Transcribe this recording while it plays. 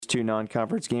2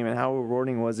 non-conference game, and how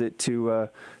rewarding was it to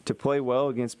play well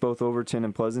against both Overton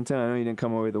and Pleasanton? I know you didn't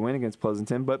come away with a win against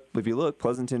Pleasanton, but if you look,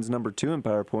 Pleasanton's number 2 in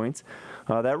power points.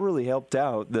 That really helped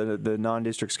out the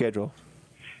non-district schedule.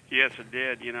 Yes, it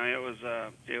did. You know, it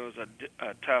was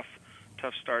a tough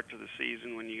start to the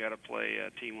season when you got to play a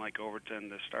team like Overton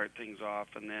to start things off,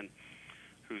 and then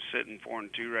who's sitting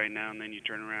 4-2 right now, and then you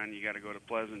turn around and you got to go to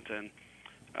Pleasanton,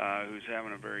 who's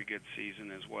having a very good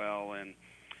season as well, and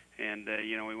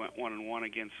you know, we went 1-1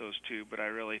 against those two, but I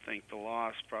really think the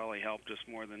loss probably helped us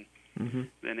more than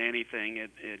anything.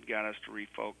 It got us to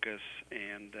refocus,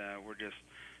 and we're just,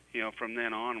 you know, from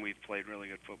then on we've played really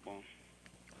good football.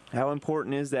 How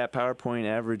important is that PowerPoint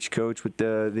average, Coach, with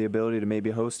the ability to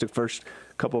maybe host the first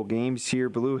couple games here?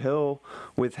 Blue Hill,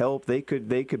 with help, they could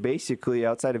basically,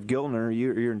 outside of Giltner,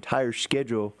 your entire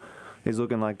schedule is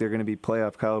looking like they're going to be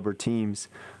playoff caliber teams.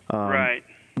 Right.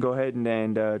 Go ahead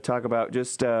and talk about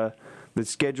just the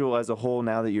schedule as a whole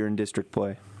now that you're in district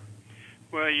play.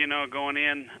 Well, you know, going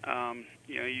in,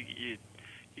 you know, you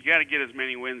got to get as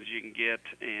many wins as you can get,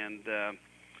 and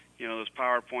you know, those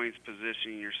PowerPoints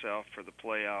positioning yourself for the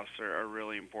playoffs are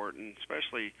really important,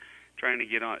 especially trying to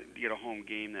get a home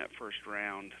game that first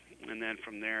round, and then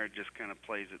from there it just kind of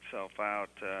plays itself out.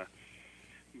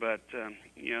 But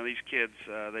you know, these kids,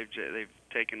 they've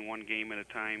taken one game at a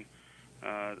time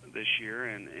this year,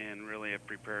 and really have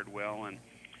prepared well, and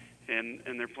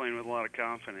they're playing with a lot of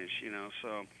confidence, you know.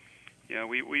 So, you know,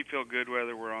 we feel good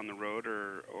whether we're on the road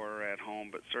or at home,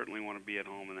 but certainly want to be at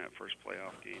home in that first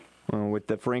playoff game. Well, with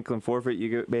the Franklin forfeit,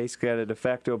 you basically had a de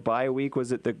facto bye week.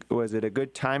 Was it a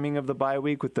good timing of the bye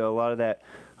week with a lot of that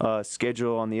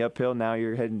schedule on the uphill? Now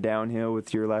you're heading downhill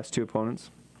with your last 2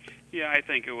 opponents. Yeah, I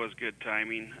think it was good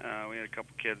timing. We had a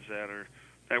couple kids that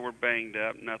were banged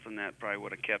up. Nothing that probably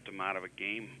would have kept them out of a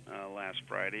game last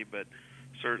Friday, but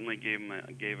certainly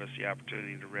gave us the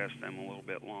opportunity to rest them a little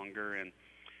bit longer and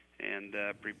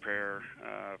prepare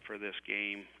for this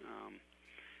game.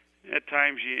 At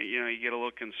times, you know, you get a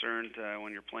little concerned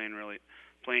when you're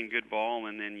playing good ball,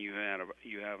 and then you have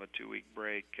a 2-week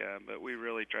break. But we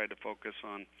really tried to focus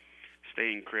on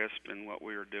staying crisp in what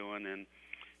we were doing,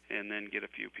 and then get a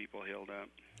few people healed up.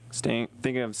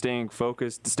 Thinking of staying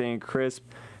focused, staying crisp,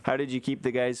 how did you keep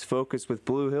the guys focused with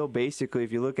Blue Hill? Basically,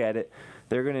 if you look at it,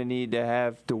 they're going to need to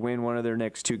have to win one of their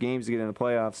next 2 games to get in the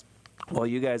playoffs. While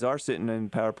you guys are sitting in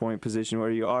PowerPoint position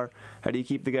where you are, how do you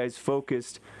keep the guys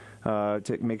focused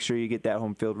to make sure you get that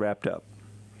home field wrapped up?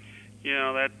 You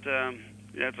know,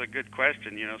 that's a good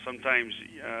question. You know, sometimes,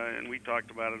 and we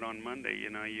talked about it on Monday, you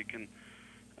know, you can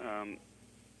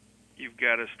you've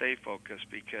got to stay focused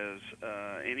because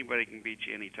anybody can beat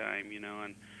you anytime, you know,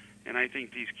 and I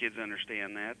think these kids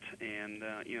understand that, and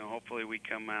you know, hopefully we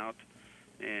come out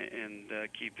and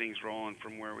keep things rolling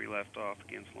from where we left off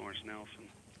against Lawrence Nelson.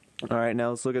 All right, now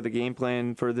let's look at the game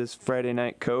plan for this Friday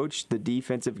night, Coach. The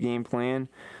defensive game plan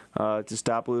to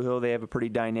stop Blue Hill. They have a pretty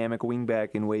dynamic wingback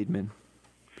in Wademan.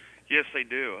 Yes, they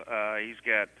do.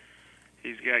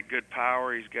 He's got good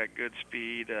power. He's got good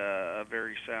speed. A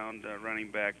very sound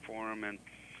running back for him, and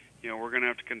you know, we're going to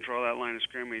have to control that line of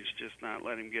scrimmage, just not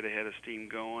let him get ahead of steam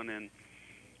going. And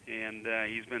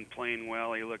he's been playing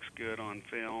well. He looks good on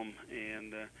film,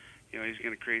 and you know, he's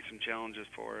going to create some challenges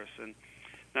for us. And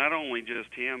not only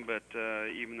just him, but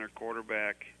even their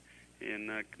quarterback in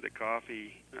the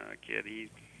Coffee kid.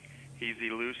 He's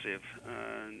elusive,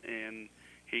 and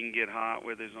he can get hot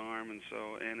with his arm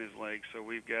and his legs. So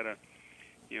we've got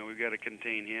to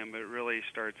contain him. But it really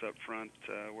starts up front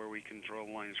where we control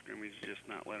the line of scrimmage, just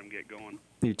not let him get going.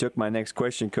 You took my next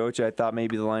question, Coach. I thought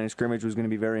maybe the line of scrimmage was going to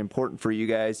be very important for you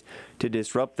guys to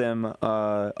disrupt them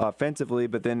offensively,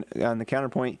 but then on the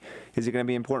counterpoint, is it going to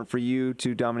be important for you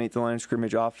to dominate the line of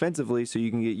scrimmage offensively so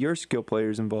you can get your skill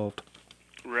players involved?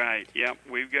 Right. Yep.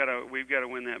 We've got to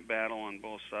win that battle on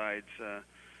both sides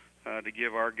to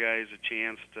give our guys a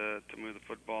chance to move the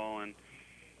football. And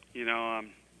you know,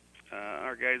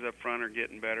 our guys up front are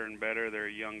getting better and better. They're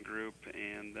a young group,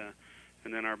 and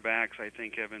then our backs, I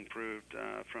think, have improved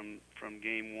from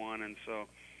game one. And so,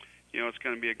 you know, it's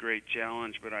going to be a great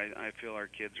challenge, but I feel our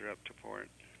kids are up for it.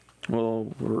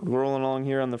 Well, we're rolling along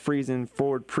here on the Friesen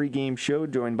Ford pregame show,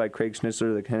 joined by Craig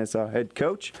Schnitzer, the Kenesaw head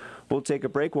coach. We'll take a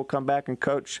break. We'll come back and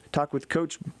talk with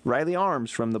Coach Riley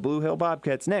Arms from the Blue Hill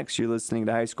Bobcats next. You're listening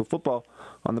to High School Football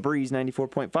on the Breeze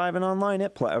 94.5 and online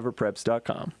at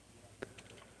PlatteRiverPreps.com.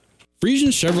 Friesen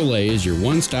Chevrolet is your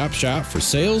one-stop shop for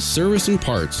sales, service, and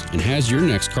parts and has your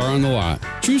next car on the lot.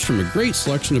 Choose from a great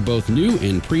selection of both new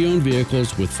and pre-owned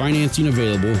vehicles with financing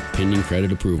available pending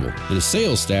credit approval and a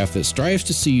sales staff that strives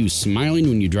to see you smiling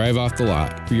when you drive off the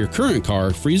lot. For your current car,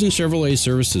 Friesen Chevrolet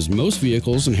services most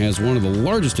vehicles and has one of the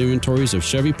largest inventories of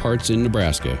Chevy parts in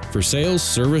Nebraska. For sales,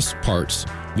 service, parts,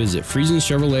 visit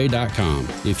FriesenChevrolet.com.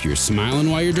 If you're smiling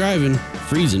while you're driving,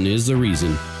 Friesen is the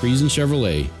reason. Friesen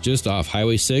Chevrolet, just off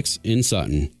Highway 6 in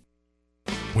Sutton.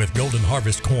 With Golden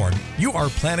Harvest Corn, you are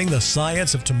planting the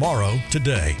science of tomorrow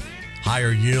today.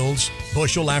 Higher yields,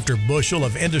 bushel after bushel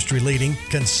of industry-leading,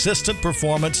 consistent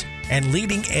performance, and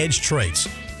leading-edge traits.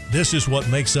 This is what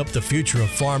makes up the future of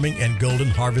farming and Golden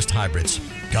Harvest hybrids.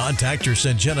 Contact your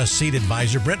Syngenta seed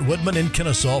advisor, Brent Woodman in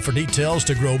Kenesaw, for details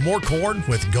to grow more corn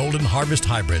with Golden Harvest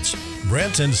hybrids.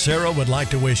 Brent and Sarah would like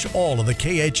to wish all of the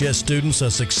KHS students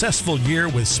a successful year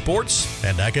with sports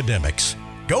and academics.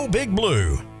 Go Big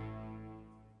Blue!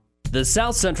 The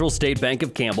South Central State Bank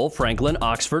of Campbell, Franklin,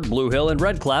 Oxford, Blue Hill, and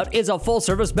Red Cloud is a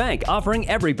full-service bank offering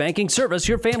every banking service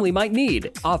your family might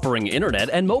need, offering internet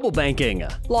and mobile banking.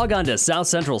 Log on to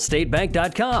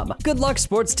southcentralstatebank.com. Good luck,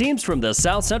 sports teams from the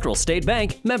South Central State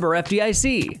Bank, member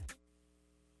FDIC.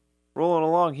 Rolling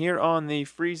along here on the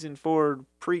Friesen Ford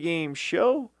pregame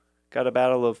show. Got a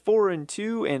battle of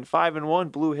 4-2 and 5-1,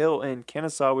 Blue Hill and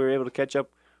Kenesaw. We were able to catch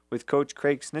up with Coach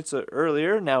Craig Snitzer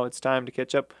earlier. Now it's time to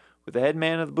catch up with the head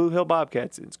man of the Blue Hill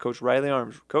Bobcats. It's Coach Riley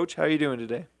Arms. Coach, how are you doing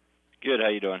today? Good. How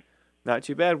you doing? Not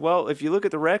too bad. Well, if you look at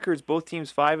the records, both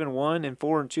teams 5-1 and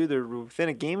 4-2. They're within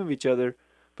a game of each other.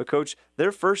 But, Coach,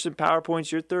 they're first in power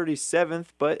points. You're 37th.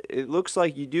 But it looks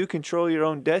like you do control your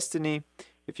own destiny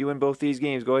if you win both these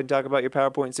games. Go ahead and talk about your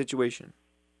PowerPoint situation.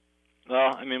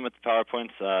 Well, I mean, with the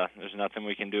PowerPoints, there's nothing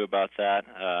we can do about that.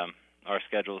 Our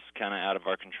schedule's kind of out of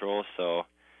our control. So,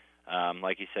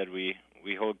 like you said, we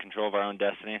hold control of our own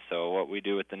destiny. So what we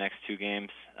do with the next two games,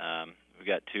 we've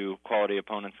got two quality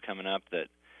opponents coming up that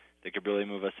could really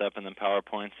move us up in the power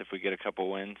points if we get a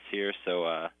couple wins here. So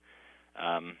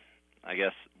I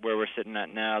guess where we're sitting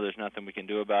at now, there's nothing we can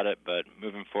do about it. But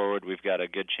moving forward, we've got a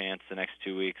good chance the next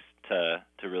 2 weeks to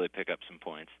really pick up some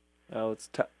points. Let's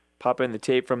pop in the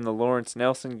tape from the Lawrence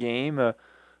Nelson game,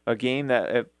 a game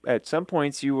that at some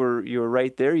points you were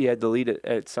right there. You had the lead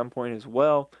at some point as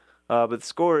well. But the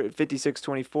score at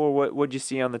 56-24, what'd you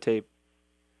see on the tape?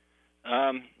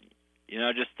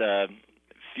 Just a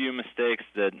few mistakes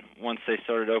that once they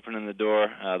started opening the door,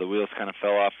 the wheels kind of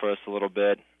fell off for us a little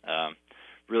bit.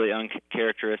 Really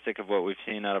uncharacteristic of what we've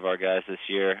seen out of our guys this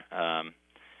year.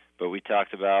 But we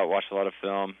watched a lot of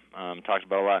film, talked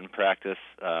about a lot in practice.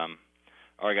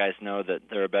 Our guys know that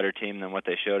they're a better team than what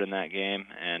they showed in that game,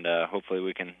 and hopefully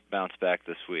we can bounce back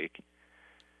this week.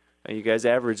 You guys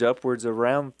average upwards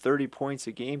around 30 points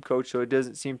a game, Coach, so it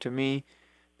doesn't seem to me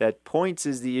that points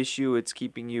is the issue. It's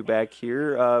keeping you back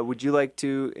here. Would you like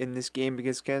to, in this game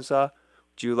against Kenesaw,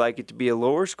 would you like it to be a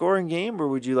lower scoring game, or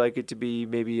would you like it to be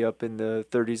maybe up in the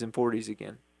 30s and 40s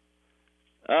again?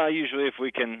 Usually if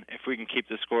we can keep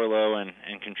the score low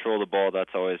and control the ball,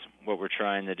 that's always what we're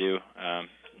trying to do.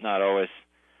 Not always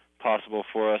possible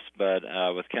for us, but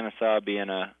with Kenesaw being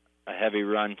a heavy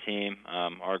run team,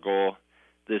 our goal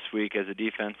this week as a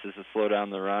defense is to slow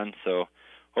down the run. So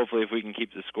hopefully if we can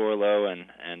keep the score low and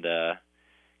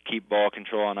keep ball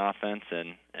control on offense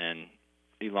and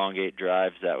elongate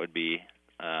drives, that would be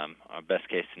our best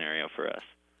case scenario for us.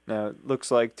 Now, it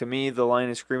looks like to me the line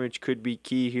of scrimmage could be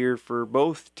key here for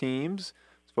both teams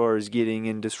as far as getting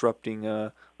and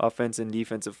disrupting offense and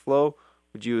defensive flow.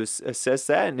 Would you assess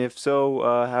that? And if so,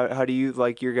 how do you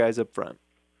like your guys up front?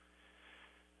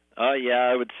 Yeah,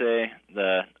 I would say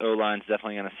the O-line's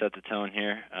definitely going to set the tone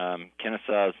here.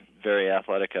 Kenesaw is very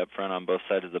athletic up front on both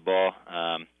sides of the ball,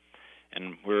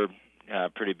 and we're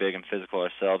pretty big and physical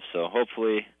ourselves. So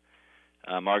hopefully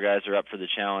our guys are up for the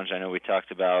challenge. I know we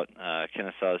talked about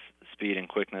Kenesaw's speed and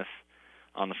quickness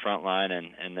on the front line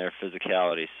and their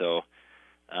physicality. So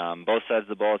both sides of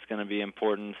the ball is going to be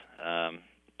important.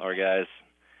 Our guys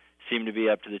seem to be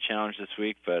up to the challenge this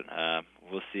week, but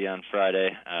we'll see on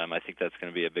Friday. I think that's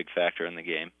going to be a big factor in the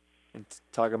game. And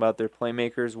talk about their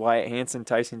playmakers, Wyatt Hansen,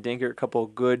 Tyson Dinker, a couple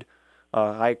of good,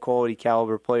 high-quality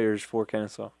caliber players for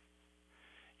Kenesaw.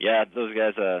 Yeah, those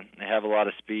guys they have a lot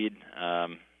of speed.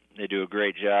 They do a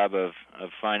great job of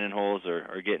finding holes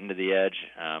or getting to the edge.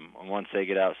 Once they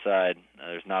get outside,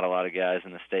 there's not a lot of guys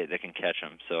in the state that can catch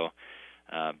them. So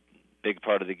big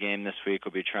part of the game this week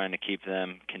will be trying to keep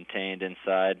them contained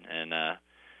inside. And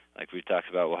like we talked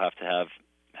about, we'll have to have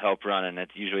help running. It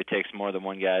usually takes more than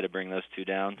one guy to bring those two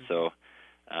down. So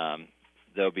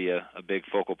they'll be a big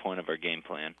focal point of our game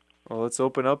plan. Well, let's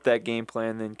open up that game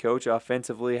plan then, Coach.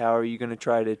 Offensively, how are you going to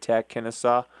try to attack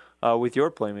Kenesaw with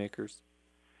your playmakers?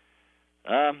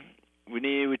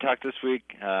 We talked this week.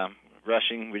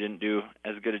 Rushing, we didn't do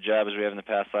as good a job as we have in the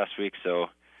past last week, so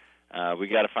we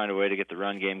got to find a way to get the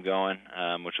run game going,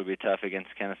 which will be tough against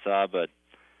Kenesaw. But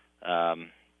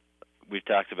we've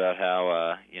talked about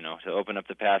how to open up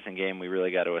the passing game, we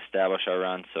really got to establish our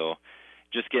run. So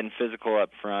just getting physical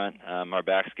up front, our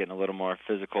backs getting a little more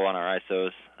physical on our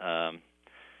ISOs.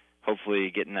 Hopefully,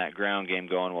 getting that ground game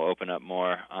going will open up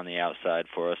more on the outside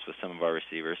for us with some of our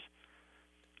receivers.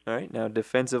 All right, now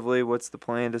defensively, what's the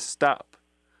plan to stop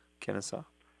Kenesaw?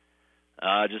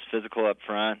 Just physical up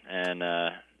front and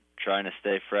trying to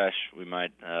stay fresh. We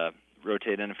might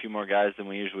rotate in a few more guys than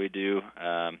we usually do,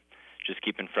 just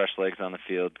keeping fresh legs on the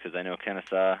field, because I know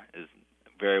Kenesaw is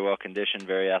very well conditioned,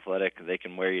 very athletic. They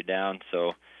can wear you down,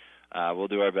 so we'll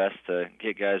do our best to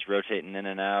get guys rotating in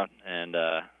and out, and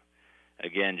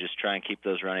again, just try and keep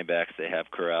those running backs they have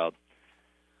corralled.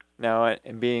 Now,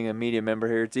 and being a media member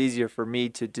here, it's easier for me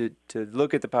to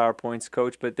look at the PowerPoints,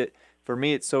 Coach, but for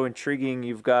me it's so intriguing.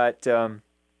 You've got, and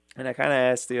I kind of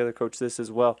asked the other coach this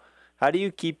as well, how do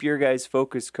you keep your guys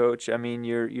focused, Coach? I mean,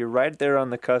 you're right there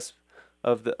on the cusp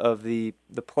of the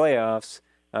playoffs,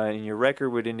 and your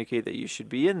record would indicate that you should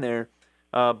be in there,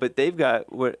 but they've got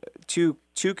two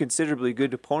considerably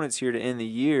good opponents here to end the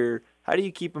year. How do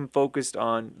you keep them focused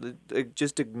on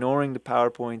just ignoring the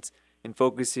PowerPoints and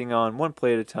focusing on one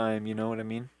play at a time, you know what I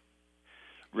mean?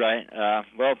 Right.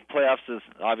 Well, playoffs is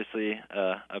obviously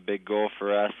a big goal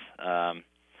for us,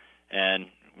 and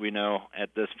we know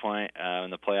at this point in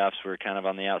the playoffs we're kind of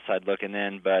on the outside looking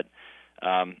in, but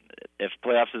if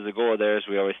playoffs is a goal of theirs,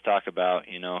 we always talk about,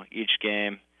 each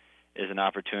game is an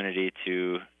opportunity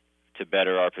to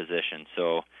better our position.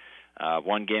 So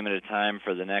one game at a time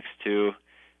for the next two.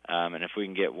 And if we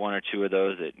can get one or two of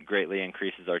those, it greatly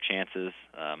increases our chances.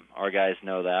 Our guys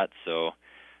know that, so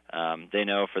they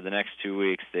know for the next 2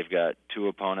 weeks they've got two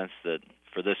opponents that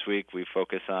for this week we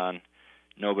focus on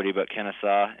nobody but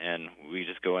Kenesaw, and we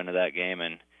just go into that game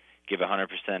and give 100%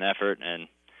 effort, and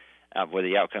what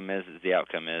the outcome is the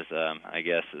outcome is. I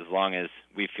guess as long as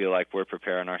we feel like we're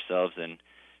preparing ourselves and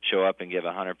show up and give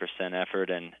 100% effort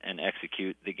and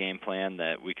execute the game plan,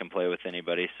 that we can play with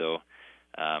anybody. So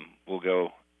we'll go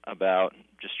about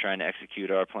just trying to execute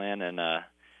our plan, and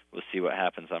we'll see what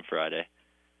happens on Friday.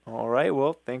 All right.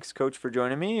 Well, thanks, Coach, for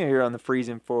joining me here on the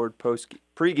Freezing Forward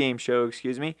pregame show.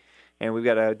 And we've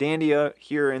got a dandy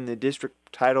here in the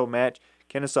district title match.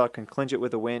 Kenesaw can clinch it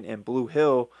with a win, and Blue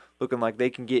Hill looking like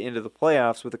they can get into the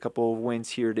playoffs with a couple of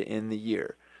wins here to end the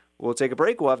year. We'll take a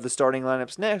break. We'll have the starting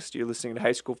lineups next. You're listening to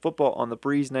High School Football on the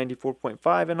Breeze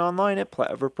 94.5 and online at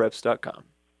PlatteRiverPreps.com.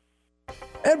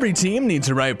 Every team needs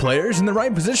the right players in the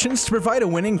right positions to provide a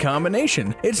winning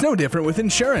combination. It's no different with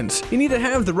insurance. You need to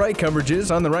have the right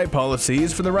coverages on the right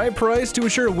policies for the right price to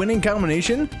assure a winning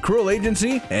combination. Crowell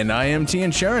Agency and IMT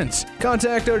Insurance.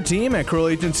 Contact our team at Crowell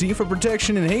Agency for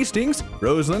protection in Hastings,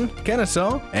 Roseland,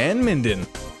 Kenesaw, and Minden.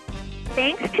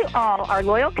 Thanks to all our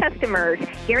loyal customers,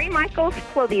 Gary Michaels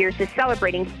Clothiers is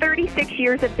celebrating 36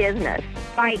 years of business.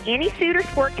 Buy any suit or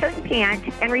sport coat and pant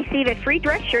and receive a free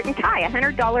dress shirt and tie,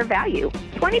 $100 value.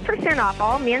 20% off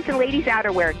all men's and ladies'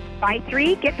 outerwear. Buy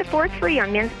 3, get the 4th free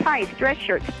on men's ties, dress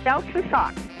shirts, belts, and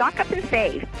socks. Stock up and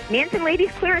save. Men's and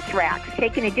ladies' clearance racks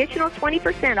take an additional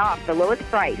 20% off the lowest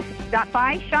price. Stop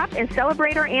by, shop, and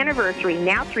celebrate our anniversary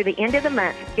now through the end of the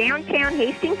month. Downtown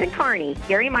Hastings and Kearney,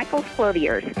 Gary Michaels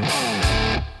Clothiers.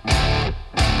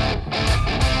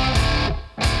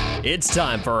 It's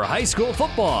time for high school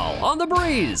football on the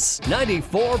Breeze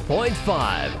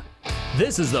 94.5.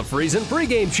 This is the Friesen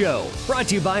pregame show, brought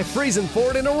to you by Friesen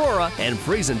Ford in Aurora and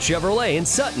Friesen Chevrolet in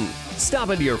Sutton.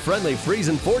 Stop into your friendly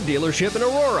Friesen Ford dealership in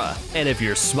Aurora. And if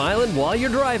you're smiling while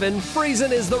you're driving,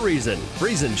 Friesen is the reason.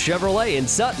 Friesen Chevrolet in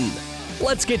Sutton.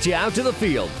 Let's get you out to the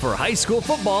field for high school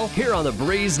football here on the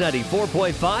Breeze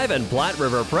 94.5 and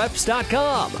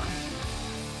PlatteRiverPreps.com.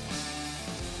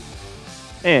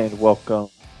 And welcome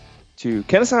to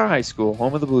Kenesaw High School,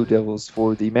 home of the Blue Devils,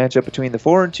 for the matchup between the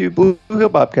 4-2 Blue Hill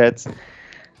Bobcats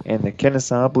and the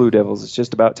Kenesaw Blue Devils. It's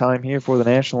just about time here for the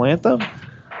national anthem.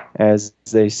 As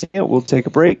they sing it, we'll take a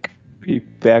break. Be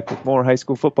back with more high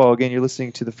school football. Again, you're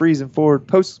listening to the Friesen Forward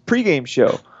pregame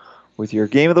show with your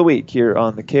game of the week here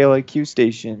on the KLIQ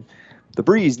station, the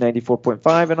Breeze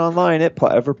 94.5, and online at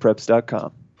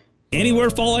PlatteRiverPreps.com. Anywhere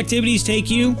fall activities take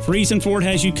you, Friesen Ford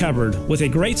has you covered with a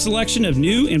great selection of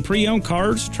new and pre-owned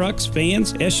cars, trucks,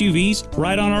 vans, SUVs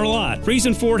right on our lot.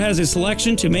 Friesen Ford has a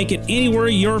selection to make it anywhere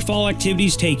your fall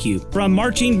activities take you. From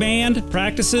marching band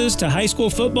practices to high school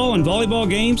football and volleyball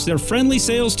games, their friendly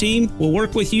sales team will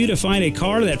work with you to find a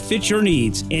car that fits your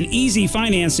needs, and easy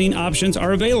financing options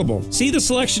are available. See the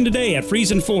selection today at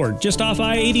Friesen Ford, just off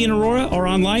I-80 in Aurora, or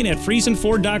online at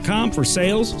FriesenFord.com for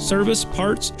sales, service,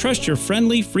 parts. Trust your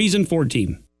friendly Friesen Ford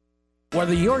team.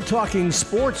 Whether you're talking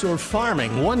sports or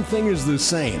farming, one thing is the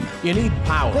same. You need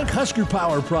power. Think Husker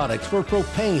Power products for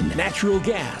propane, natural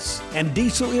gas, and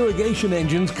diesel irrigation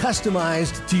engines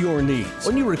customized to your needs.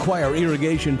 When you require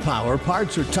irrigation power,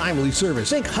 parts, or timely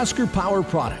service, think Husker Power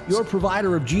product, your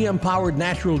provider of GM-powered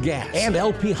natural gas and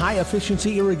LP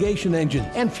high-efficiency irrigation engine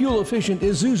and fuel-efficient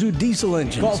Isuzu diesel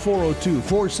engines. Call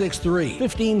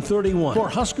 402-463-1531 for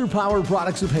Husker Power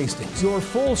products of Hastings, your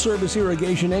full-service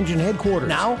irrigation engine headquarters.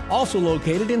 Now, also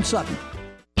located in Sutton.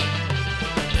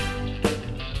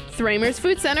 Thramer's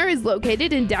Food Center is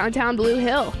located in downtown Blue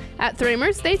Hill. At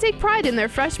Thramer's, they take pride in their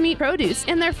fresh meat produce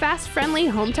and their fast, friendly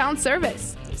hometown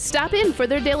service. Stop in for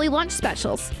their daily lunch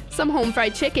specials, some home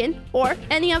fried chicken, or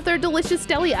any of their delicious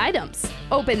deli items.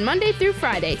 Open Monday through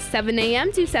Friday, 7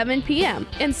 a.m. to 7 p.m.,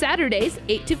 and Saturdays,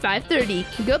 8 to 5:30.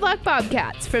 Good luck,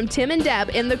 Bobcats, from Tim and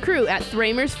Deb and the crew at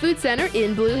Thramer's Food Center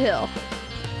in Blue Hill.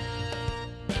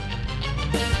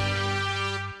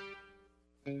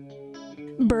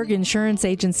 Berg Insurance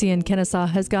Agency in Kenesaw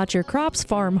has got your crops,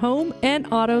 farm, home, and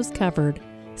autos covered.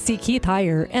 See Keith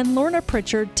Heyer and Lorna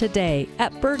Pritchard today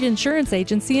at Berg Insurance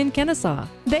Agency in Kenesaw.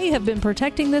 They have been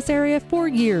protecting this area for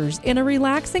years in a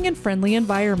relaxing and friendly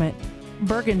environment.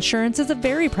 Berg Insurance is a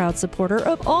very proud supporter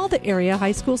of all the area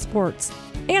high school sports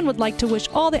and would like to wish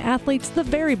all the athletes the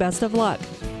very best of luck.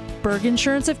 Berg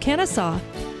Insurance of Kenesaw.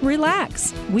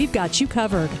 Relax, we've got you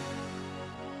covered.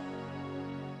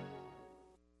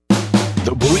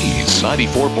 The Breeze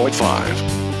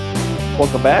 94.5.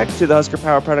 Welcome back to the Husker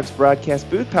Power Products broadcast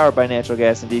booth, powered by natural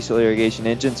gas and diesel irrigation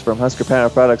engines from Husker Power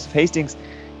Products of Hastings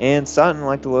and Sutton. I'd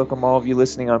like to welcome all of you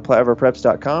listening on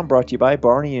PlatteRiverPreps.com, brought to you by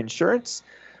Barney Insurance,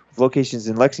 with locations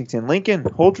in Lexington, Lincoln,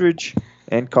 Holdridge,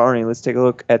 and Kearney. Let's take a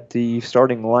look at the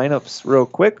starting lineups real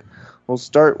quick. We'll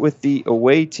start with the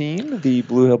away team, the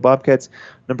Blue Hill Bobcats.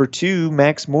 Number 2,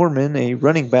 Max Moorman, a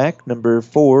running back. Number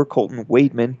 4, Colton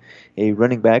Wademan, a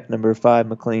running back. Number 5,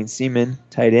 McLean Seaman,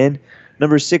 tight end.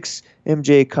 Number 6,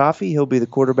 MJ Coffey, he'll be the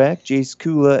quarterback. Jace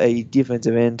Kula, a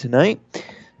defensive end tonight.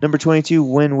 Number 22,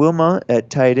 Wynn Wilmot at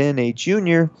tight end, a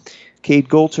junior. Cade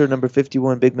Golter, number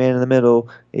 51, big man in the middle,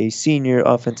 a senior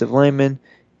offensive lineman.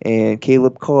 And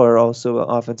Caleb Carr, also an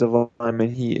offensive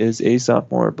lineman. He is a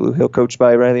sophomore. Blue Hill, coached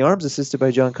by Riley Arms, assisted by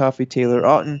John Coffey, Taylor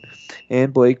Otten,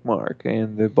 and Blake Mark.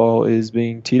 And the ball is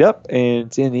being teed up, and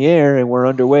it's in the air, and we're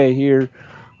underway here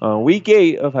on week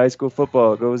 8 of high school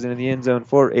football. It goes into the end zone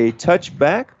for a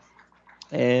touchback,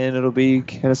 and it'll be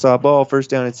Kenesaw ball, first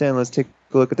down and 10. Let's take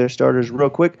a look at their starters real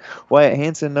quick. Wyatt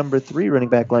Hansen, number 3, running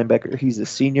back linebacker. He's a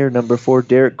senior. Number 4,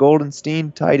 Derek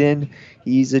Goldenstein, tight end.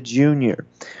 He's a junior.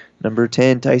 Number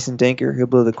 10, Tyson Danker, he'll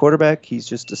be the quarterback. He's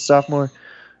just a sophomore.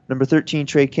 Number 13,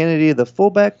 Trey Kennedy, the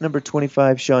fullback. Number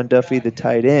 25, Sean Duffy, the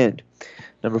tight end.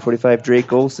 Number 45,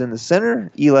 Drake Olson, the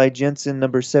center. Eli Jensen,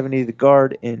 number 70, the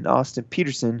guard. And Austin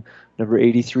Peterson, number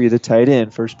 83, the tight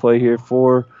end. First play here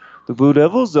for the Blue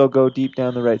Devils. They'll go deep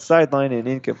down the right sideline and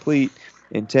incomplete.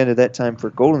 Intended that time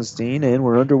for Goldenstein, and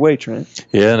we're underway, Trent.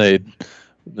 Yeah, and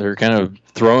they're kind of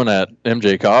throwing at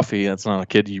MJ Coffey. That's not a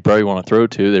kid you probably want to throw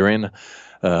to. They ran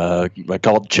I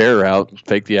called chair out,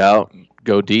 faked the out,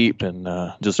 go deep, and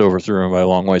just overthrew him by a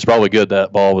long way. It's probably good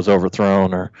that ball was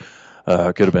overthrown, or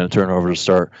could have been a turnover to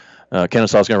start.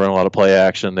 Kenesaw's going to run a lot of play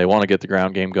action. They want to get the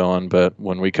ground game going, but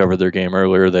when we covered their game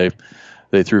earlier, they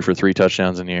threw for 3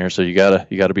 touchdowns in the air. So you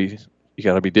gotta be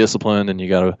disciplined, and you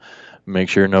gotta make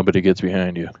sure nobody gets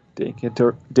behind you.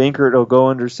 Dankert will go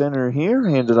under center here,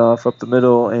 hand it off up the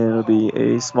middle, and it'll be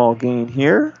a small gain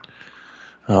here.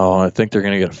 Oh, I think they're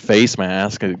going to get a face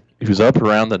mask. He was up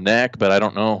around the neck, but I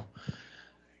don't know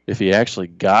if he actually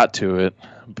got to it.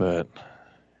 But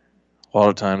a lot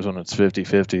of times when it's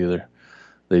 50-50,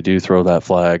 they do throw that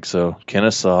flag. So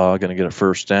Kenesaw going to get a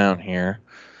first down here.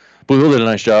 Blue Hill did a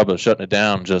nice job of shutting it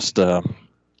down, just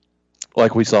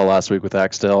like we saw last week with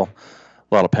Axtell.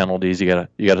 A lot of penalties. You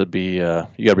gotta be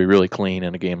really clean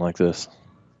in a game like this.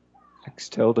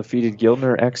 Axtell defeated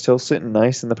Gildner. Axtell sitting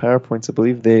nice in the PowerPoints. I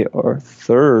believe they are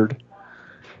 3rd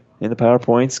in the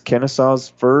PowerPoints. Kenesaw's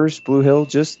first. Blue Hill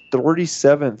just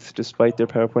 37th despite their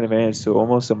PowerPoint advantage. So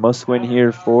almost a must-win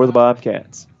here for the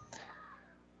Bobcats.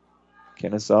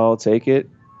 Kenesaw will take it.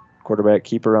 Quarterback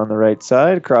keeper on the right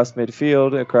side, across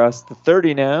midfield, across the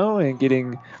 30 now, and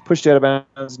getting pushed out of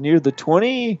bounds near the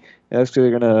 20. Actually,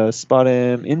 they're going to spot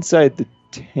him inside the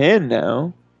 10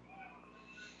 now.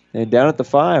 And down at the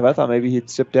 5. I thought maybe he'd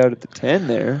stepped out at the 10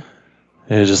 there.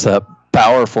 Yeah, just that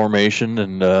power formation,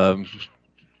 and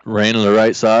ran to the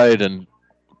right side, and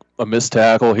a missed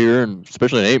tackle here, and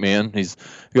especially an 8-man. He's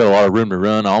got a lot of room to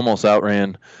run. Almost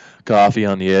outran Coffee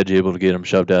on the edge, able to get him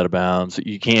shoved out of bounds.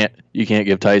 You can't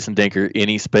give Tyson Dankert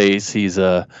any space. He's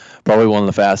probably one of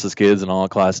the fastest kids in all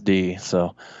of Class D.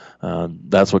 So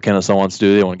that's what Kenesaw wants to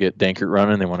do. They want to get Dankert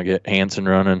running. They want to get Hansen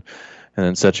running, and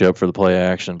then set you up for the play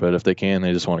action. But if they can,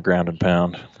 they just want to ground and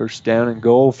pound. First down and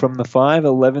goal from the 5.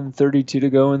 11:32 to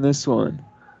go in this one.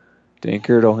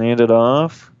 Dankert will hand it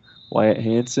off. Wyatt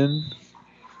Hansen.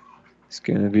 It's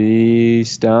going to be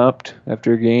stopped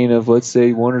after a gain of, let's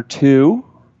say, 1 or 2.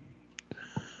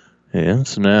 Yeah,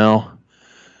 so now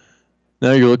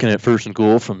you're looking at first and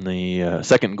goal from the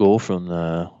second goal from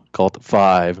the call it the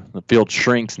 5. The field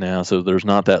shrinks now, so there's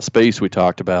not that space we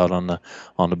talked about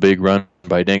on the big run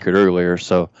by Dankert earlier.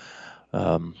 So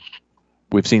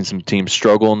we've seen some teams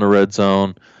struggle in the red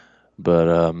zone, but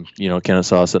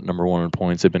Kenesaw's at number 1 in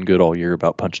points. They've been good all year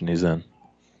about punching these in.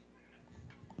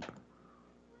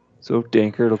 So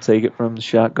Dankert will take it from the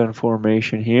shotgun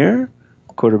formation here.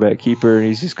 Quarterback keeper,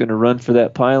 he's just going to run for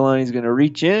that pylon. He's going to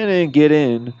reach in and get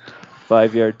in.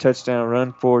 5-yard touchdown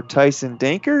run for Tyson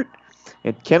Dankert.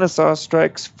 And Kenesaw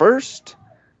strikes first.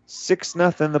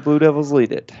 6-0, the Blue Devils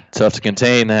lead it. Tough to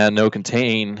contain that. No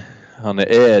contain on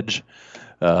the edge.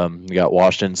 You got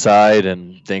washed inside,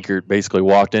 and Dankert basically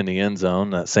walked in the end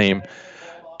zone.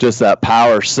 Just that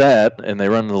power set, and they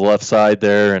run to the left side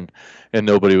there, and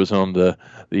nobody was home. The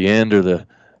end or the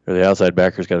outside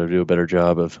backer's got to do a better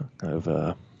job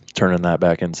of turning that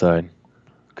back inside.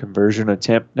 Conversion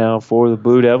attempt now for the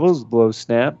Blue Devils. Blow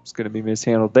snap. It's going to be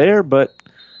mishandled there, but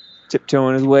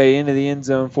tiptoeing his way into the end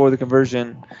zone for the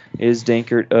conversion is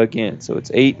Dankert again. So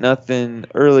it's 8-0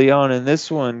 early on in this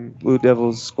one. Blue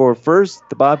Devils score first.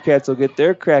 The Bobcats will get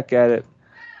their crack at it.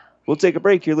 We'll take a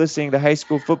break. You're listening to High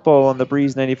School Football on the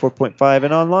Breeze 94.5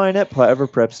 and online at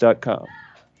PlateRiverPreps.com.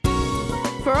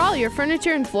 For all your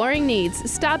furniture and flooring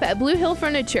needs, stop at Blue Hill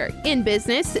Furniture. In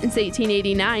business since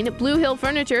 1889, Blue Hill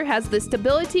Furniture has the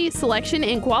stability, selection,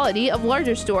 and quality of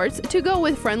larger stores to go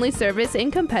with friendly service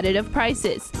and competitive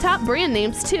prices. Top brand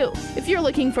names too. If you're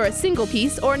looking for a single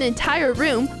piece or an entire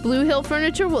room, Blue Hill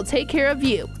Furniture will take care of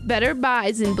you. Better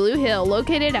Buys in Blue Hill,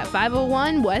 located at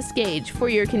 501 West Gage. For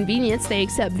your convenience, they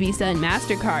accept Visa and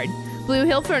MasterCard. Blue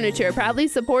Hill Furniture proudly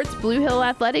supports Blue Hill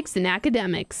athletics and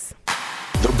academics.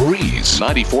 The Breeze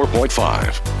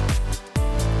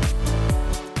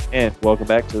 94.5. And welcome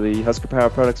back to the Husker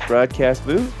Power Products broadcast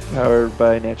booth, powered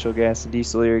by natural gas and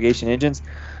diesel irrigation engines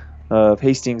of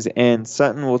Hastings and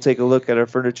Sutton. We'll take a look at our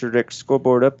Furniture Direct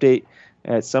scoreboard update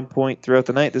at some point throughout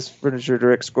the night. This Furniture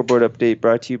Direct scoreboard update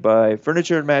brought to you by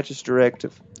Furniture and Mattress Direct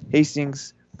of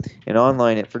Hastings and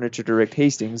online at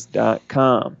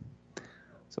FurnitureDirectHastings.com.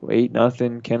 So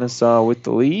 8-0 Kenesaw with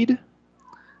the lead.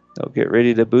 They'll get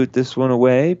ready to boot this one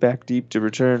away. Back deep to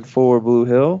return for Blue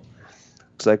Hill.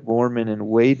 Looks like Moorman and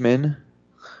Wademan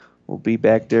will be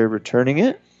back there returning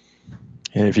it.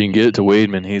 And if you can get it to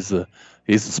Wademan, he's the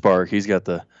spark. He's got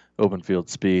the open field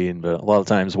speed. But a lot of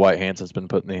times White Hansen's been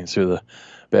putting these through the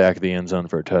back of the end zone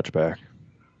for a touchback.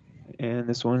 And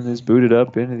this one is booted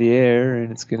up into the air,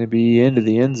 and it's going to be into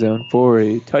the end zone for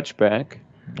a touchback.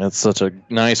 That's such a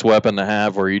nice weapon to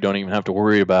have where you don't even have to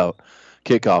worry about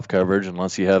kickoff coverage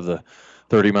unless you have the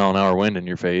 30-mile-an-hour wind in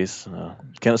your face.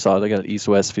 Kenesaw, they got an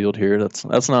east-west field here.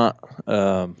 That's not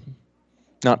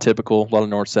typical. A lot of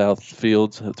north-south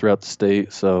fields throughout the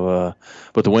state. So,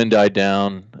 but the wind died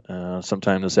down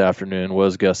sometime this afternoon.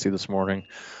 Was gusty this morning.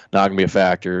 Not gonna be a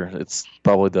factor. It's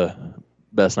probably the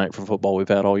best night for football we've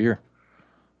had all year.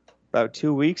 About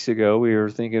 2 weeks ago, we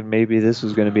were thinking maybe this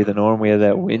was going to be the norm. We had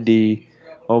that windy,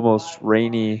 almost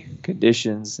rainy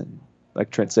conditions, and like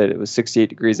Trent said, it was 68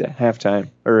 degrees at halftime,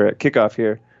 or at kickoff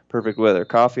here. Perfect weather.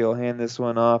 Coffee will hand this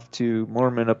one off to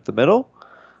Moorman up the middle.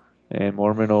 And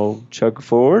Moorman will chug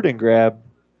forward and grab,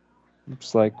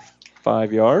 looks like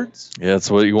 5 yards. Yeah,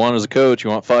 that's what you want as a coach.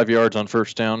 You want 5 yards on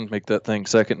first down, make that thing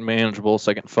second manageable,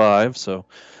 second 5. So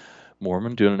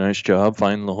Moorman doing a nice job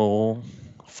finding the hole,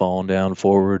 falling down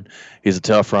forward. He's a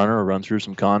tough runner, run through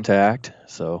some contact.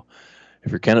 So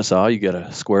if you're Kenesaw, you got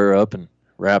to square up and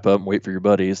wrap up and wait for your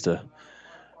buddies to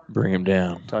bring him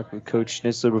down. Talked with Coach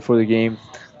Schnitzler before the game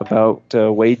about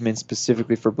Wademan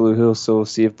specifically for Blue Hill, so we'll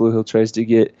see if Blue Hill tries to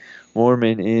get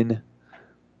Moorman in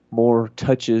more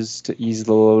touches to ease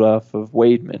the load off of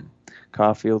Wademan.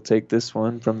 Coffee will take this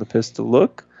one from the pistol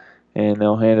look, And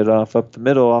they'll hand it off up the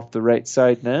middle, off the right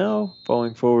side now,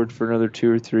 falling forward for another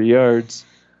 2 or 3 yards.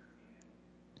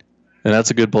 And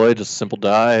that's a good play, just a simple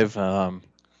dive.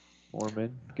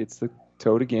 Mormon gets the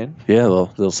tote again. Yeah,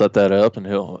 they'll set that up,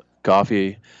 and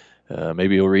Coffee,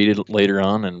 maybe he'll read it later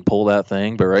on and pull that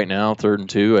thing. But right now, 3rd and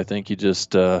 2, I think you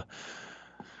just try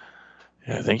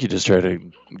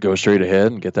to go straight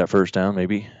ahead and get that first down.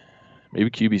 Maybe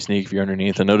QB sneak if you're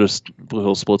underneath. I noticed Blue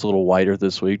Hill splits a little wider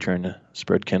this week, trying to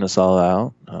spread Kenesaw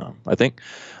out. I think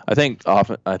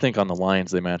on the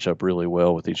lines they match up really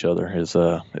well with each other. Is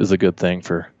a good thing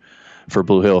for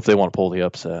Blue Hill if they want to pull the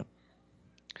upset.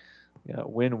 Yeah,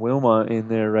 Win Wilmot in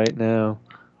there right now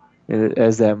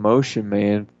as that motion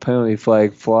man. Penalty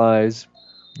flag flies.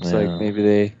 Looks like maybe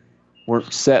they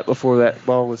weren't set before that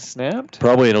ball was snapped.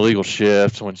 Probably an illegal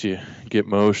shift once you get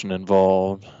motion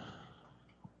involved.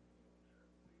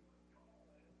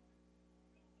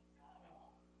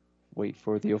 Wait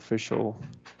for the official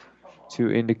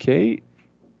to indicate.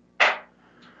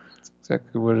 That's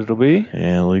exactly what it'll be.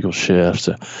 Yeah, illegal shift.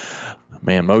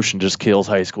 Man, motion just kills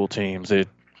high school teams.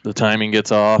 The timing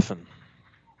gets off, and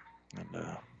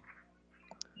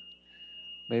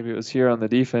maybe it was here on the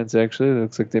defense, actually. It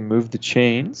looks like they moved the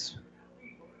chains.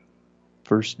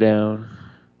 First down.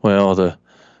 Well, the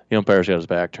umpire's got his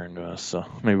back turned to us, so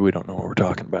maybe we don't know what we're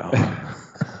talking about.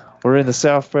 We're in the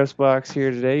south press box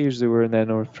here today. Usually we're in that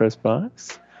north press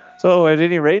box. So at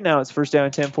any rate, now it's first down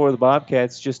and 10 for the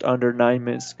Bobcats. Just under 9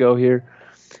 minutes to go here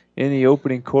in the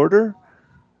opening quarter.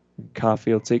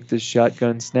 Coffee will take this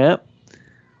shotgun snap.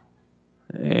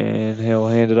 And he'll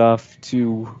hand it off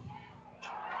to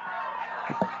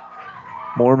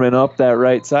Mormon up that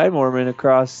right side. Mormon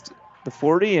across the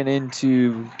 40 and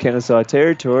into Kenesaw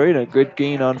territory. And a good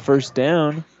gain on first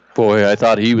down. Boy, I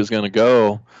thought he was going to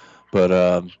go. But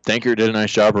Dankert did a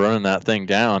nice job of running that thing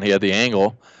down. He had the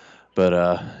angle. But,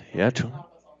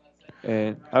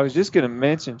 And I was just going to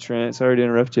mention, Trent, sorry to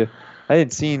interrupt you. I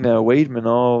hadn't seen Wademan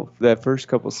all that first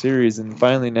couple series, and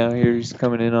finally now here he's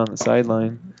coming in on the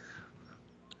sideline.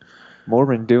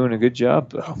 Mormon doing a good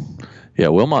job, though. Yeah,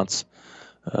 Wilmot's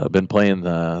been playing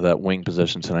that wing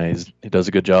position tonight. He does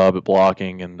a good job at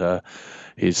blocking, and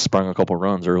he's sprung a couple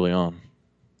runs early on.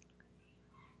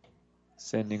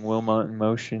 Sending Wilmot in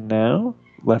motion now,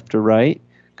 left to right.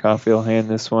 Coffee will hand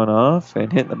this one off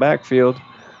and hit in the backfield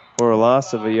for a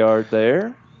loss of a yard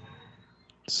there.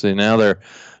 See, now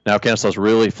Kenesaw's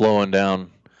really flowing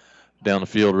down the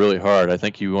field really hard. I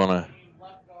think you want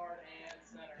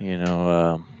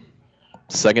to,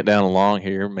 second down and long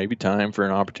here, maybe time for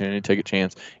an opportunity, take a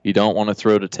chance. You don't want to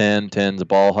throw to 10. 10's a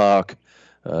ball hawk.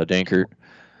 Dankert,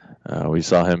 we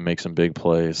saw him make some big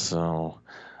plays. So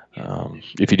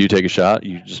if you do take a shot,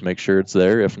 you just make sure it's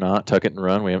there. If not, tuck it and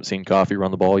run. We haven't seen Coffee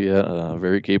run the ball yet. A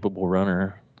very capable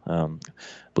runner. I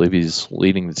believe he's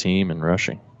leading the team in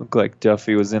rushing. Looked like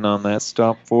Duffy was in on that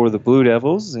stop for the Blue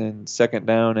Devils. And second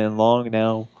down and long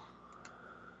now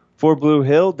for Blue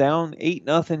Hill. Down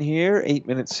 8-0 here. 8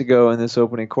 minutes to go in this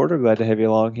opening quarter. Glad to have you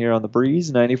along here on the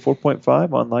Breeze.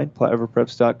 94.5 online,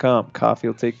 plateverpreps.com. Coffee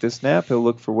will take this snap. He'll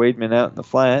look for Wademan out in the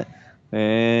flat.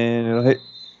 And it'll hit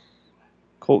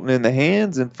Colton in the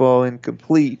hands and fall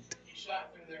incomplete.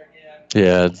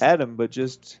 Yeah. Had him, but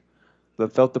just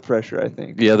felt the pressure, I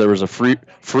think. Yeah, there was a free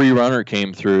runner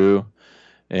came through,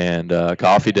 and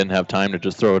Coffee didn't have time to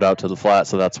just throw it out to the flat,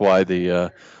 so that's why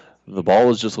the ball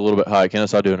was just a little bit high.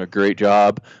 Kenesaw doing a great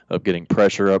job of getting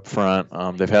pressure up front.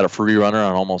 They've had a free runner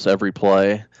on almost every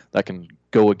play. That can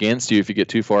go against you if you get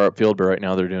too far upfield, but right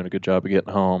now they're doing a good job of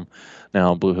getting home.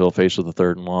 Now Blue Hill faced with a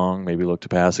 3rd and long, maybe look to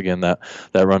pass again. That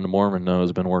run to Mormon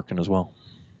has been working as well.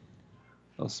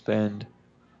 They'll spend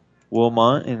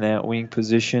Wilmot in that wing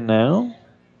position now.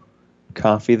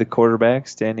 Coffee, the quarterback,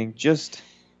 standing just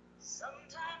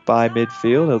by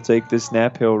midfield. He'll take this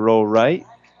snap. He'll roll right.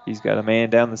 He's got a man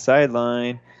down the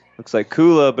sideline. Looks like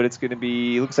Kula, but it's going to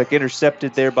be, looks like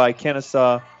intercepted there by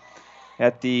Kenesaw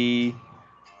at the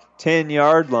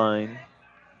 10-yard line.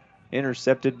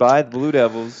 Intercepted by the Blue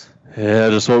Devils. Yeah,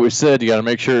 just what we said. You got to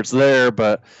make sure it's there,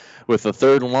 but with the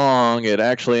 3rd and long, it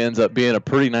actually ends up being a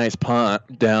pretty nice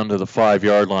punt down to the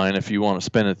 5-yard line if you want to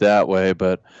spin it that way.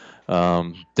 But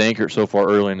Dankert so far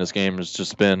early in this game has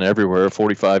just been everywhere.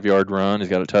 45-yard run. He's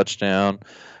got a touchdown.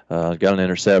 Got an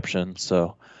interception.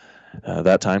 So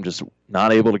that time just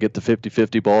not able to get the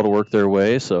 50-50 ball to work their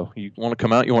way. So you want to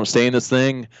come out. You want to stay in this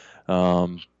thing.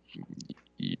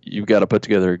 You've got to put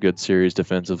together a good series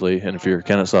defensively. And if you're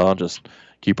Kenesaw, just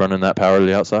keep running that power to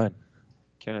the outside.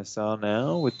 Kenesaw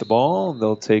now with the ball.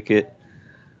 They'll take it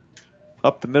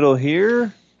up the middle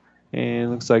here.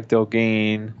 And looks like they'll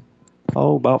gain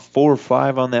about 4 or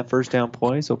 5 on that first down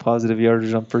play, so positive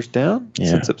yardage on first down.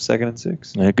 Yeah. Sets up 2nd and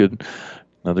 6. Yeah, good.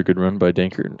 Another good run by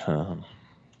Dankert.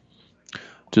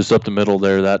 Just up the middle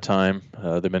there that time.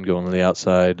 They've been going to the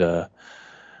outside. You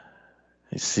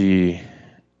see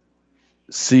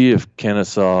if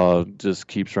Kenesaw just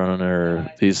keeps running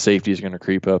there. These safeties are going to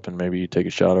creep up and maybe you take a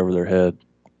shot over their head.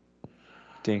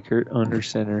 Dankert under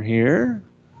center here.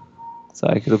 Looks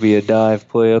like it'll be a dive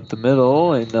play up the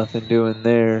middle. Ain't nothing doing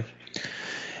there.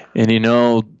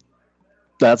 And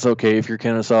that's okay if you're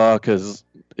Kenesaw because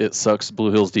it sucks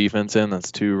Blue Hills defense in.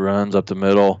 That's 2 runs up the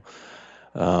middle.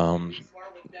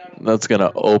 That's going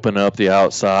to open up the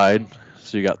outside.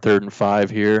 So you got 3rd and 5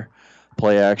 here.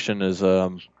 Play action is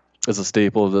a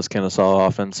staple of this Kenesaw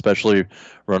offense, especially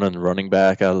running the running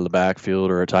back out of the backfield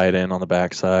or a tight end on the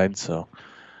backside. So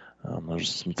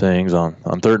there's some things on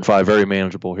 3rd and 5, very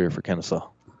manageable here for Kenesaw.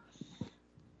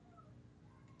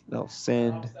 They'll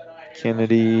send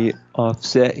Kennedy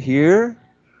offset here.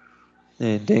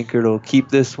 And Dankert will keep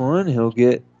this one. He'll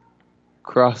get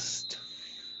crossed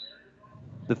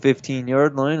the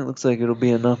 15-yard line. It looks like it'll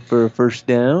be enough for a first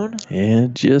down.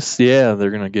 And they're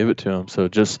going to give it to him. So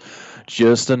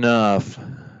just enough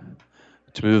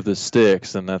to move the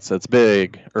sticks, and that's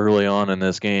big early on in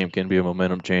this game. Can be a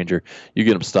momentum changer. You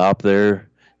get them stopped there,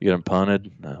 you get them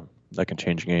punted, that can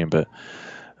change the game. But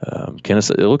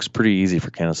Kenesaw, it looks pretty easy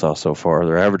for Kenesaw so far.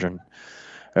 They're averaging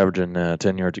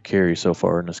 10 yards a carry so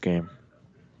far in this game.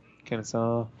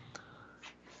 Kenesaw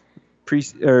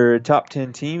top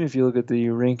 10 team. If you look at the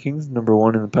rankings, number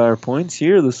 1 in the power points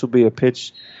here. This will be a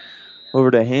pitch over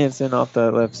to Hansen off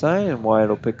that left side, and Wyatt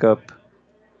will pick up,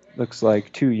 looks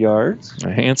like 2 yards.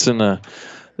 Hansen, a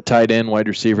tight end wide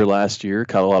receiver last year,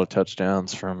 caught a lot of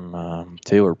touchdowns from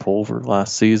Taylor Pulver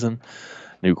last season.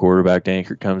 New quarterback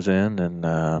Dankert comes in,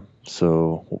 and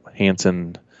so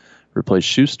Hansen replaced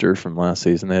Schuster from last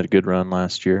season. They had a good run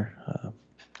last year.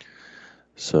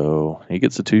 So he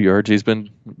gets the 2 yards. He's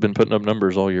been putting up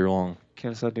numbers all year long.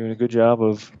 Kenesaw doing a good job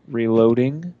of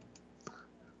reloading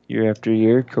year after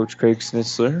year. Coach Craig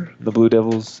Schnitzler, the Blue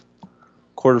Devils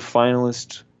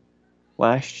quarterfinalist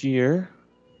last year,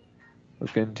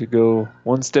 looking to go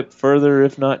one step further,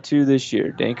 if not 2, this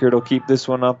year. Dankert will keep this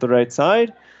one off the right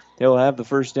side. He'll have the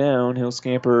first down. He'll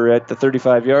scamper at the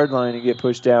 35-yard line and get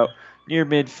pushed out near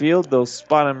midfield. They'll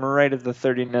spot him right at the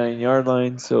 39-yard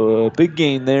line. So a big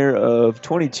gain there of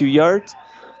 22 yards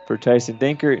for Tyson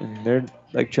Dankert. And they're,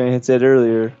 like Trent had said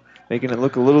earlier, making it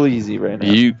look a little easy right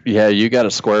now. You got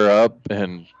to square up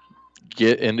and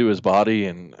get into his body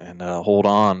and hold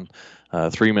on.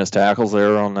 3 missed tackles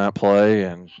there on that play.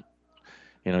 And,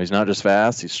 he's not just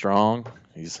fast, he's strong.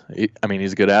 He's a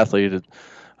good athlete.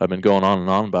 I've been going on and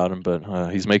on about him, but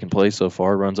he's making plays so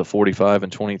far. Runs a 45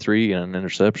 and 23 and an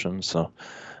interception. So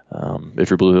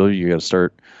if you're Blue Hill, you got to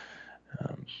start.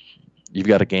 You've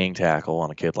got to gang tackle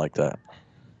on a kid like that.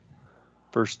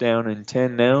 First down and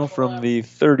 10 now from the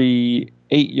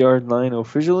 38-yard line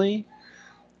officially.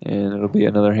 And it'll be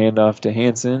another handoff to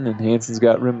Hansen. And Hansen's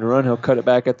got room to run. He'll cut it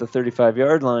back at the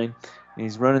 35-yard line. And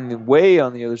he's running way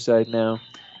on the other side now.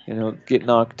 And he'll get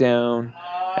knocked down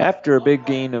after a big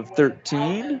gain of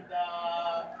 13.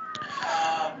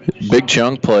 Big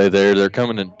chunk play there. They're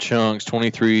coming in chunks,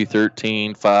 23,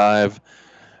 13, 5.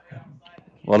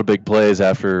 A lot of big plays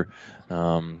after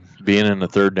being in the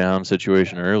 3rd down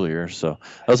situation earlier. So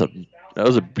that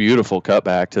was a beautiful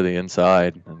cutback to the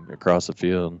inside and across the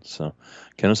field. So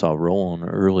Kenesaw rolling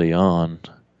early on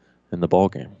in the ball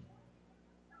game.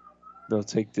 They'll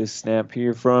take this snap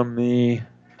here from the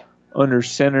under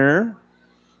center.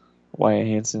 Wyatt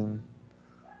Hansen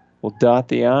will dot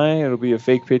the I. It'll be a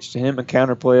fake pitch to him, a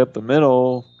counter play up the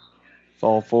middle.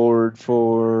 Fall forward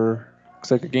for,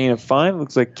 looks like a gain of 5.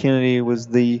 Looks like Kennedy was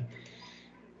the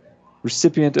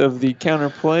recipient of the counter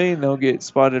play, and they'll get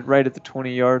spotted right at the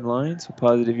 20-yard line. So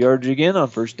positive yardage again on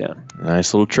first down.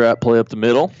 Nice little trap play up the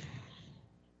middle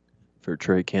for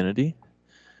Trey Kennedy.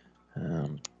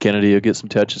 Kennedy will get some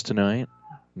touches tonight,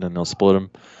 and then they'll split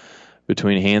them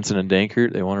between Hansen and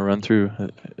Dankert. They want to run through,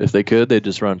 if they could, they'd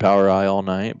just run power I all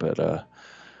night, but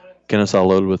Kenesaw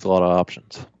loaded with a lot of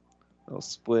options. They'll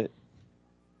split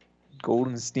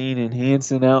Goldenstein and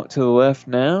Hansen out to the left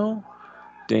now.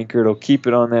 Dankert will keep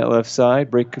it on that left side,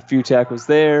 break a few tackles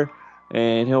there,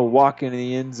 and he'll walk into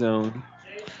the end zone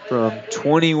from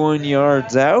 21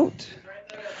 yards out.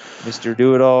 Mr.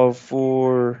 Do-It-All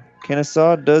for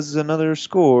Kenesaw does another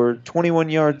score. 21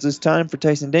 yards this time for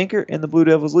Tyson Dankert, and the Blue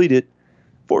Devils lead it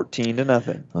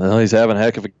 14-0. Well, he's having a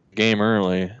heck of a game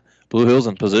early. Blue Hill's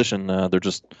in position. They're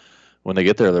just, when they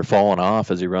get there, they're falling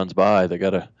off as he runs by. They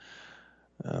got to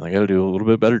They got to do a little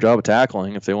bit better job of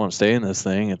tackling if they want to stay in this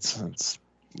thing.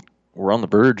 We're on the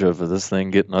verge of this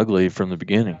thing getting ugly from the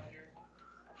beginning.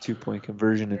 2-point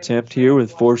conversion attempt here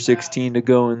with 4:16 to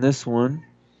go in this one.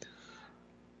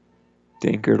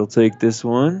 Dankert will take this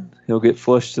one. He'll get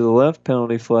flushed to the left.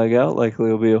 Penalty flag out. Likely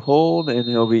it'll be a hold, and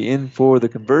he'll be in for the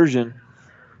conversion.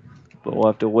 But we'll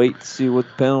have to wait to see what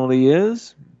the penalty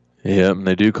is. Yeah, and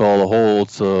they do call a hold,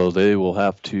 so they will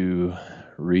have to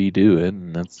redo it,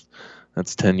 and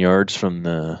that's 10 yards from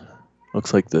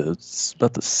looks like it's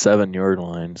about the 7-yard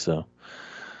line. So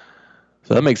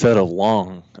that makes that a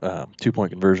long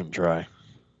 2-point conversion try.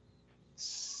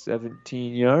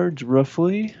 17 yards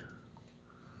roughly.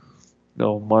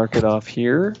 They'll mark it off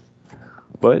here.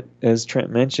 But as Trent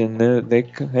mentioned, they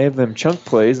have them chunk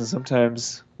plays, and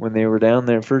sometimes when they were down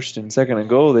there first and second and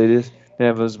goal, they just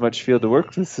didn't have as much field to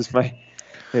work with. This might,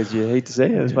 as you hate to say,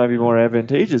 this might be more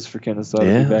advantageous for Kenesaw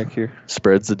to be back here.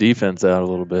 Spreads the defense out a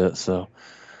little bit. So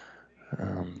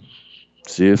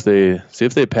see if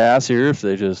they pass here, if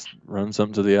they just run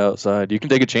something to the outside. You can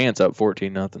take a chance up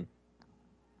 14-0.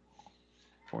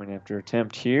 Point after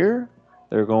attempt here.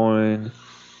 They're going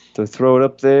to throw it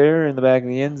up there in the back of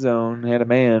the end zone. Had a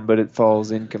man, but it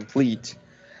falls incomplete.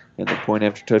 And the point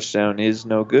after touchdown is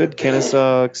no good.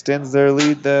 Kenesaw extends their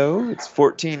lead, though. It's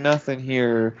 14-0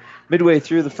 here. Midway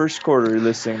through the first quarter, you're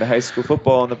listening to High School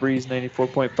Football on the Breeze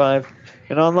 94.5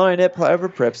 and online at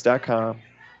PlywoodPreps.com.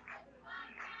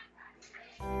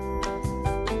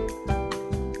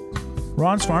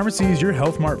 Ron's Pharmacy is your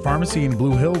Health Mart pharmacy in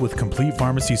Blue Hill with complete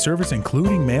pharmacy service,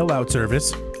 including mail-out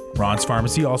service. Ron's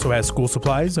Pharmacy also has school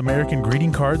supplies, American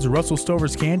greeting cards, Russell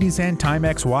Stover's candies, and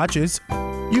Timex watches.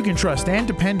 You can trust and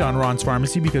depend on Ron's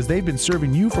Pharmacy because they've been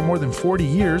serving you for more than 40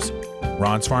 years.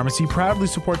 Ron's Pharmacy proudly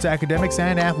supports academics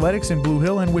and athletics in Blue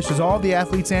Hill and wishes all the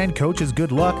athletes and coaches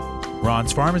good luck.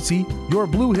 Ron's Pharmacy, your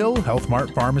Blue Hill Health Mart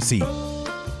pharmacy.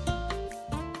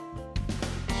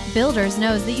 Builders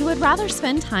knows that you would rather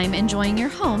spend time enjoying your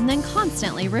home than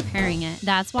constantly repairing it.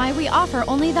 That's why we offer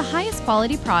only the highest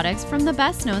quality products from the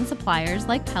best known suppliers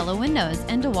like Pella Windows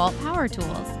and DeWalt Power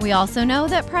Tools. We also know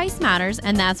that price matters,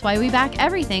 and that's why we back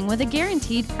everything with a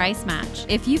guaranteed price match.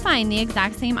 If you find the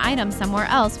exact same item somewhere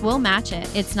else, we'll match it.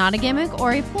 It's not a gimmick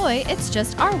or a ploy, it's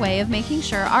just our way of making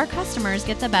sure our customers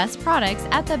get the best products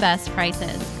at the best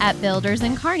prices. At Builders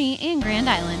in Kearney and Grand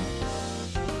Island.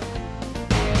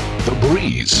 The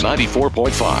Breeze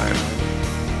 94.5.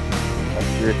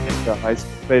 Here at the high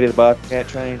school play the Bobcat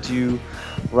trying to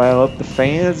rile up the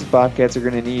fans. Bobcats are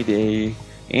going to need a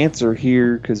answer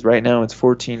here because right now it's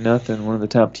 14-0. One of the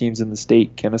top teams in the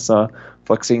state. Kenesaw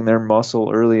flexing their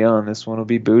muscle early on. This one will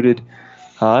be booted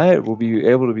high. It will be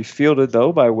able to be fielded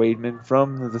though by Wademan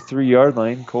from the 3-yard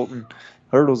line. Colton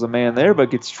hurdles a man there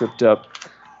but gets tripped up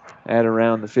at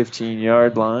around the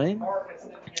 15-yard line.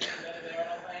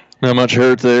 Not much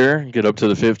hurt there. Get up to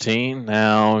the 15.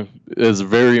 Now is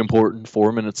very important.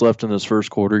 4 minutes left in this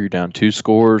first quarter. You're down 2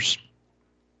 scores.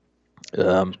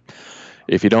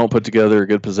 If you don't put together a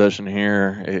good possession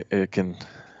here, it can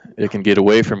get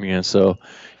away from you. So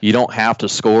you don't have to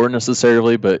score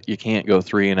necessarily, but you can't go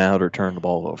 3 and out or turn the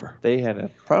ball over. They had a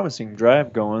promising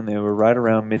drive going. They were right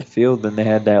around midfield. Then they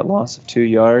had that loss of 2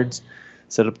 yards,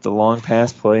 set up the long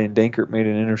pass play, and Dankert made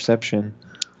an interception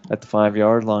at the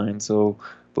 5-yard line. So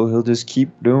but he'll just keep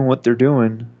doing what they're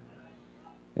doing,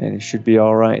 and it should be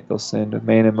all right. They'll send a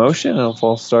man in motion, and a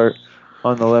false start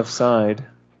on the left side.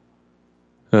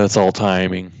 That's all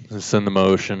timing. Just send the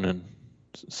motion, and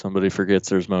somebody forgets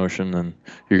there's motion, and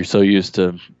you're so used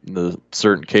to the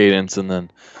certain cadence, and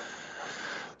then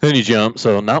you jump.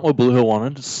 So not what Blue Hill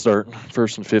wanted to start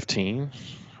 1st and 15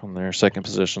 on their second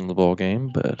position of the ball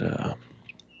game, but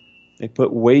they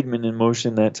put Wademan in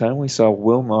motion that time. We saw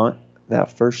Wilmot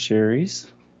that first series.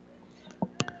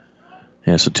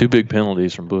 Yeah, so 2 big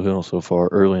penalties from Blue Hill so far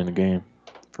early in the game.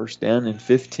 1st down and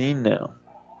 15 now.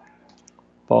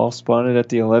 Ball spotted at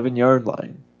the 11-yard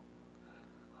line.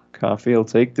 Coffey will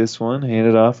take this one, hand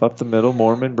it off up the middle.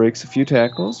 Mormon breaks a few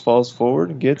tackles, falls forward,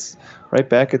 and gets right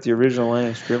back at the original line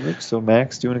of scrimmage. So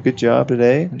Max doing a good job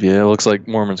today. Yeah, it looks like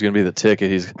Mormon's going to be the ticket.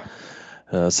 He's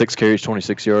 6 carries,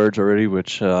 26 yards already,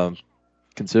 which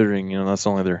considering, that's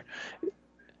only their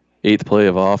 8th play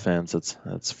of offense,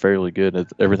 that's fairly good.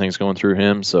 Everything's going through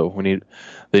him, so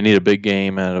they need a big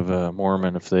game out of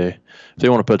Mormon if they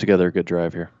want to put together a good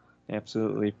drive here.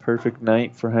 Absolutely perfect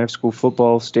night for high school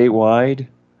football statewide.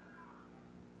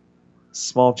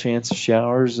 Small chance of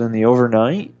showers in the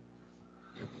overnight.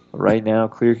 Right now,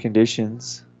 clear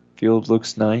conditions. Field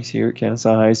looks nice here at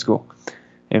Kenesaw High School.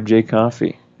 MJ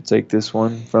Coffey will take this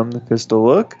one from the pistol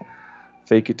look.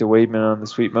 Fake it to Wademan on the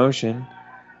sweep motion.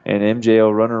 and MJ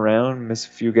will run around, miss a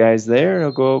few guys there,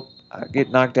 and he'll get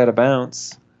knocked out of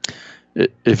bounds.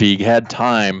 If he had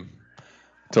time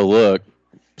to look,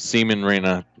 Seaman ran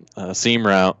a seam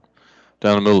route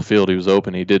down the middle of the field. He was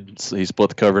open. He split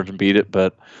the coverage and beat it,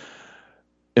 but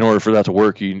in order for that to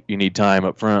work, you need time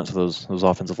up front. So those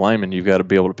offensive linemen, you've got to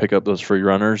be able to pick up those free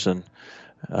runners. And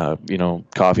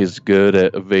Coffey's good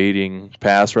at evading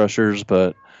pass rushers,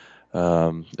 but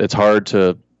it's hard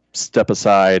to step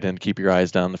aside and keep your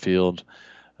eyes down the field.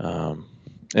 And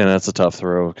that's a tough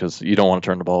throw because you don't want to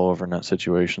turn the ball over in that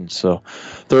situation. So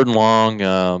 3rd and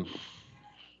long,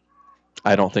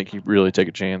 I don't think you really take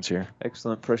a chance here.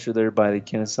 Excellent pressure there by the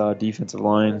Kenesaw defensive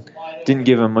line. Didn't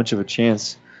give him much of a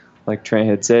chance, like Trent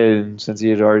had said, and since he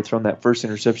had already thrown that first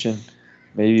interception,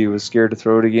 maybe he was scared to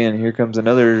throw it again. Here comes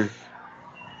another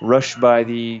rush by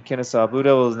the Kenesaw Blue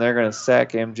Devils, and they're going to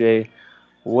sack MJ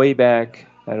way back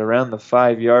at around the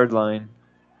 5-yard line.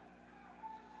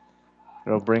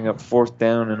 It'll bring up 4th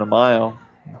down and a mile.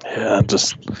 Yeah,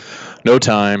 just no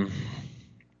time.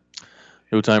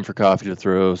 No time for Coffey to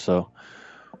throw. So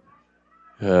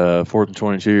 4th and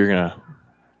 22, you're going to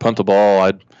punt the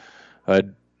ball.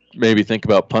 I'd maybe think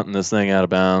about punting this thing out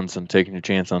of bounds and taking your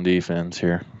chance on defense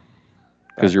here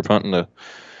because you're punting to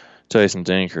Tyson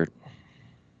Dankert.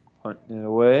 Punting it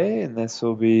away, and this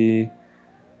will be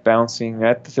bouncing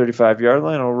at the 35-yard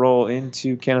line. It'll roll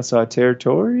into Kenesaw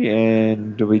territory,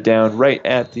 and it'll be down right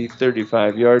at the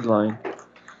 35-yard line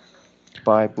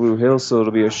by Blue Hill. So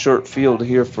it'll be a short field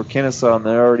here for Kenesaw, and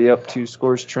they're already up 2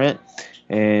 scores, Trent.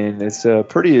 And it's a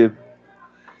pretty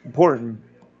important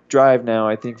drive now,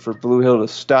 I think, for Blue Hill to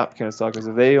stop Kenesaw, because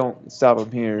if they don't stop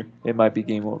them here, it might be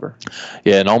game over.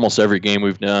 Yeah, in almost every game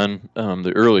we've done,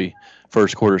 the early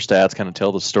first quarter stats kind of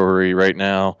tell the story. Right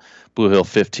now, Blue Hill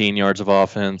 15 yards of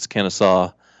offense,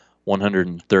 Kenesaw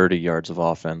 130 yards of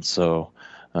offense. So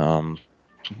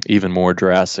even more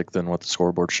drastic than what the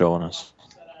scoreboard's showing us.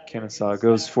 Kenesaw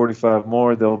goes 45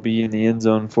 more. They'll be in the end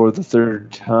zone for the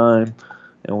 3rd time.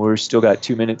 And we're still got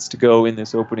 2 minutes to go in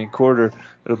this opening quarter.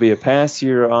 It'll be a pass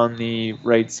here on the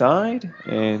right side,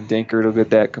 and Dankert will get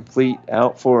that complete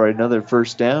out for another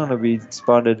 1st down. It'll be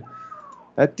spotted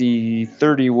at the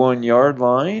 31-yard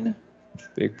line.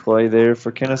 Big play there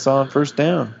for Kenesaw on 1st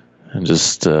down. And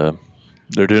just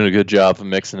they're doing a good job of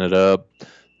mixing it up.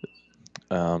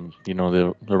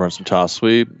 They'll run some toss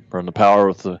sweep, run the power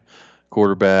with the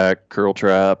quarterback, curl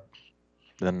trap.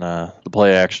 Then the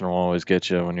play action will always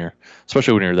get you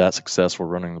especially when you're that successful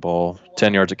running the ball.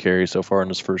 10 yards of carry so far in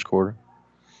this first quarter.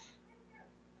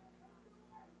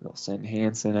 They'll send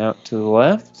Hansen out to the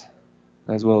left,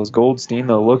 as well as Goldstein.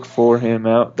 They'll look for him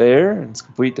out there, and it's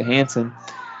complete to Hansen.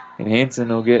 And Hansen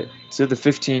will get to the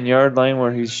 15-yard line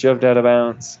where he's shoved out of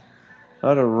bounds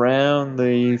out around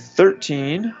the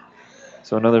 13.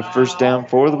 So another 1st down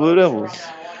for the Blue Devils.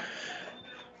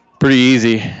 Pretty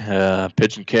easy.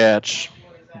 Pitch and catch.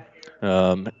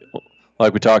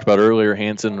 Like we talked about earlier,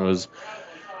 Hansen he was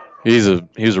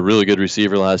a really good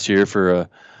receiver last year for a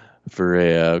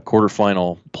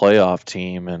quarterfinal playoff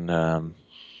team, and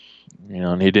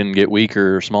and he didn't get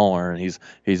weaker or smaller, and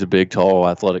he's a big, tall,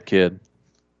 athletic kid.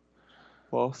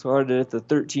 Ball started at the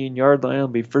 13-yard line. It'll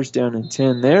be 1st down and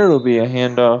 10 there. It'll be a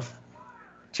handoff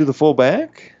to the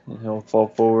fullback, and he'll fall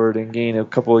forward and gain a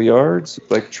couple of yards.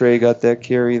 Looks like Trey got that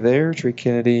carry there. Trey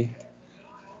Kennedy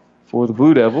for the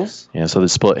Blue Devils. Yeah, so they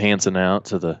split Hansen out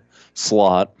to the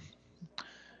slot,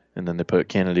 and then they put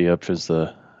Kennedy up as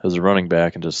a running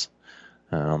back and just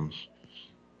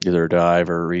either a dive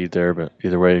or a read there. But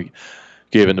either way,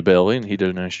 gave him the belly, and he did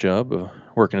a nice job of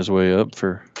working his way up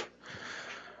for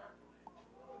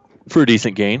a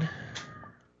decent gain.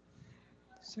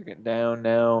 2nd down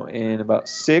now in about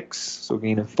 6, so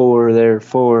gain of 4 there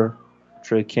for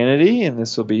Trey Kennedy, and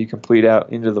this will be complete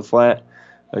out into the flat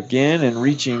again, and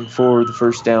reaching for the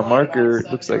 1st down marker.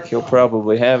 It looks like he'll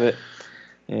probably have it,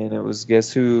 and it was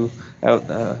guess who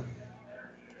out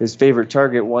his favorite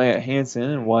target, Wyatt Hansen,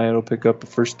 and Wyatt will pick up a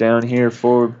 1st down here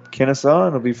for Kenesaw,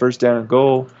 and it'll be 1st down and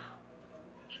goal.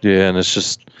 Yeah, and it's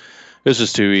just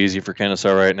too easy for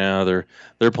Kenesaw right now.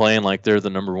 They're playing like they're the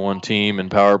number 1 team in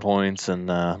power points, and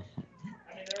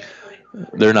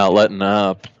they're not letting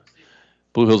up.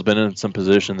 Blue Hill's been in some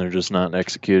position. They're just not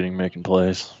executing, making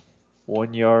plays.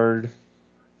 1 yard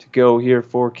to go here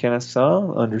for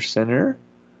Kenesaw under center.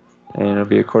 And it'll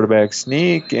be a quarterback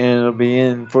sneak, and it'll be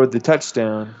in for the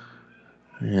touchdown.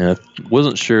 Yeah,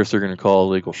 wasn't sure if they're going to call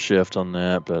a legal shift on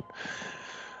that, but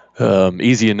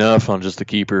easy enough on just the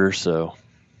keeper. So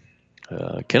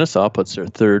Kenesaw puts their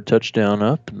 3rd touchdown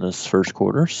up in this first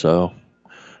quarter. So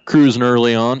cruising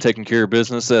early on, taking care of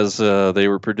business as they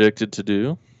were predicted to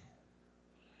do.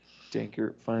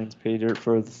 Dankert finds pay dirt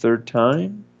for the third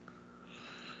time.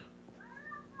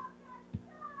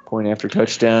 Point after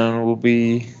touchdown will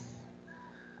be,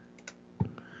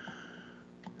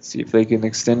 see if they can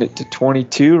extend it to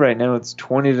 22. Right now it's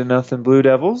 20-0 Blue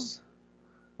Devils.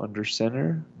 Under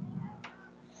center.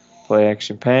 Play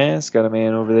action pass. Got a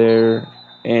man over there,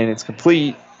 and it's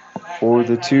complete for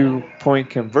the 2-point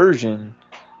conversion.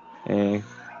 And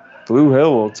Blue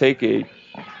Hill will take a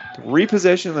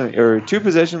 3-possession lead,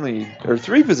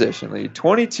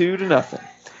 22-0.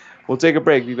 We'll take a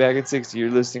break. Be back at 60. You're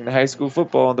listening to High School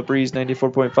Football on the Breeze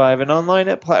 94.5 and online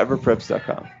at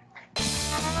PlatteRiverPreps.com.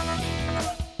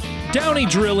 Downey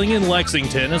Drilling in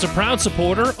Lexington is a proud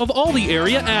supporter of all the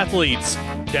area athletes.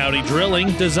 Downey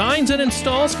Drilling designs and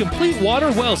installs complete water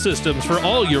well systems for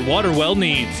all your water well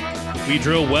needs. We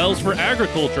drill wells for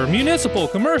agriculture, municipal,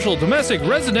 commercial, domestic,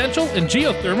 residential, and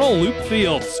geothermal loop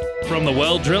fields. From the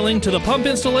well drilling to the pump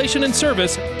installation and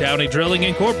service, Downey Drilling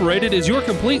Incorporated is your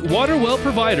complete water well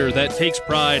provider that takes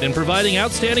pride in providing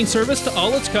outstanding service to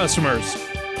all its customers.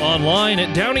 Online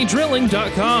at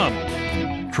downeydrilling.com.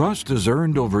 Trust is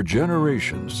earned over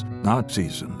generations, not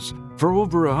seasons. For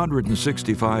over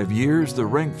 165 years, the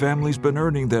Rank family's been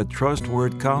earning that trust where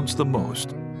it counts the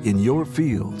most, in your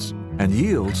fields. And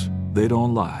yields, they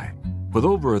don't lie. With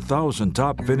over 1,000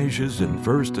 top finishes in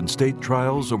first and state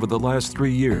trials over the last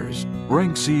 3 years,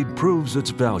 Rank Seed proves its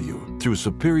value through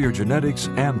superior genetics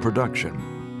and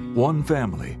production. One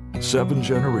family, 7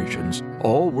 generations,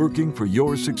 all working for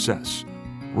your success.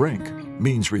 Rank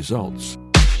means results.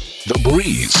 The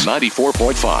Breeze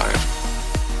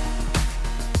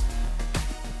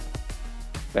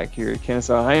 94.5. Back here at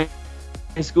Kenesaw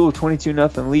High School,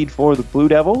 22-0 lead for the Blue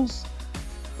Devils.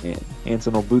 And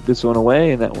Hanson will boot this one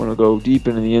away, and that one will go deep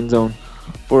into the end zone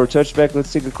for a touchback.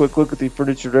 Let's take a quick look at the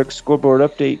Furniture Direct scoreboard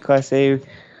update. Class A,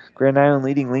 Grand Island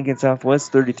leading Lincoln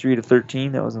Southwest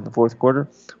 33-13. That was in the fourth quarter.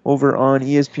 Over on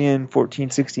ESPN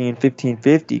 1460 and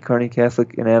 1550, Kearney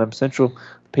Catholic and Adams Central.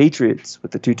 Patriots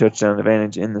with the 2-touchdown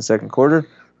advantage in the second quarter.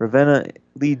 Ravenna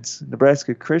leads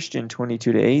Nebraska Christian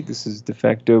 22-8. This is de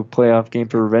facto playoff game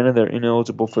for Ravenna. They're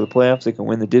ineligible for the playoffs. They can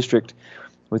win the district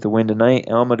with a win tonight.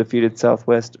 Alma defeated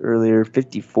Southwest earlier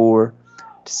 54-6.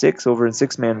 Over in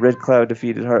six-man, Red Cloud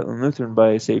defeated Heartland Lutheran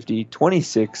by a safety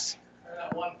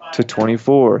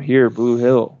 26-24. Here, Blue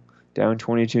Hill down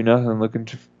 22-0, looking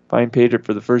to find pay dirt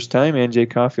for the first time. NJ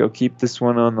Coffey will keep this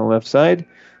one on the left side,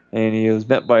 and he was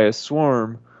met by a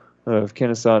swarm of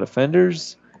Kenesaw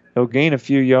defenders. He'll gain a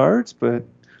few yards, but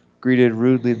greeted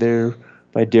rudely there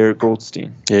by Derek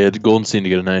Goldstein. Yeah, Goldstein to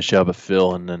get a nice job of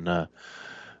fill, and then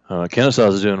Kenesaw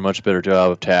is doing a much better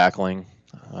job of tackling.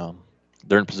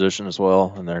 They're in position as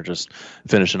well, and they're just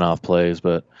finishing off plays.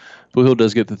 But Blue Hill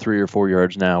does get the 3 or 4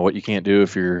 yards now. What you can't do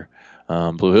if you're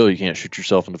Blue Hill, you can't shoot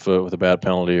yourself in the foot with a bad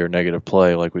penalty or negative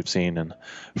play like we've seen in the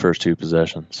first 2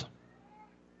 possessions.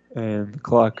 And the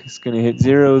clock is going to hit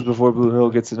zeros before Blue Hill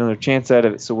gets another chance out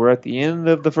of it. So we're at the end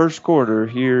of the first quarter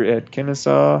here at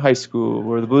Kenesaw High School,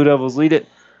 where the Blue Devils lead it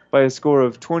by a score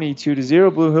of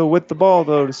 22-0. Blue Hill with the ball,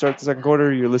 though, to start the second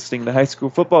quarter. You're listening to High School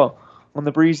Football on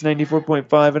the Breeze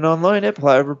 94.5 and online at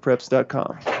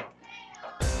PlatteRiverPreps.com.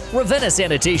 Ravenna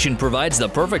Sanitation provides the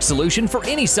perfect solution for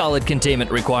any solid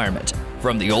containment requirement.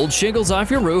 From the old shingles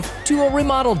off your roof to a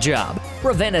remodel job,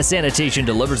 Ravenna Sanitation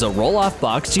delivers a roll-off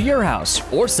box to your house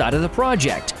or side of the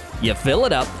project. You fill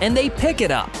it up and they pick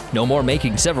it up. No more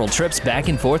making several trips back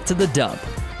and forth to the dump.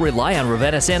 Rely on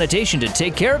Ravenna Sanitation to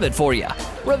take care of it for you.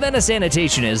 Ravenna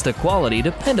Sanitation is the quality,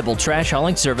 dependable trash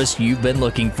hauling service you've been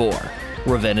looking for.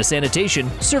 Ravenna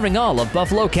Sanitation, serving all of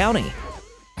Buffalo County.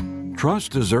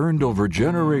 Trust is earned over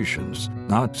generations,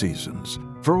 not seasons.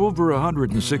 For over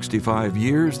 165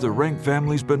 years, the Rank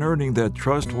family's been earning that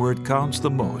trust where it counts the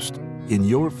most, in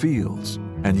your fields.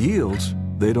 And yields,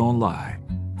 they don't lie.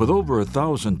 With over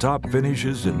 1,000 top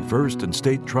finishes in first and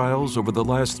state trials over the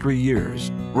last 3 years,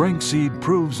 Rank Seed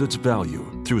proves its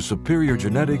value through superior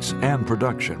genetics and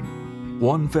production.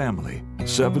 One family,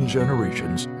 7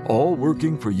 generations, all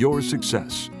working for your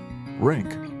success.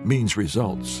 Rank means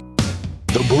results.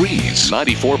 The Breeze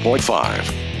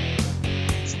 94.5.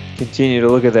 Continue to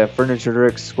look at that Furniture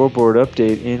Direct scoreboard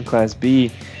update in Class B.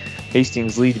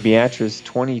 Hastings lead Beatrice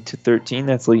 20-13.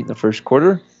 That's late in the first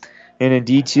quarter. And in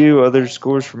D2, other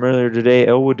scores from earlier today,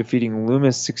 Elwood defeating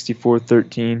Loomis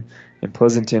 64-13, and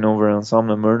Pleasanton over on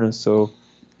Somna Myrna. So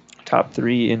top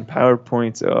 3 in power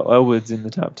points. Elwood's in the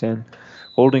top 10.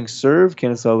 Holding serve,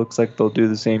 Kenesaw looks like they'll do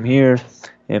the same here.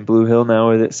 And Blue Hill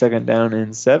now with it second down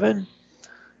and 7.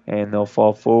 And they'll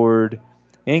fall forward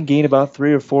and gain about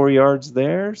 3 or 4 yards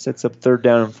there. Sets up third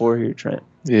down and 4 here, Trent.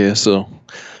 Yeah, so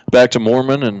back to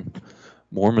Mormon, and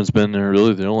Mormon's been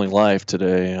really the only life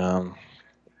today.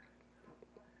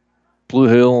 Blue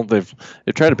Hill, they've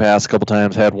tried to pass a couple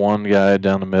times, had one guy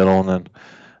down the middle, and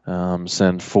then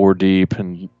sent four deep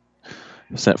down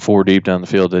the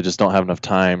field. They just don't have enough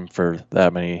time for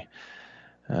that many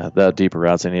that deeper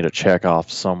routes. They need to check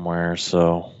off somewhere.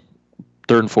 So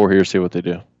 3rd and 4 here, see what they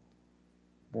do.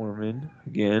 Mormon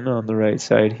again on the right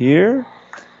side here.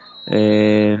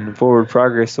 And forward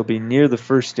progress will be near the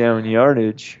first down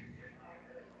yardage.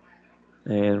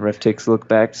 And ref takes a look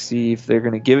back to see if they're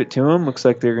going to give it to him. Looks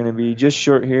like they're going to be just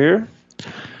short here.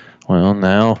 Well,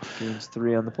 now Gains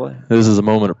 3 on the play. This is a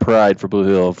moment of pride for Blue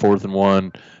Hill. 4th and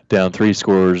 1, down 3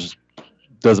 scores.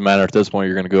 Doesn't matter at this point.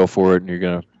 You're going to go for it, and you're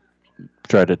going to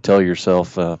try to tell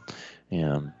yourself that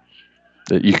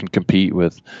you can compete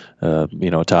with a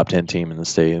top 10 team in the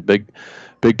state. Big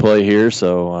play here.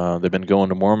 So they've been going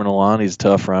to Mormon a lot. He's a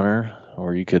tough runner,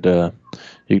 or you could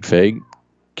fake.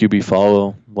 QB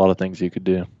follow, a lot of things you could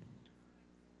do.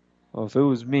 Well, if it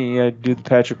was me, I'd do the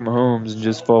Patrick Mahomes and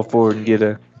just fall forward and get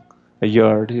a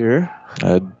yard here.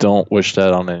 I don't wish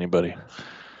that on anybody.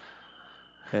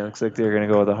 And it looks like they're going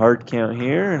to go with a hard count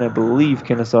here, and I believe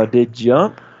Kenesaw did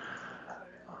jump.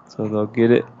 So they'll get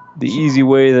it the easy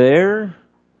way there.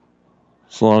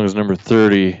 As long as number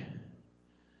 30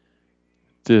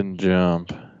 didn't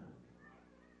jump.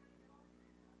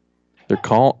 They're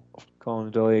calling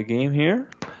a delay of game here.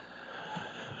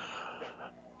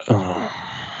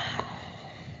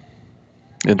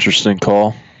 Interesting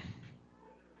call.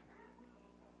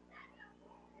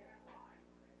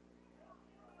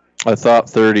 I thought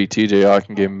 30, TJ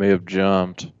Ockengame may have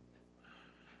jumped.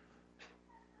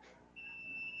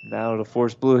 Now to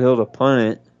force Blue Hill to punt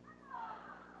it.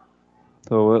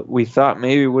 So we thought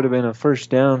maybe it would have been a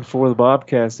first down for the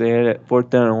Bobcats. They had it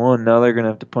 4th down and 1. Now they're going to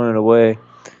have to punt it away.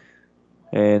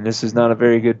 And this is not a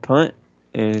very good punt.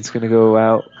 And it's going to go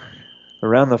out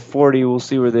around the 40. We'll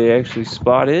see where they actually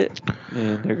spot it.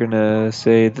 And they're going to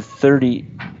say the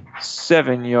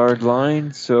 37-yard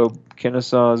line. So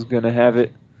Kenesaw is going to have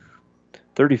it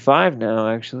 35 now,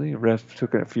 actually. Ref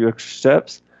took a few extra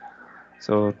steps.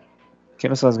 So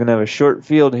Kenesaw is going to have a short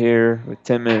field here with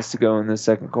 10 minutes to go in the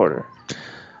second quarter.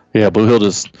 Yeah, Blue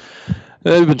Hill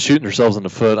they've been shooting themselves in the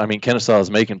foot. I mean, Kenesaw is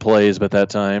making plays, but that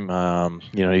time,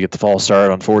 you get the false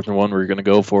start on 4th and 1 where you're going to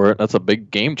go for it. That's a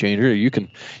big game changer. You get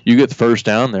the first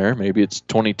down there. Maybe it's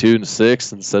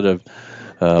 22-6 instead of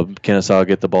Kenesaw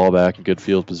get the ball back in good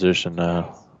field position,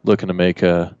 looking to make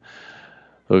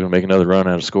another run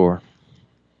out of score.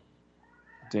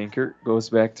 Dankert goes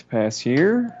back to pass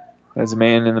here. As a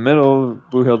man in the middle,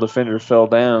 Blue Hill defender fell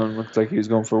down. Looked like he was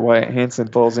going for Wyatt Hansen.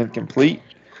 Falls incomplete.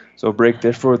 So break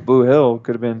there for Blue Hill.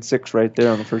 Could have been 6 right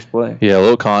there on the first play. Yeah, a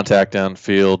little contact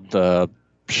downfield.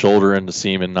 Shoulder into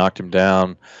Seaman, knocked him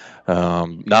down.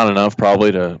 Not enough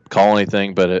probably to call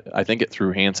anything, but I think it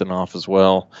threw Hansen off as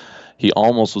well. He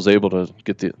almost was able to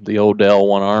get the Odell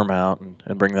one arm out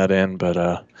and bring that in,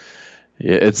 but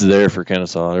it's there for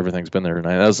Kenesaw. Everything's been there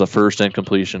tonight. That was the first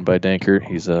incompletion by Dankert.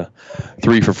 He's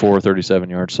 3 for 4, 37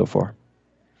 yards so far.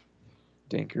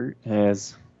 Dankert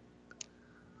has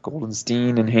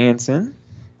Goldenstein and Hansen.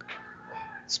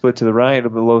 Split to the right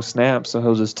of the low snap, so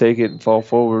he'll just take it and fall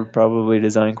forward, probably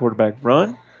design quarterback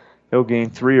run. He'll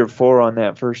gain 3 or 4 on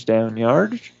that first down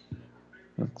yardage.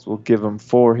 We'll give him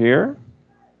 4 here.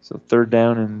 So 3rd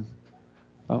down and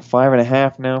about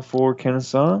 5.5 now for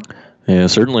Kenesaw. Yeah,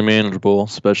 certainly manageable,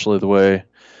 especially the way,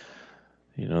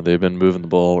 they've been moving the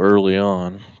ball early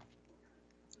on.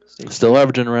 Still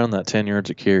averaging around that 10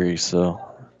 yards a carry, so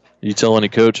you tell any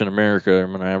coach in America I'm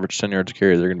going to average 10 yards a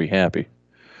carry, they're going to be happy.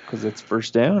 Because it's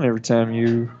first down every time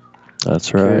you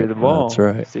carry the ball. That's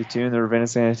right. Stay tuned. The Ravenna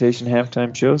Sanitation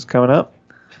halftime show's coming up.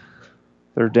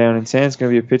 3rd down and 10. It's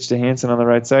going to be a pitch to Hansen on the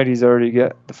right side. He's already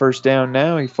got the first down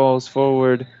now. He falls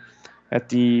forward at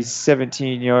the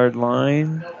 17-yard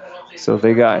line. So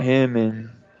they got him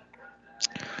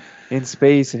in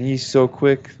space, and he's so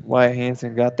quick. Wyatt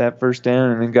Hansen got that first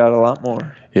down and then got a lot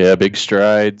more. Yeah, big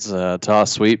strides,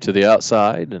 toss sweep to the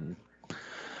outside,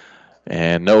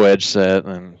 and no edge set,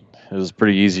 and it was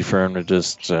pretty easy for him to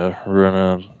just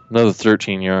run another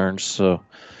 13 yards. So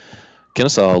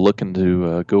Kenesaw looking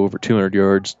to go over 200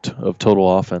 yards of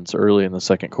total offense early in the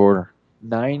second quarter.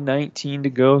 9:19 to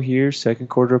go here, second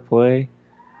quarter play.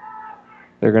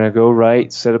 They're going to go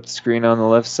right, set up the screen on the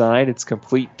left side. It's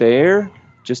complete there.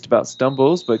 Just about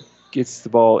stumbles, but gets the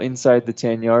ball inside the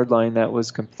 10-yard line. That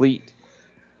was complete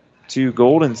to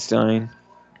Goldenstein.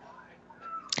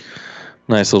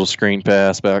 Nice little screen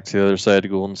pass back to the other side to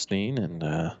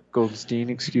Goldenstein. Goldenstein,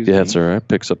 excuse me. Yeah, that's all right.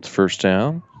 Picks up the first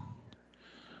down.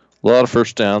 A lot of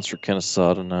first downs for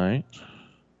Kenesaw tonight.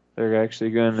 They're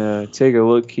actually going to take a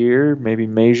look here, maybe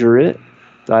measure it.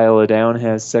 Dial it down,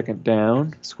 has second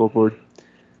down. Scoreboard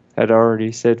had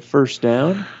already said first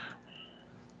down.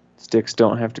 Sticks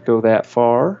don't have to go that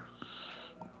far.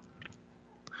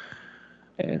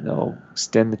 And they'll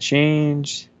extend the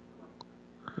change.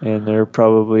 And they're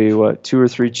probably, 2 or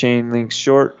 3 chain links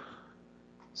short.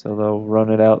 So they'll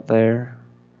run it out there.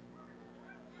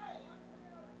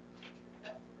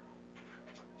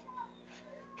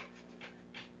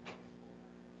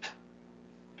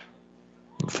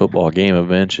 Football game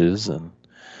of inches, and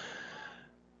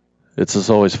it's just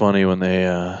always funny when they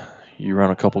you run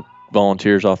a couple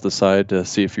volunteers off the side to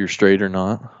see if you're straight or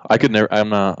not. I could never. I'm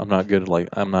not good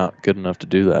enough to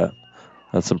do that.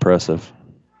 That's impressive.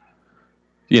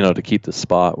 To keep the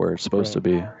spot where it's supposed to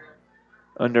be.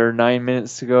 Under 9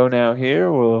 minutes to go now here.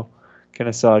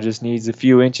 Kenesaw just needs a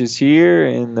few inches here,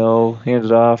 and they'll hand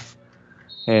it off.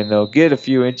 And they'll get a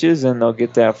few inches, and they'll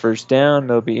get that first down.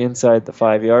 They'll be inside the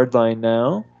 5-yard line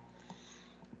now.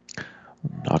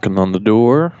 Knocking on the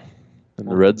door in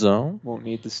the red zone. Won't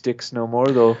need the sticks no more.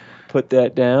 They'll put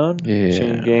that down. Yeah.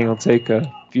 Chain gang will take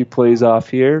a few plays off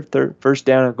here. First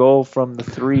down and goal from the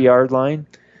 3-yard line.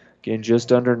 Again,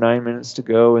 just under 9 minutes to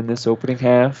go in this opening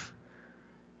half.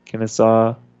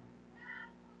 Kenesaw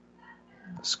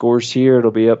scores here.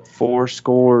 It'll be up 4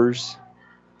 scores.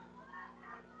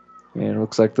 And it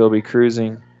looks like they'll be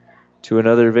cruising to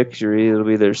another victory. It'll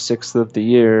be their 6th of the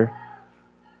year.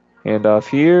 Hand off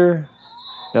here.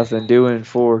 Nothing doing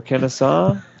for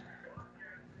Kenesaw.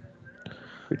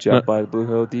 Good job by the Blue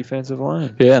Hill defensive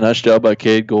line. Yeah, nice job by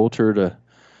Cade Goulter to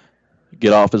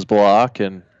get off his block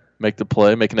and make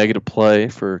a negative play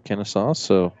for Kenesaw.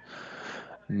 So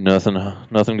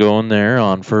nothing going there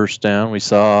on first down. We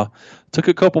took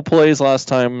a couple plays last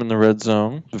time in the red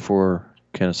zone before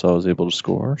Kenesaw was able to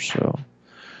score. So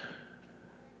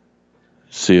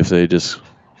see if they just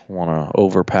want to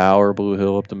overpower Blue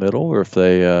Hill up the middle, or if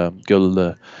they go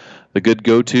to the good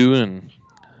go-to and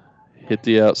hit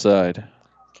the outside.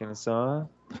 Kenesaw,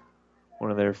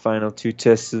 one of their final 2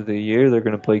 tests of the year. They're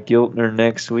going to play Giltner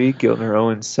next week. Giltner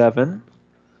 0-7.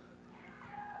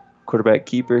 Quarterback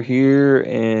keeper here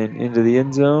and into the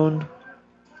end zone.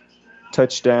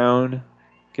 Touchdown.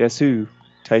 Guess who?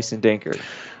 Tyson Dankert.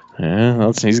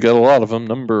 Yeah, he's got a lot of them.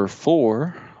 Number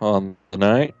 4 on the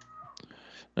night.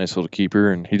 Nice little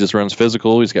keeper, and he just runs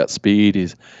physical. He's got speed.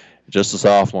 He's just a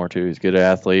sophomore, too. He's a good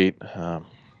athlete. I've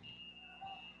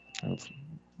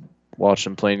watched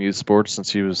him playing youth sports since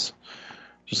he was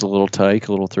just a little tyke,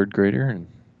 a little third grader, and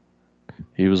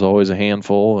he was always a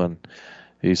handful, and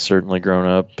he's certainly grown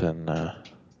up and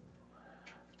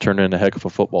turned into a heck of a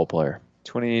football player.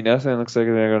 28-0. Looks like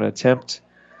they're going to attempt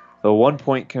the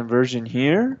 1-point conversion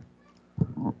here.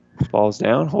 Ball's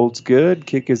down, holds good,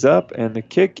 kick is up, and the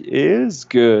kick is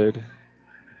good.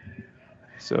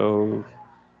 So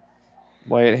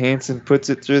Wyatt Hansen puts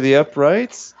it through the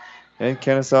uprights, and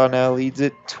Kenesaw now leads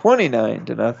it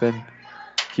 29-0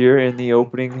 here in the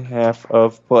opening half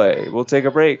of play. We'll take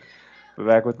a break. We're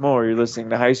back with more. You're listening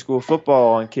to High School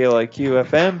Football on KLIQ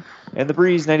FM and The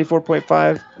Breeze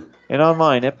 94.5 and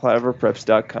online at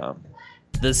PlatteRiverPreps.com.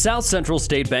 The South Central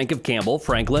State Bank of Campbell,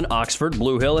 Franklin, Oxford,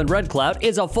 Blue Hill, and Red Cloud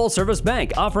is a full-service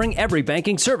bank offering every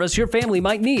banking service your family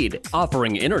might need,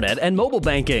 offering internet and mobile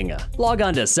banking. Log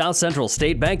on to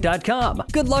southcentralstatebank.com.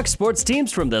 Good luck, sports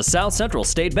teams from the South Central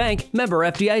State Bank, member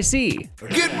FDIC.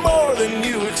 Get more than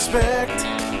you expect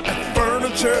at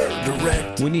Furniture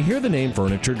Direct. When you hear the name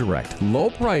Furniture Direct,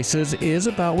 low prices is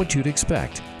about what you'd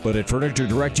expect. But at Furniture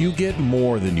Direct, you get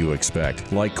more than you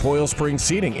expect, like coil spring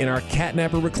seating in our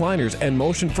catnapper recliners and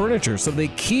motion furniture, so they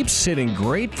keep sitting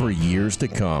great for years to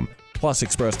come. Plus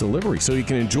express delivery, so you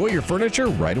can enjoy your furniture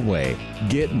right away.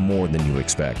 Get more than you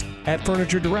expect at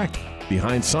Furniture Direct,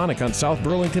 behind Sonic on South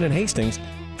Burlington and Hastings,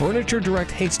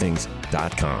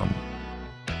 FurnitureDirectHastings.com.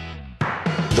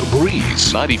 The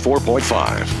Breeze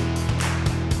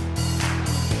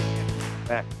 94.5.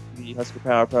 Back to the Husker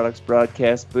Power Products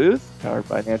broadcast booth, powered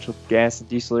by natural gas and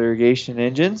diesel irrigation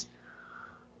engines.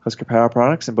 Husker Power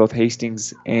Products in both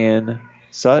Hastings and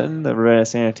Sutton. The Ravenna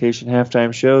Sanitation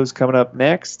halftime show is coming up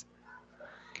next.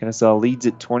 Kenesaw leads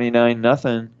it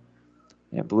 29-0.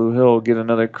 And Blue Hill will get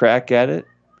another crack at it.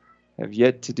 Have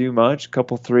yet to do much.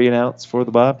 Couple 3-and-outs for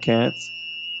the Bobcats.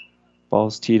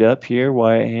 Ball's teed up here.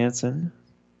 Wyatt Hansen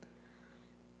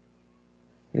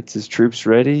gets his troops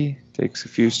ready. Takes a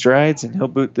few strides, and he'll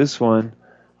boot this one.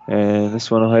 And this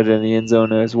one will head in the end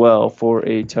zone as well for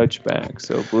a touchback.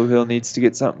 So Blue Hill needs to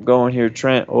get something going here,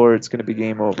 Trent, or it's going to be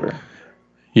game over.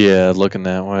 Yeah, looking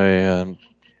that way.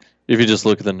 if you just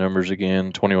look at the numbers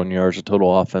again, 21 yards of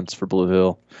total offense for Blue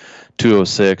Hill,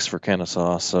 206 for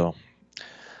Kenesaw. So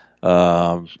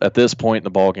at this point in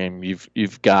the ball game,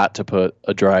 you've got to put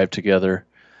a drive together.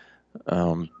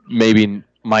 Maybe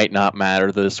might not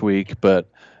matter this week, but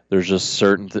there's just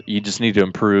certain you just need to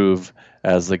improve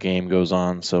as the game goes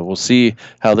on. So we'll see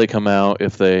how they come out,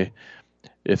 if they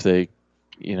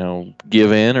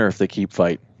give in or if they keep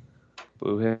fighting.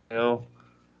 Blue Hill,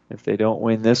 if they don't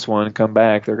win this one, come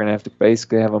back, they're going to have to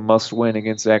basically have a must-win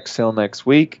against X Hill next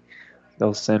week.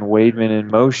 They'll send Wademan in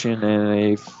motion and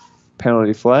a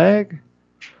penalty flag.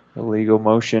 Illegal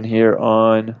motion here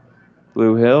on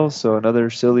Blue Hill, so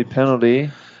another silly penalty.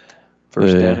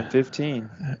 First down and 15.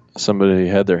 Somebody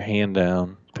had their hand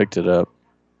down, picked it up.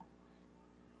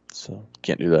 So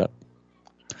can't do that.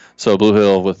 So Blue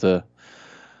Hill with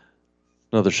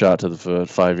another shot to the foot,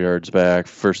 5 yards back,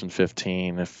 1st and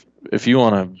 15. If you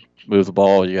want to move the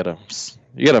ball, you gotta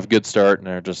have a good start, and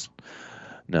they're just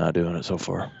not doing it so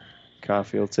far.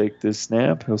 Coffey will take this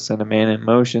snap. He'll send a man in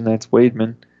motion. That's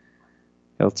Wademan.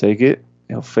 He'll take it.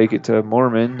 He'll fake it to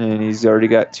Mormon, and he's already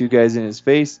got 2 guys in his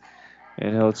face.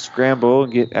 And he'll scramble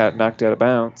and get knocked out of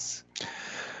bounds.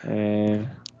 And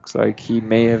looks like he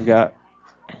may have got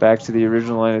back to the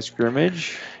original line of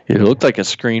scrimmage. It looked like a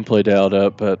screen play dialed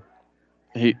up, but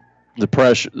the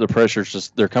pressure's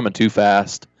just, they're coming too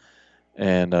fast,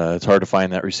 and it's hard to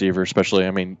find that receiver. Especially,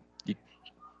 I mean,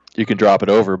 you can drop it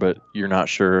over, but you're not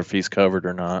sure if he's covered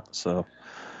or not. So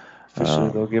officially,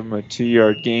 they'll give him a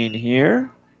 2-yard gain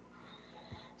here.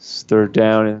 It's 3rd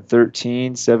down and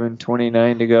 13,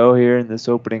 7:29 to go here in this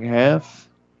opening half.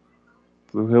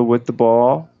 Blue Hill with the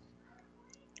ball.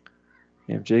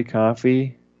 MJ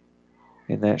Coffey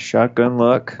in that shotgun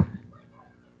look.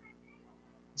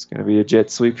 It's going to be a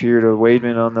jet sweep here to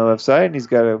Wademan on the left side, and he's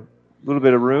got a little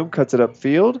bit of room, cuts it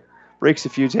upfield, breaks a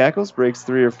few tackles, breaks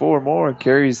 3 or 4 more, and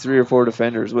carries 3 or 4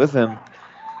 defenders with him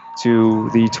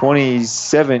to the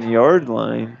 27-yard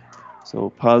line.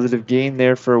 So positive gain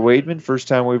there for Wademan. First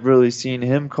time we've really seen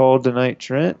him called tonight,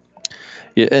 Trent.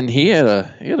 Yeah, and he had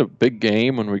a big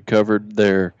game when we covered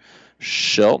their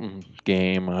Shelton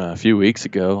game a few weeks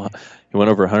ago. He went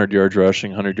over 100 yards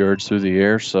rushing, 100 yards through the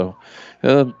air. So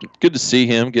good to see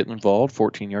him getting involved.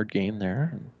 14-yard gain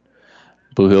there.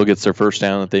 Blue Hill gets their first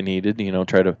down that they needed.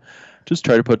 Try to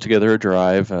put together a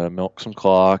drive, milk some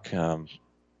clock,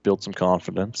 build some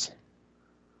confidence.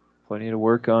 Plenty to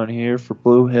work on here for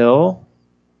Blue Hill.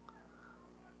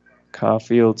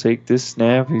 Coffey will take this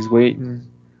snap. He's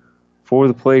waiting for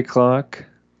the play clock.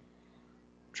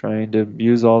 Trying to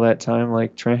use all that time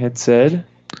like Trent had said.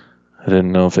 I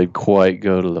didn't know if they'd quite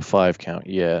go to the 5 count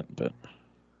yet, but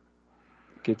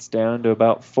gets down to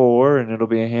about 4, and it'll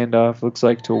be a handoff. Looks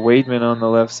like to Wademan on the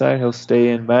left side. He'll stay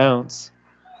in bounds.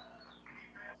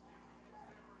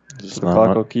 So the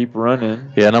clock will keep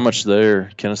running. Yeah, not much there.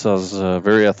 Kenesaw's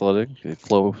very athletic. They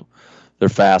flow. They're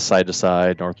fast side to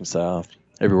side, north and south.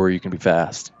 Everywhere you can be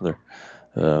fast. They're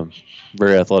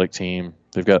very athletic team.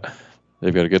 They've got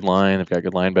a good line. They've got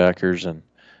good linebackers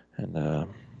and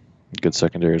good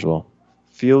secondary as well.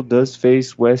 Field does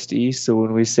face west-east, so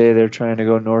when we say they're trying to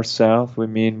go north-south, we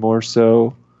mean more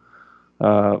so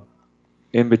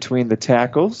in between the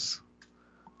tackles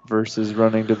versus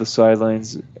running to the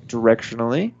sidelines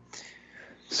directionally.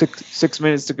 6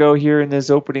 minutes to go here in this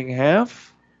opening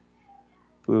half.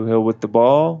 Blue Hill with the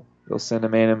ball. They'll send a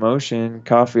man in motion.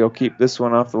 Coffey will keep this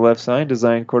one off the left side,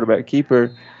 design quarterback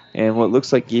keeper. And what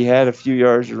looks like he had a few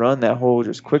yards to run, that hole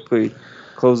just quickly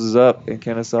closes up, and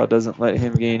Kenesaw doesn't let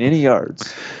him gain any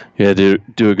yards. Yeah, do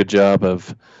a good job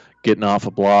of getting off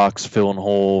of blocks, filling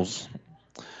holes,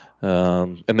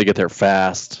 and they get there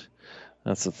fast.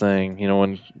 That's the thing.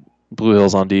 When Blue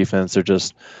Hill's on defense, they're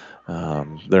just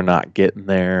they're not getting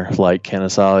there like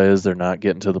Kenesaw is. They're not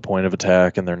getting to the point of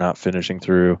attack, and they're not finishing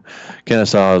through.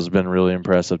 Kenesaw has been really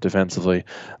impressive defensively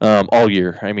all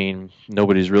year. I mean,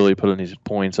 nobody's really put any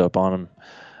points up on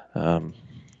them.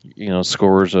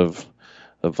 Scores of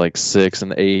like 6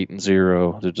 and 8 and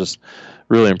 0. They're just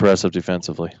really impressive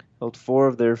defensively. Held 4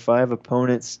 of their 5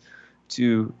 opponents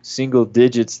to single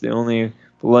digits. The only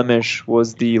blemish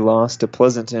was the loss to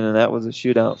Pleasanton, and that was a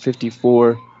shootout,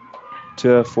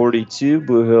 54-42.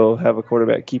 Blue Hill have a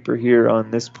quarterback keeper here on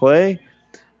this play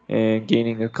and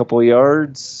gaining a couple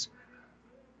yards.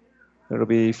 It'll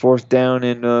be 4th down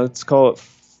and let's call it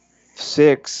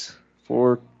 6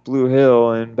 for Blue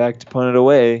Hill, and back to punt it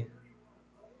away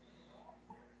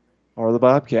are the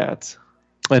Bobcats.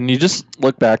 And you just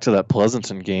look back to that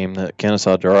Pleasanton game that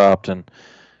Kenesaw dropped, and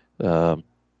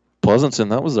Pleasanton,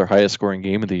 that was their highest scoring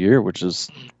game of the year, which is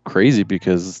crazy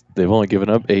because they've only given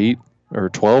up 8 or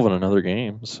 12 in another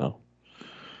game. So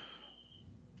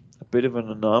bit of an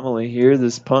anomaly here.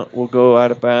 This punt will go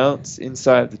out of bounds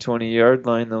inside the 20-yard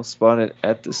line. They'll spot it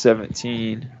at the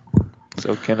 17.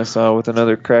 So Kenesaw with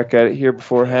another crack at it here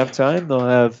before halftime. They'll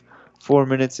have 4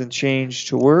 minutes and change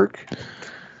to work.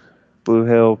 Blue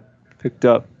Hill picked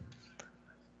up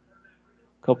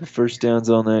a couple first downs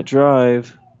on that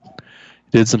drive.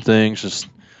 Did some things, just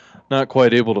not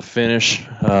quite able to finish.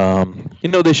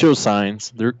 They show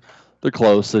signs. They're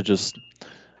close. They're just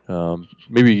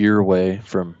maybe a year away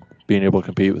from being able to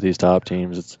compete with these top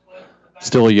teams. It's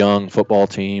still a young football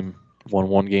team. Won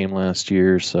 1 game last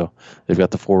year, so they've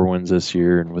got the 4 wins this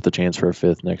year and with a chance for a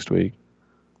 5th next week.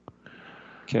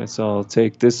 Kenesaw will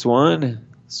take this one.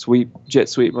 Jet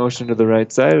sweep motion to the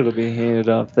right side. It'll be handed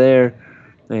off there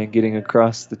and getting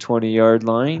across the 20-yard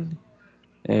line.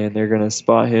 And they're going to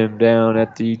spot him down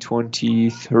at the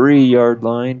 23-yard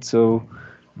line. So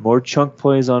more chunk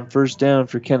plays on first down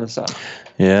for Kenesaw.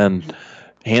 Yeah, and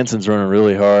Hansen's running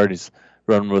really hard. He's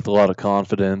running with a lot of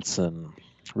confidence and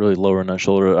really lowering that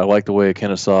shoulder. I like the way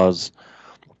Kenesaw's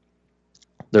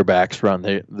their backs run.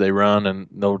 They run and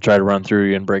they'll try to run through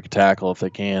you and break a tackle if they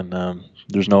can.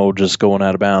 There's no just going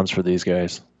out of bounds for these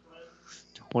guys.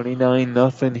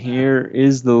 29-0 here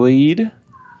is the lead.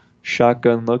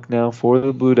 Shotgun look now for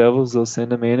the Blue Devils. They'll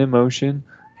send a man in motion.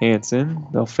 Hansen,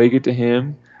 they'll fake it to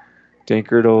him.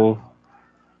 Dankert will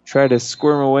try to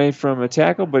squirm away from a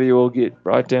tackle, but he will get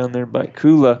brought down there by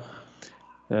Kula.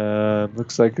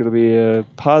 Looks like it'll be a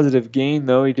positive gain,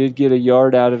 though. He did get a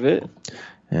yard out of it.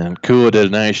 And Kula did a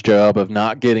nice job of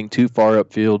not getting too far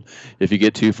upfield. If you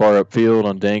get too far upfield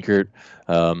on Dankert,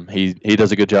 he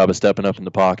does a good job of stepping up in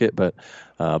the pocket, but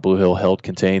Blue Hill held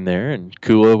contained there. And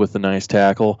Kula with a nice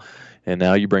tackle. And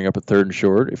now you bring up a 3rd and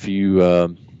short. If you,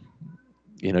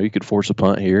 you could force a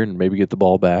punt here and maybe get the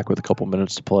ball back with a couple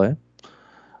minutes to play.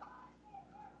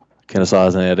 Kenesaw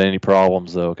hasn't had any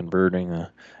problems, though, converting.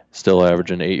 Still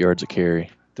averaging 8 yards a carry.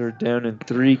 3rd down and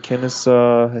 3.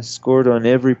 Kenesaw has scored on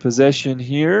every possession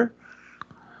here.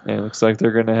 And it looks like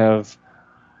they're going to have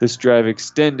this drive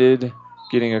extended,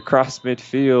 getting across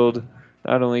midfield,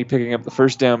 not only picking up the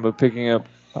first down, but picking up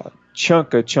a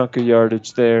chunk of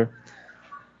yardage there.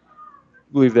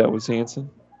 I believe that was Hansen.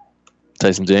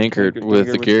 Tyson Dankert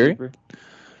with the carry.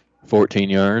 14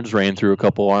 yards, ran through a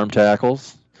couple arm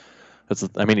tackles.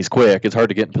 He's quick. It's hard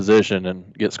to get in position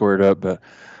and get squared up, but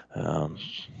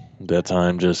that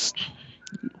time just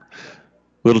a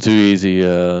little too easy.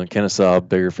 Kenesaw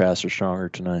bigger, faster, stronger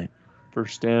tonight.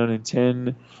 1st down and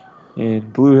 10 in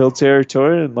Blue Hill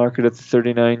territory, and mark it at the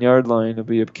 39-yard line. It'll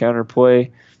be a counter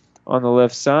play on the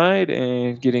left side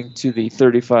and getting to the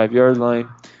 35-yard line.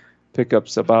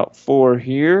 Pickups about 4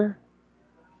 here.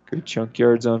 Good chunk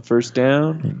yards on first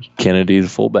down. Kennedy, the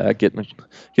fullback, getting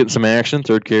some action.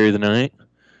 3rd carry of the night.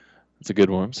 It's a good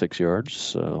one, 6 yards.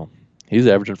 So he's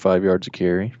averaging 5 yards a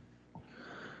carry.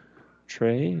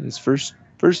 Trey, his first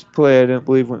play I didn't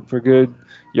believe went for good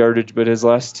yardage, but his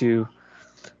last 2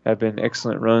 have been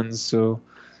excellent runs. So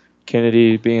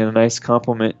Kennedy being a nice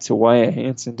compliment to Wyatt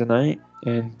Hansen tonight.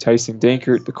 And Tyson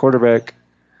Dankert, the quarterback,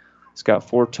 has got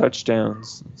 4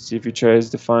 touchdowns. Let's see if he tries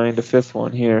to find a 5th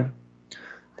one here.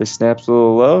 The snap's a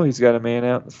little low. He's got a man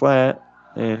out in the flat,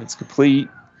 and it's complete.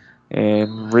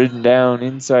 And ridden down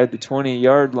inside the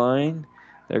 20-yard line.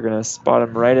 They're going to spot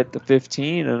him right at the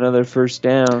 15. Another first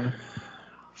down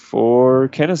for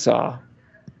Kenesaw.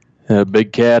 A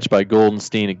big catch by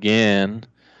Goldenstein again.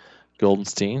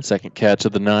 Goldenstein, 2nd catch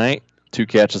of the night. 2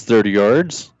 catches, 30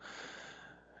 yards.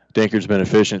 Dankert's been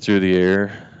efficient through the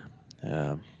air.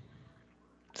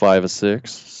 5 of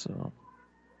 6. So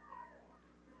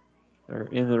they're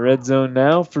in the red zone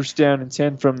now. 1st down and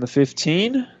 10 from the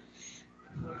 15.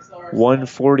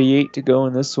 1:48 to go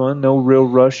in this one. No real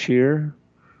rush here.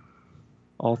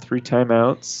 All 3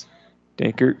 timeouts.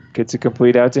 Dankert gets it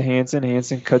complete out to Hansen.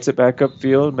 Hansen cuts it back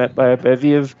upfield, met by a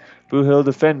bevy of Blue Hill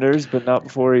defenders, but not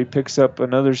before he picks up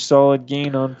another solid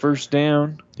gain on first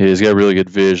down. Yeah, he's got really good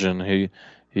vision.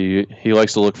 He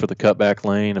likes to look for the cutback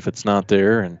lane if it's not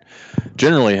there, and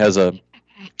generally has a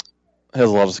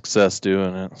lot of success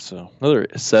doing it. So another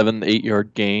 7-8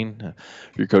 yard gain.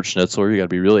 If you're Coach Schnitzler, you got to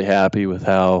be really happy with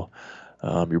how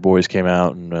your boys came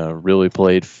out and really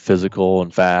played physical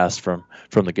and fast from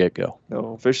the get-go.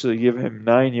 They'll officially give him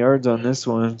 9 yards on this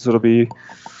one, so it'll be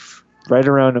right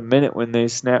around a minute when they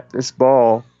snap this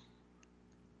ball.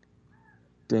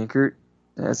 Dankert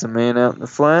has a man out in the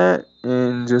flat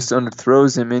and just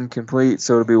underthrows him incomplete,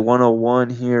 so it'll be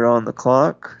 1:01 here on the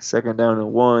clock. 2nd down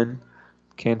and 1.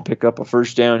 Can pick up a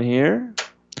first down here.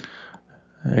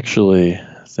 Actually,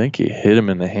 I think he hit him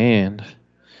in the hand,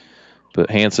 but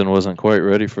Hansen wasn't quite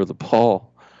ready for the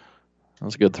ball. That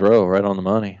was a good throw, right on the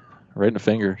money, right in the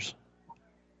fingers.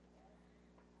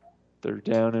 3rd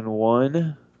down and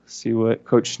 1. See what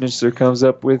Coach Schnitzler comes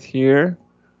up with here.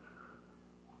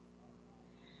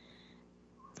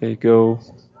 They go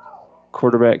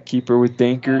quarterback keeper with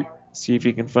Dankert. See if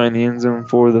he can find the end zone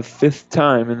for the 5th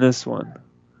time in this one.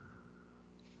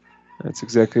 That's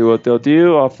exactly what they'll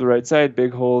do. Off the right side,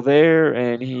 big hole there,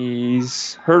 and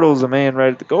he's hurdles a man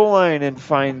right at the goal line and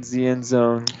finds the end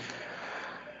zone.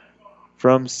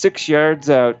 From 6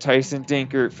 yards out, Tyson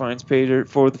Dankert finds pay dirt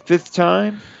for the 5th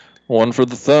time. 1 for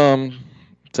the thumb.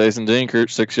 Tyson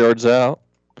Dankert, 6 yards out.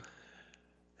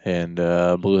 And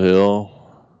Blue Hill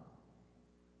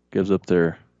gives up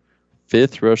their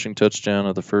 5th rushing touchdown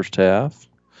of the first half.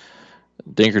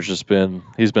 Dinker's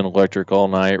he's been electric all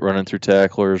night, running through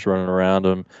tacklers, running around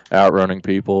them, outrunning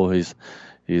people. He's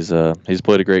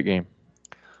played a great game.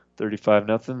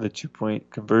 35-0, the 2-point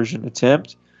conversion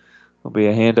attempt. Will be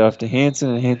a handoff to Hansen,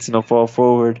 and Hansen will fall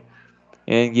forward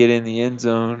and get in the end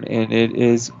zone, and it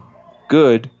is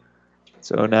good.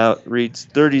 So now it reads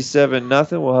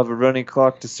 37-0. We'll have a running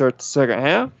clock to start the second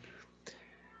half.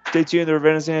 Stay tuned. The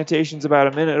Ravenna Sanitation's about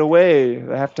a minute away.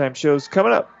 The halftime show's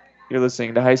coming up. You're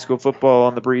listening to High School Football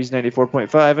on the Breeze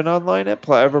 94.5 and online at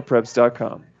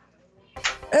PlateRiverPreps.com.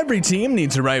 Every team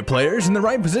needs the right players in the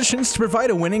right positions to provide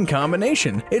a winning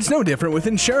combination. It's no different with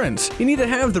insurance. You need to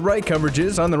have the right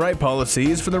coverages on the right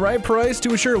policies for the right price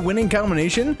to assure a winning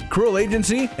combination. Crowell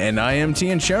Agency and IMT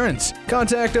Insurance.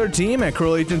 Contact our team at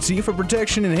Crowell Agency for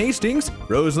protection in Hastings,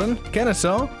 Roseland,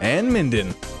 Kenesaw, and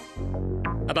Minden.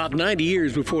 About 90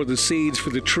 years before the seeds for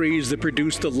the trees that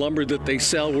produce the lumber that they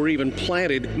sell were even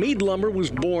planted, Mead Lumber was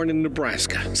born in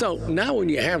Nebraska. So now when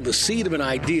you have the seed of an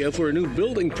idea for a new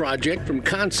building project from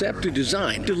concept to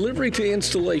design, delivery to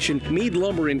installation, Mead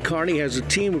Lumber in Kearney has a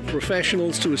team of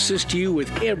professionals to assist you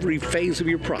with every phase of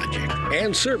your project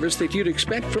and service that you'd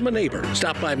expect from a neighbor.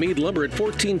 Stop by Mead Lumber at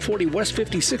 1440 West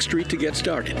 56th Street to get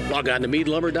started. Log on to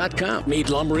meadlumber.com. Mead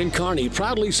Lumber in Kearney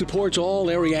proudly supports all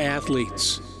area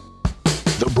athletes.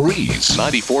 The Breeze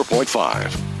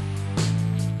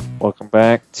 94.5. Welcome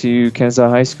back to Kenesaw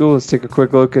High School. Let's take a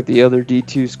quick look at the other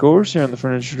D2 scores here on the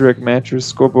Furniture Direct Mattress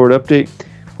scoreboard update.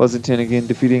 Pleasanton again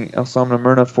defeating El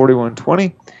Somna-Myrna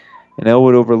 41-20, and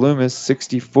Elwood over Loomis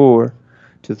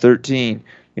 64-13.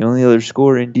 The only other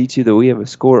score in D2 that we have a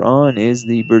score on is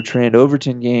the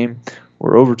Bertrand-Overton game,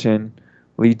 where Overton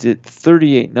leads it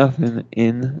 38-0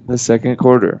 in the second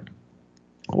quarter.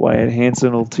 Wyatt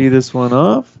Hansen will tee this one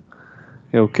off.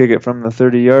 He'll kick it from the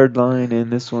 30-yard line,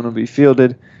 and this one will be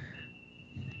fielded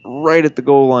right at the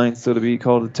goal line, so it'll be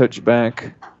called a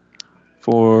touchback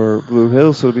for Blue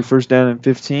Hill. So it'll be first down and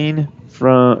 10,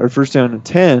 from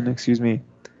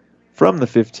the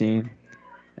 15.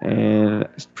 And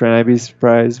I'd be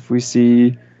surprised if we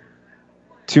see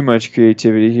too much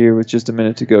creativity here with just a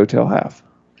minute to go till half.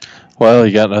 Well,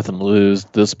 you got nothing to lose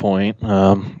at this point.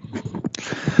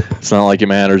 It's not like it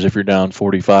matters if you're down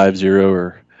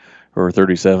 45-0 or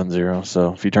 37-0.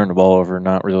 So if you turn the ball over,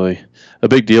 not really a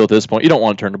big deal at this point. You don't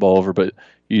want to turn the ball over, but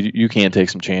you can take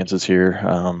some chances here.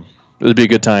 It would be a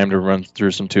good time to run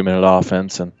through some 2-minute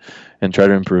offense and try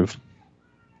to improve.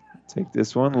 Take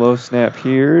this one. Low snap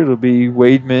here. It'll be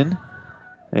Wademan.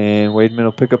 And Wademan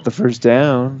will pick up the first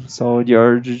down. Solid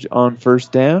yardage on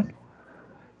first down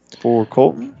for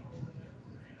Colton.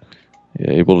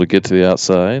 Yeah, able to get to the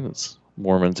outside. It's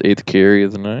Mormon's 8th carry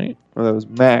of the night. Oh, that was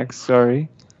Max. Sorry.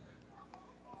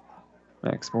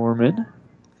 Max Mormon.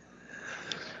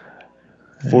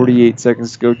 48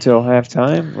 seconds to go till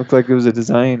halftime. Looked like it was a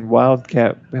design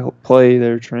wildcat play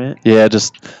there, Trent. Yeah,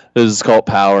 this is called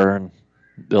power, and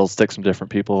they'll stick some different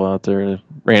people out there. They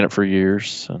ran it for years.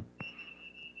 So.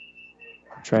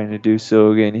 Trying to do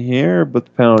so again here, but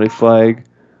the penalty flag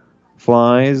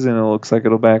flies, and it looks like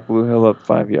it'll back Blue Hill up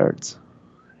 5 yards.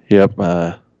 Yep.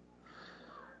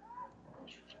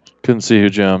 Couldn't see who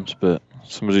jumped, but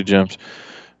somebody jumped.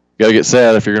 You got to get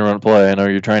set if you're going to run a play. I know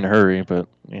you're trying to hurry, but,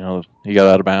 you got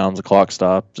out of bounds, the clock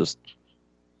stopped. Just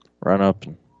run up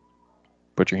and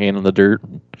put your hand in the dirt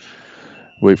and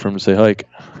wait for him to say hike.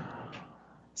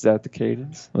 Is that the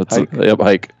cadence?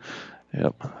 Hike.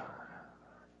 Yep. I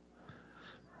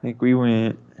think we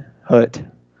went hut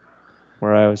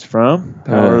where I was from.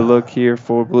 Power look here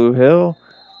for Blue Hill,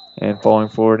 and falling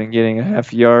forward and getting a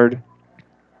half yard.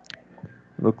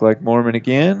 Look like Mormon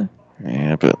again.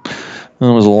 Yeah, but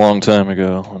that was a long time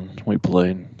ago when we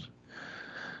played.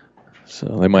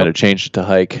 So they might have changed it to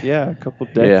hike. Yeah, a couple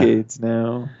decades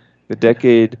now. The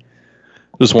decade.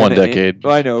 Just one decade.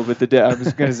 I know, but I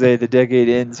was going to say the decade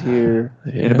ends here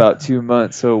in about 2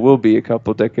 months, so it will be a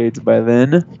couple decades by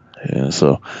then. Yeah,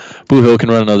 so Blue Hill can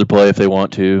run another play if they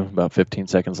want to. About 15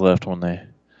 seconds left when they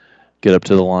get up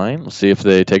to the line. We'll see if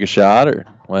they take a shot or,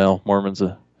 well, Mormon's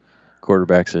a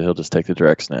quarterback, so he'll just take the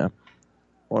direct snap.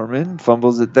 Mormon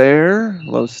fumbles it there.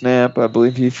 Low snap. I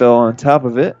believe he fell on top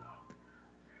of it.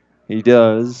 He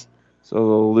does. So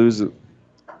they'll lose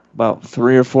about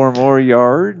 3 or 4 more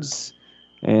yards.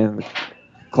 And the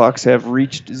clocks have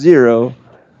reached 0.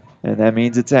 And that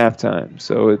means it's halftime.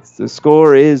 So the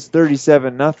score is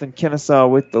 37-0. Kenesaw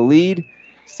with the lead.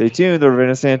 Stay tuned. The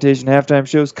Ravenna Sanitation halftime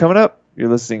show's coming up. You're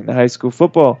listening to High School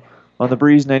Football on the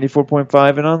Breeze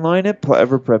 94.5 and online at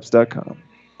plateaupreps.com.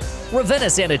 Ravenna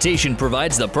Sanitation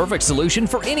provides the perfect solution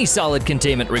for any solid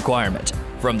containment requirement.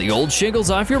 From the old shingles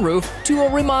off your roof to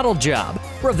a remodel job,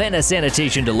 Ravenna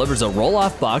Sanitation delivers a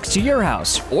roll-off box to your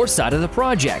house or side of the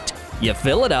project. You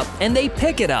fill it up and they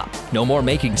pick it up. No more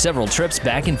making several trips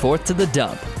back and forth to the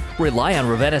dump. Rely on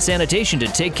Ravenna Sanitation to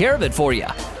take care of it for you.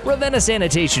 Ravenna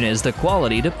Sanitation is the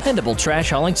quality, dependable trash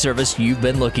hauling service you've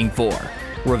been looking for.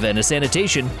 Ravenna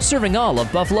Sanitation, serving all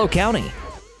of Buffalo County.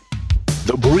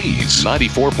 The Breeze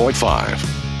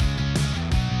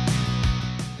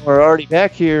 94.5. We're already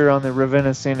back here on the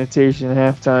Ravenna Sanitation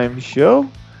halftime show.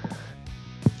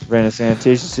 Ravenna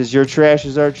Sanitation says your trash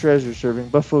is our treasure, serving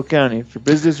Buffalo County for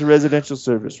business or residential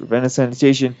service. Ravenna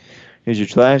Sanitation is your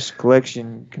trash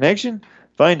collection connection.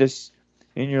 Find us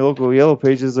in your local Yellow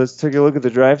Pages. Let's take a look at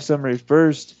the drive summary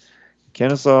first.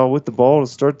 Kenesaw with the ball to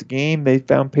start the game. They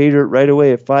found pay dirt right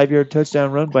away. A 5-yard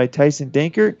touchdown run by Tyson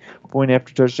Dankert. Point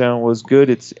after touchdown was good.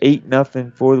 It's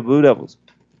 8-0 for the Blue Devils.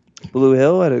 Blue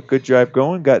Hill had a good drive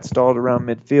going, got stalled around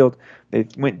midfield. They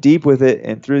went deep with it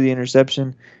and threw the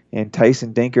interception, and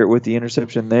Tyson Dankert with the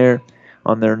interception there.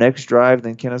 On their next drive,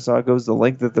 then Kenesaw goes the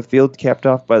length of the field, capped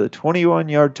off by the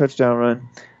 21-yard touchdown run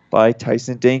by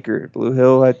Tyson Dankert. Blue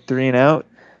Hill had 3 and out.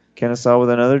 Kenesaw with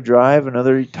another drive,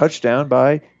 another touchdown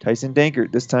by Tyson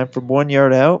Dankert, this time from 1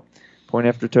 yard out. Point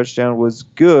after touchdown was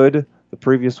good. The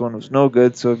previous one was no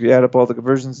good, so if you add up all the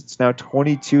conversions, it's now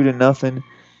 22-0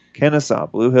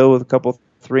 Kenesaw. Blue Hill with a couple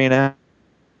 3 and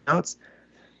outs.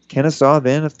 Kenesaw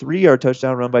then a 3-yard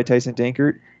touchdown run by Tyson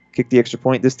Dankert. Kicked the extra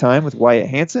point this time with Wyatt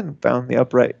Hansen.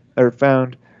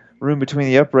 Found room between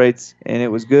the uprights, and it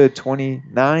was good,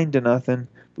 29-0.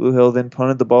 Blue Hill then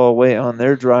punted the ball away on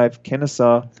their drive.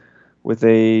 Kenesaw with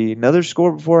another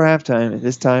score before halftime, and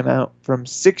this time out from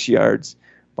 6 yards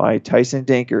by Tyson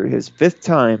Dankert, his 5th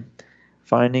time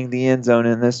finding the end zone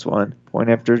in this one. Point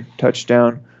after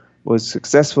touchdown was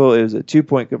successful. It was a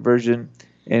 2-point conversion,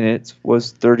 and it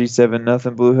was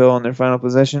 37-0 Blue Hill on their final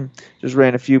possession. Just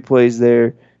ran a few plays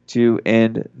there to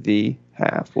end the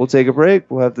half. We'll take a break.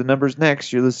 We'll have the numbers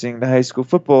next. You're listening to High School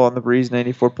Football on the Breeze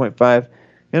 94.5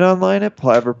 and online at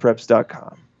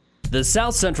plateaupreps.com. The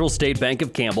South Central State Bank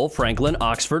of Campbell, Franklin,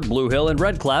 Oxford, Blue Hill, and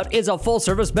Red Cloud is a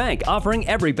full-service bank offering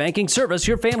every banking service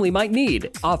your family might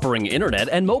need, offering internet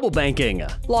and mobile banking.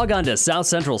 Log on to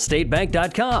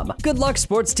southcentralstatebank.com. Good luck,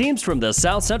 sports teams from the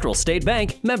South Central State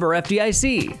Bank, member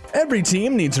FDIC. Every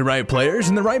team needs the right players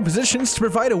in the right positions to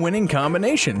provide a winning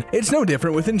combination. It's no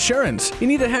different with insurance. You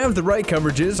need to have the right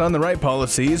coverages on the right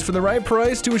policies for the right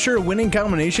price to assure a winning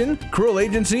combination. Crowell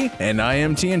Agency and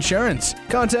IMT Insurance.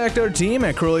 Contact our team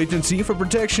at Crowell Agency for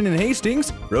protection in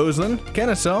Hastings, Roseland,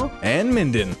 Kenesaw, and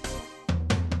Minden.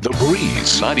 The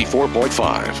Breeze 94.5.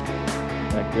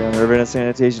 Back here on the Ravenna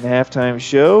Sanitation halftime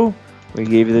show. We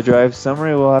gave you the drive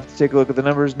summary. We'll have to take a look at the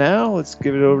numbers now. Let's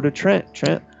give it over to Trent.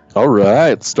 Trent. All right,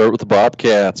 let's start with the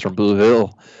Bobcats from Blue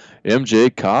Hill.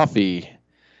 MJ Coffee,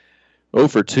 0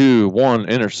 for 2, 1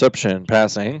 interception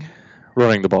passing,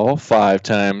 running the ball 5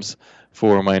 times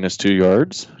for -2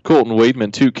 yards. Colton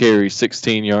Wademan, 2 carries,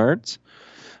 16 yards.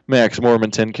 Max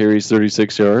Mormon, 10 carries,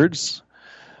 36 yards.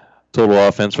 Total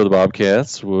offense for the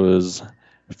Bobcats was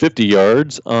 50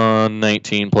 yards on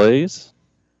 19 plays.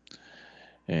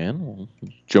 And we'll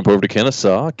jump over to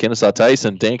Kenesaw. Kenesaw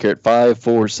Tyson Dankert, 5,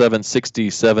 4, 7,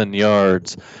 67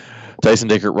 yards. Tyson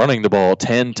Dankert running the ball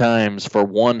 10 times for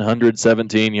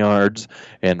 117 yards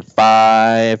and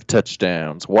 5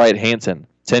 touchdowns. Wyatt Hansen,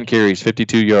 10 carries,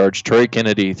 52 yards. Troy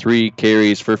Kennedy, 3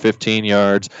 carries for 15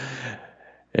 yards.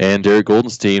 And Derek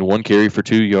Goldenstein, 1 carry for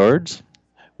 2 yards.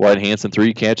 Wyatt Hansen,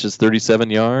 3 catches, 37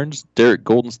 yards. Derek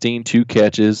Goldenstein, 2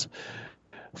 catches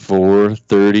for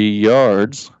 30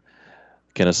 yards.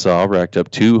 Kenesaw racked up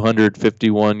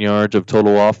 251 yards of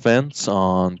total offense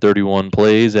on 31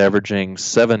 plays, averaging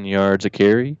 7 yards a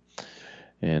carry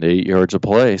and 8 yards a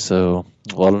play. So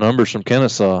a lot of numbers from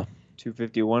Kenesaw.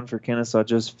 251 for Kenesaw,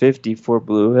 just 50 for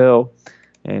Blue Hill.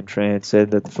 And Trent said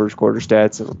that the first quarter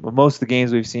stats, most of the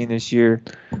games we've seen this year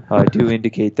do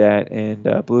indicate that. And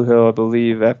Blue Hill, I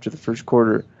believe, after the first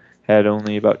quarter, had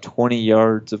only about 20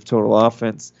 yards of total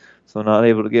offense. So not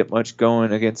able to get much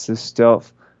going against this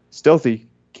stealth stealthy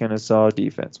Kenesaw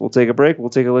defense. We'll take a break. We'll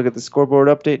take a look at the scoreboard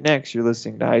update next. You're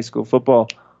listening to High School Football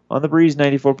on the Breeze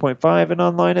 94.5 and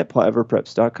online at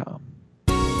plattevillepreps.com.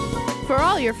 For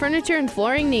all your furniture and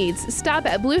flooring needs, stop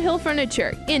at Blue Hill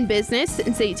Furniture. In business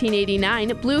since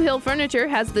 1889, Blue Hill Furniture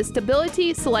has the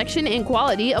stability, selection, and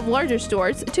quality of larger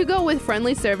stores to go with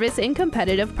friendly service and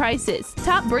competitive prices.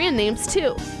 Top brand names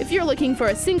too. If you're looking for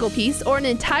a single piece or an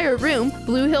entire room,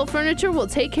 Blue Hill Furniture will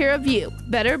take care of you.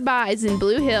 Better Buys in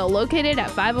Blue Hill, located at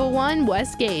 501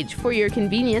 West Gage. For your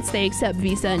convenience, they accept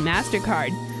Visa and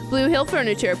MasterCard. Blue Hill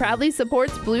Furniture proudly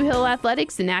supports Blue Hill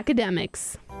athletics and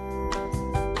academics.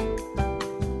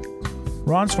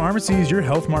 Ron's Pharmacy is your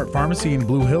Health Mart pharmacy in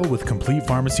Blue Hill with complete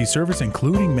pharmacy service,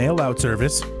 including mail-out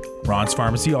service. Ron's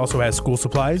Pharmacy also has school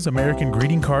supplies, American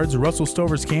greeting cards, Russell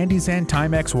Stover's candies, and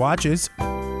Timex watches.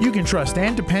 You can trust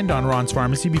and depend on Ron's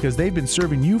Pharmacy because they've been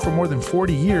serving you for more than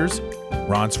 40 years.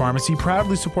 Ron's Pharmacy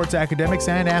proudly supports academics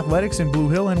and athletics in Blue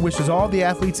Hill and wishes all the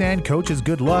athletes and coaches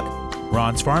good luck.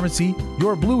 Ron's Pharmacy,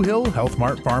 your Blue Hill Health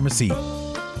Mart pharmacy.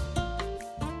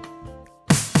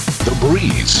 The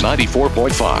Breeze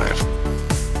 94.5.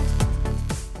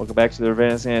 Welcome back to the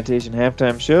Ravenna Sanitation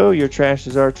Halftime Show. Your trash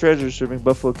is our treasure, serving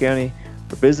Buffalo County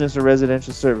for business or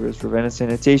residential service. Ravenna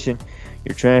Sanitation,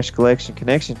 your trash collection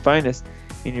connection. Find us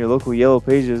in your local yellow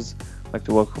pages. I'd like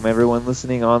to welcome everyone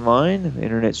listening online.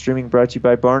 Internet streaming brought to you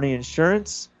by Barney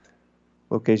Insurance.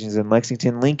 Locations in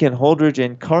Lexington, Lincoln, Holdridge,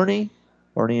 and Kearney.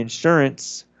 Barney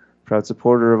Insurance, proud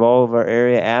supporter of all of our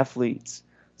area athletes.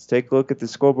 Let's take a look at the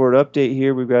scoreboard update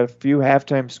here. We've got a few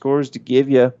halftime scores to give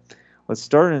you. Let's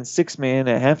start in six-man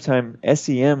at halftime.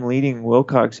 SEM leading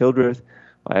Wilcox-Hildreth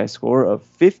by a score of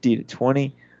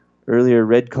 50-20. Earlier,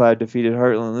 Red Cloud defeated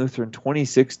Heartland Lutheran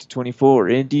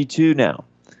 26-24. In D2 now,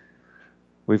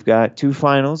 we've got two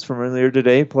finals from earlier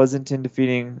today. Pleasanton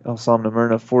defeating El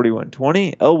Somna-Myrna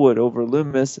 41-20. Elwood over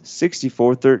Loomis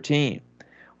 64-13.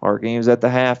 Our games at the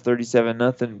half,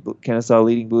 37-0. Kenesaw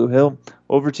leading Blue Hill.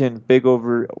 Overton big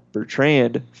over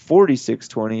Bertrand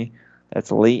 46-20. That's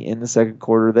late in the second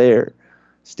quarter there.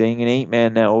 Staying in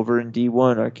 8-man now over in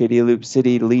D1. Arcadia Loop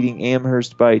City leading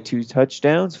Amherst by 2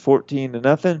 touchdowns,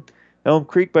 14-0. Elm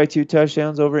Creek by 2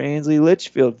 touchdowns over Ansley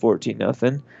Litchfield,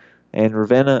 14-0. And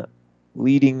Ravenna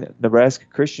leading Nebraska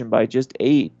Christian by just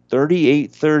 8,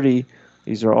 38-30.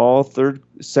 These are all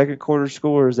second quarter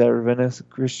scores at Ravenna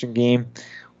Christian game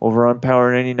over on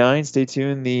Power 99. Stay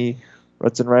tuned. The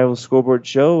Ruts and Rivals Scoreboard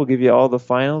Show will give you all the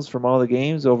finals from all the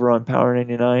games over on Power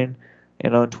 99.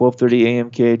 And on 12:30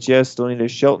 a.m. KHS, still need a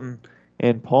Shelton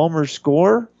and Palmer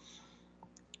score.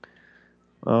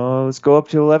 Let's go up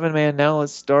to 11-man now.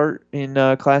 Let's start in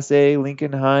Class A,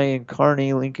 Lincoln High and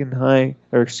Kearney. Kearney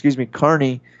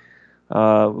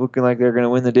looking like they're going to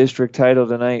win the district title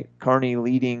tonight. Kearney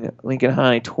leading Lincoln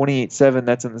High 28-7.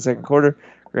 That's in the second quarter.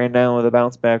 Grand Island with a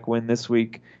bounce-back win this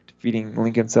week, defeating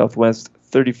Lincoln Southwest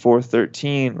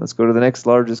 34-13. Let's go to the next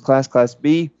largest class, Class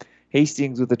B.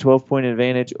 Hastings with a 12-point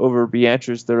advantage over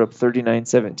Beatrice. They're up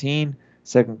 39-17.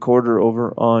 Second quarter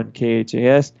over on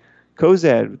KHAS.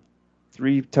 Cozad,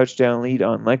 3-touchdown lead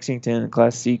on Lexington.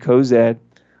 Class C, Cozad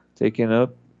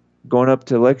going up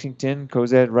to Lexington.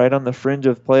 Cozad right on the fringe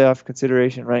of playoff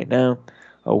consideration right now.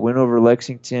 A win over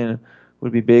Lexington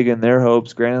would be big in their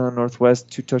hopes. Grand Island Northwest,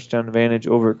 2-touchdown advantage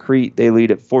over Crete. They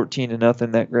lead at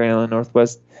 14-0. That Grand Island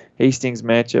Northwest Hastings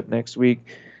matchup next week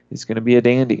is going to be a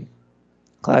dandy.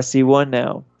 Class C1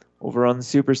 now. Over on the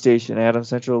Superstation, Adams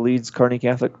Central leads Kearney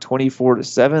Catholic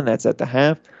 24-7. That's at the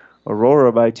half.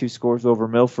 Aurora by 2 scores over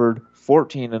Milford,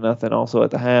 14-0 also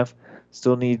at the half.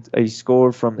 Still needs a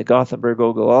score from the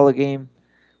Gothenburg-Ogallala game.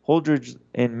 Holdridge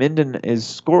and Minden is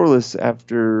scoreless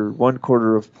after 1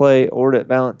 quarter of play. Ord at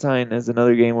Valentine is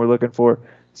another game we're looking for.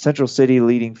 Central City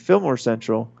leading Fillmore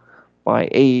Central by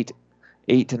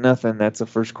 8-0. That's a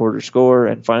first quarter score.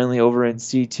 And finally over in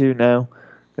C2 now.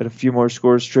 Got a few more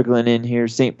scores trickling in here.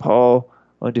 St. Paul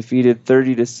undefeated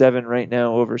 30-7 right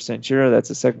now over Centura. That's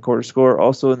a second quarter score.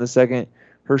 Also in the second,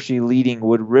 Hershey leading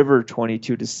Wood River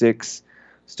 22-6.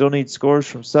 Still need scores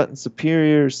from Sutton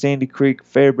Superior, Sandy Creek,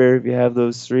 Fairbury. If you have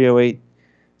those,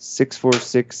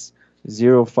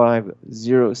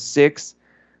 308-646-0506.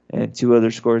 And 2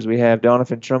 other scores we have.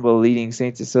 Donovan Trumbull leading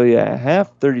St. Cecilia at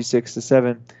half,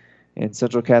 36-7. And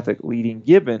Central Catholic leading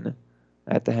Gibbon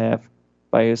at the half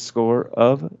by a score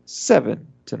of 7-0.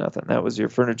 That was your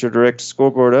Furniture Direct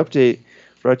scoreboard update,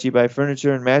 brought to you by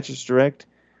Furniture and Mattress Direct.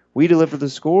 We deliver the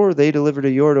score, they deliver to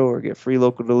your door. Get free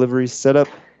local delivery, setup,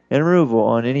 and removal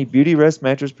on any Beauty Rest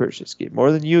mattress purchase. Get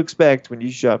more than you expect when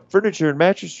you shop Furniture and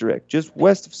Mattress Direct, just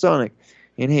west of Sonic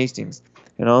in Hastings,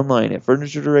 and online at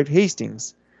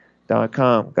FurnitureDirectHastings.com.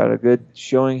 BreezeNetwork.com. Got a good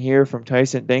showing here from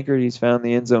Tyson Dankert. He's found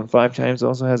the end zone 5 times,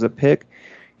 also has a pick.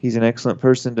 He's an excellent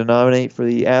person to nominate for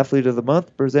the Athlete of the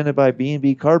Month, presented by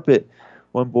B&B Carpet.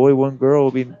 One boy, one girl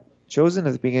will be chosen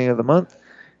at the beginning of the month.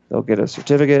 They'll get a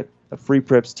certificate, a free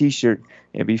Preps t-shirt,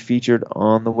 and be featured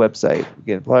on the website.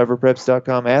 Again,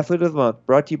 PlyOverPreps.com, Athlete of the Month,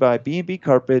 brought to you by B&B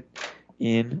Carpet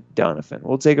in Donovan.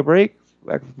 We'll take a break.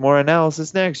 Back with more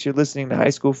analysis next. You're listening to High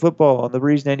School Football on the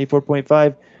Breeze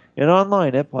 94.5 and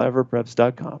online at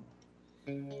PlyOverPreps.com.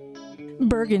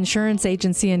 Berg Insurance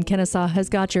Agency in Kenesaw has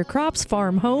got your crops,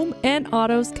 farm, home, and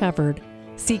autos covered.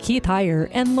 See Keith Heyer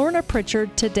and Lorna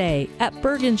Pritchard today at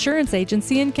Berg Insurance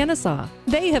Agency in Kenesaw.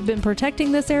 They have been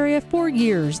protecting this area for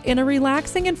years in a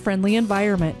relaxing and friendly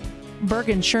environment. Berg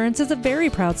Insurance is a very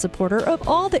proud supporter of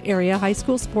all the area high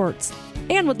school sports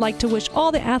and would like to wish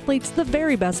all the athletes the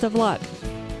very best of luck.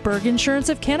 Berg Insurance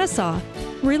of Kenesaw.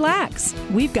 Relax,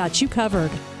 we've got you covered.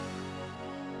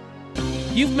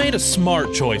 You've made a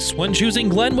smart choice when choosing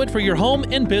Glenwood for your home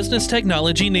and business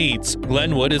technology needs.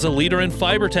 Glenwood is a leader in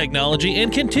fiber technology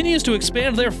and continues to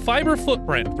expand their fiber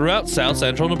footprint throughout South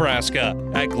Central Nebraska.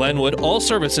 At Glenwood, all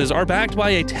services are backed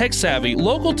by a tech-savvy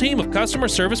local team of customer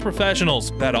service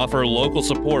professionals that offer local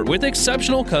support with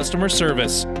exceptional customer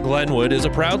service. Glenwood is a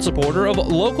proud supporter of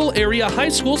local area high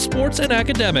school sports and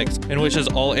academics and wishes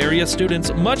all area students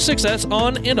much success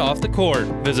on and off the court.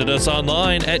 Visit us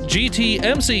online at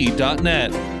gtmc.net.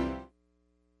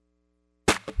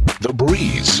 The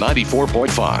Breeze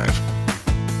 94.5.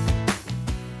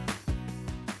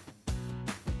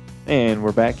 And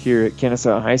we're back here at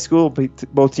Kenesaw High School.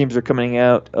 Both teams are coming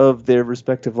out of their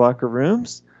respective locker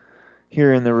rooms.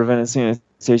 Here in the Ravenna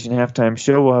Sanitation halftime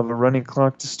show, we'll have a running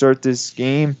clock to start this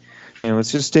game. And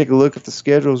let's just take a look at the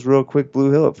schedules real quick.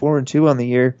 Blue Hill at 4-2 on the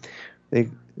year. They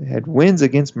had wins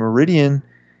against Meridian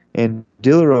and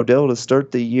Diller Odell to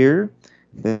start the year.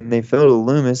 Then they fell to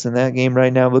Loomis, and that game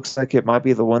right now looks like it might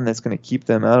be the one that's going to keep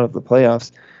them out of the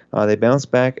playoffs. They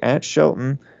bounced back at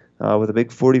Shelton with a big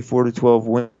 44-12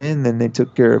 win. Then they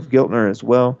took care of Giltner as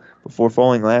well before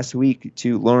falling last week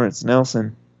to Lawrence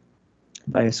Nelson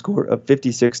by a score of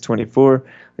 56-24.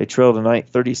 They trailed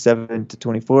tonight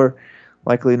 37-24.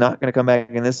 Likely not going to come back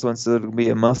in this one, so it'll be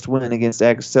a must-win against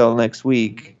Agstell next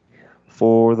week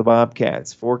for the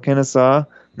Bobcats. For Kenesaw,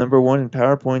 number 1 in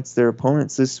power points, their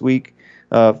opponents this week.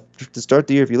 To start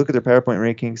the year, if you look at their PowerPoint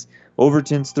rankings,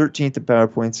 Overton's 13th in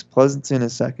PowerPoints, Pleasanton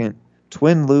is 2nd,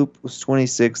 Twin Loop was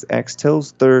 26th,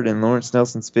 Axtell's 3rd, and Lawrence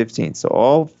Nelson's 15th. So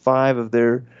all 5 of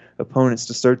their opponents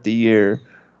to start the year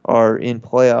are in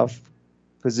playoff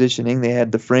positioning. They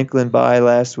had the Franklin bye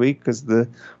last week because the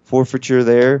forfeiture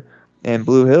there. And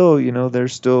Blue Hill, they're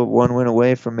still 1 win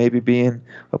away from maybe being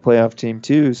a playoff team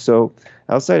too. So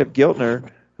outside of Giltner,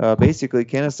 basically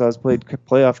Kenesaw has played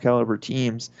playoff caliber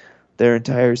teams their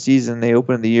entire season. They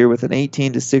opened the year with an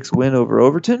 18-6 win over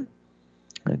Overton,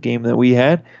 a game that we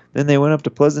had. Then they went up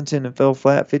to Pleasanton and fell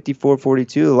flat,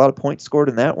 54-42. A lot of points scored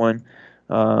in that one.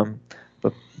 But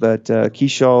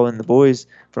Keyshaw and the boys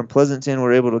from Pleasanton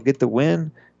were able to get the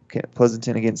win.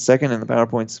 Pleasanton against 2nd in the power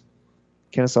points.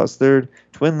 Kenesaw's 3rd.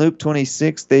 Twin Loop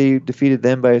 26th. They defeated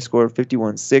them by a score of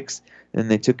 51-6. And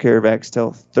they took care of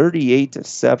Axtell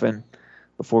 38-7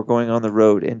 before going on the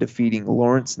road and defeating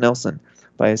Lawrence Nelson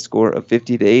by a score of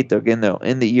 50-8. Again, they'll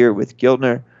end the year with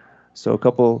Giltner. So a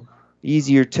couple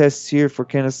easier tests here for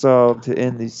Kenesaw to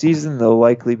end the season. They'll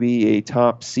likely be a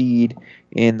top seed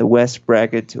in the West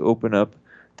bracket to open up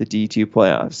the D2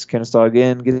 playoffs. Kenesaw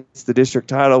again gets the district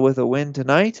title with a win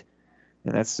tonight,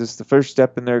 and that's just the first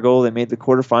step in their goal. They made the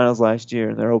quarterfinals last year,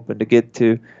 and they're hoping to get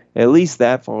to at least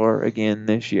that far again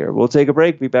this year. We'll take a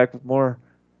break. Be back with more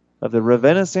of the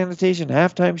Ravenna Sanitation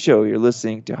halftime show. You're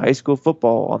listening to High School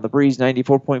Football on the Breeze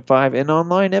 94.5 and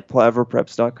online at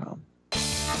PlyOverPreps.com.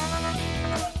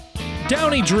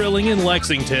 Downey Drilling in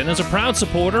Lexington is a proud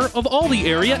supporter of all the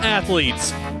area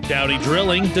athletes. Downey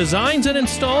Drilling designs and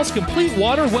installs complete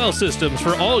water well systems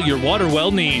for all your water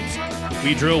well needs.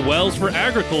 We drill wells for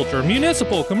agriculture,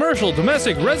 municipal, commercial,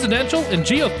 domestic, residential, and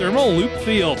geothermal loop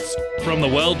fields. From the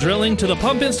well drilling to the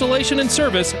pump installation and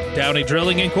service, Downey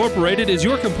Drilling Incorporated is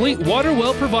your complete water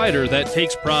well provider that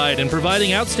takes pride in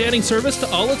providing outstanding service to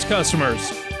all its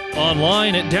customers.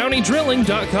 Online at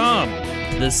downeydrilling.com.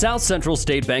 The South Central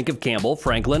State Bank of Campbell,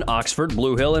 Franklin, Oxford,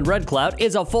 Blue Hill, and Red Cloud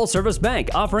is a full-service bank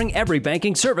offering every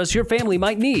banking service your family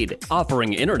might need,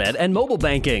 offering internet and mobile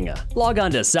banking. Log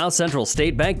on to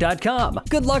southcentralstatebank.com.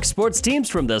 Good luck, sports teams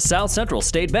from the South Central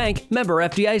State Bank, member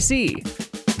FDIC.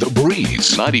 The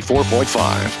Breeze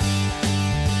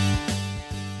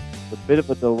 94.5. A bit of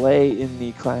a delay in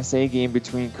the Class A game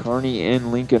between Kearney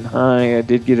and Lincoln High. I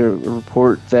did get a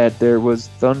report that there was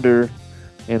thunder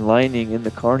and lightning in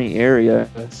the Kearney area.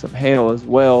 Some hail as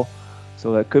well,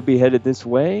 so that could be headed this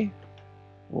way.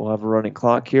 We'll have a running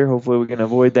clock here. Hopefully we can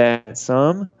avoid that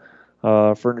some.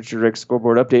 Furniture Direct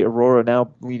scoreboard update. Aurora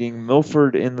now leading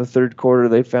Milford in the third quarter.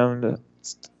 They found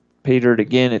pay dirt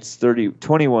again. It's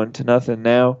 21-0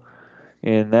 now.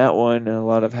 And that one, a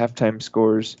lot of halftime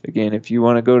scores. Again, if you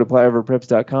want to go to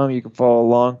PlyOverPreps.com, you can follow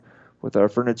along with our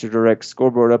Furniture Direct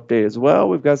scoreboard update as well.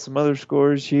 We've got some other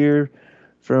scores here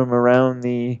from around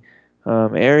the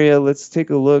area. Let's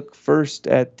take a look first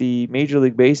at the Major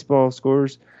League Baseball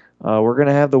scores. We're going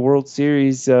to have the World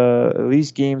Series, at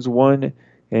least games 1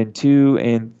 and 2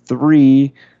 and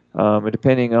 3,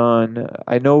 depending on,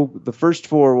 I know the first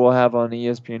 4 we'll have on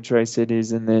ESPN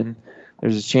Tri-Cities, and then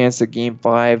there's a chance that Game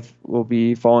 5 will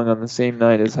be falling on the same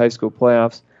night as high school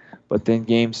playoffs, but then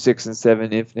Games 6 and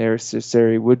 7, if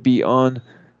necessary, would be on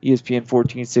ESPN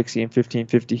 1460 and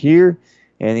 1550 here,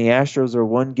 and the Astros are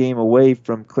 1 game away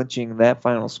from clinching that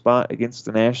final spot against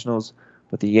the Nationals,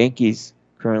 but the Yankees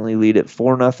currently lead at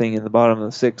 4-0 in the bottom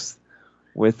of the 6th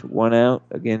with 1 out.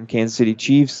 Again, Kansas City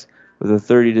Chiefs with a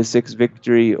 30-6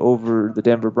 victory over the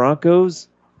Denver Broncos.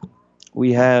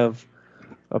 We have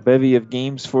a bevy of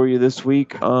games for you this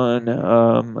week on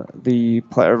the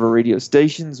Platte River radio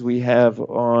stations. We have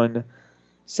on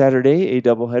Saturday a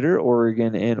doubleheader,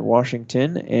 Oregon and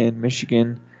Washington, and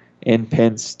Michigan and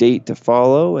Penn State to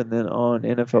follow. And then on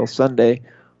NFL Sunday,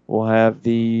 we'll have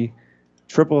the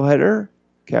tripleheader,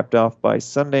 capped off by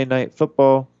Sunday Night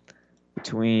Football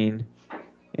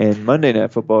and Monday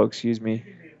Night Football,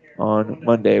 on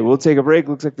Monday. We'll take a break.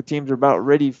 Looks like the teams are about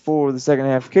ready for the second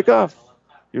half kickoff.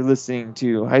 You're listening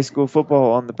to High School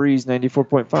Football on the Breeze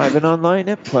 94.5 and online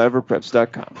at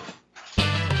PlyOverPreps.com.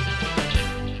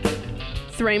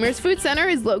 Thramer's Food Center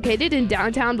is located in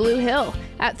downtown Blue Hill.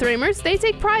 At Thramer's, they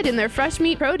take pride in their fresh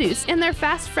meat produce and their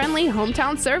fast, friendly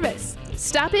hometown service.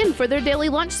 Stop in for their daily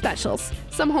lunch specials,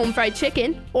 some home fried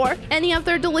chicken, or any of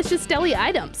their delicious deli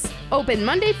items. Open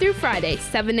Monday through Friday,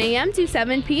 7 a.m. to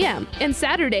 7 p.m., and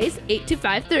Saturdays, 8 to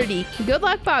 5:30. Good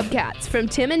luck, Bobcats, from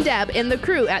Tim and Deb and the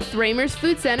crew at Thramer's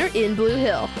Food Center in Blue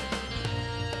Hill.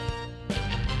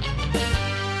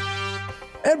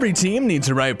 Every team needs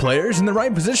the right players in the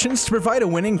right positions to provide a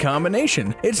winning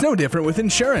combination. It's no different with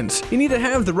insurance. You need to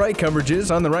have the right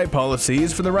coverages on the right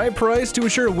policies for the right price to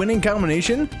assure a winning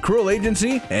combination. Crowell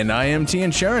Agency and IMT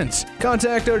Insurance.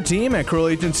 Contact our team at Crowell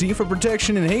Agency for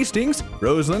protection in Hastings,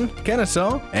 Roseland,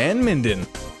 Kenesaw, and Minden.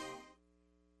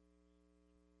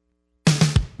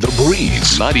 The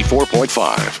Breeze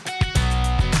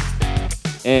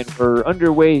 94.5. And we're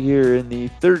underway here in the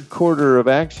third quarter of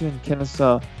action.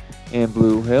 Kenesaw and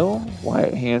Blue Hill.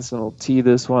 Wyatt Hansen will tee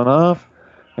this one off,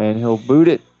 and he'll boot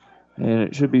it, and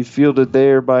it should be fielded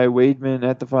there by Wademan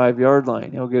at the 5-yard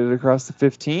line. He'll get it across the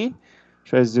 15,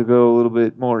 tries to go a little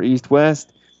bit more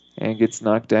east-west, and gets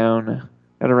knocked down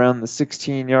at around the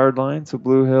 16-yard line. So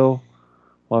Blue Hill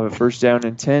will have a first down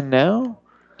and 10 now.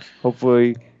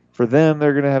 Hopefully for them,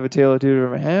 they're going to have a tail of 2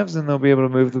 different halves, and they'll be able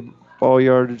to move the ball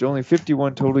yardage. Only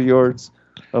 51 total yards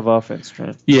of offense,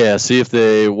 Trent. Yeah,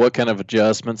 see what kind of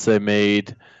adjustments they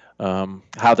made,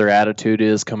 how their attitude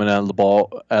is coming out of the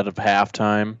ball out of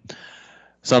halftime.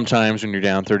 Sometimes when you're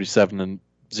down 37-0,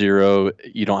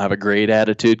 you don't have a great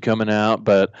attitude coming out,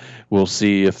 but we'll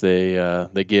see if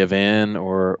they give in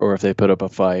or if they put up a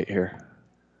fight here.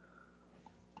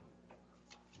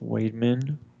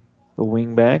 Wademan, the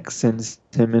wingback, sends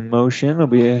him in motion. It'll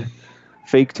be a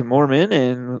fake to Mormon,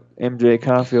 and MJ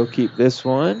Coffey will keep this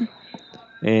one.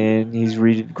 And he's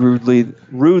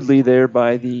rudely there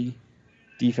by the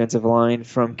defensive line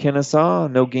from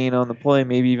Kenesaw. No gain on the play,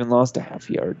 maybe even lost a half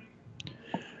yard.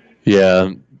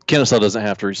 Yeah, Kenesaw doesn't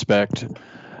have to respect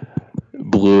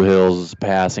Blue Hill's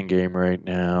passing game right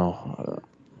now.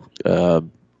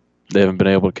 They haven't been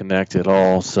able to connect at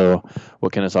all, so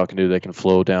what Kenesaw can do, they can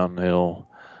flow downhill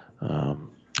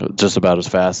just about as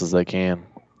fast as they can.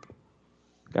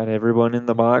 Got everyone in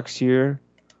the box here.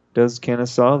 Does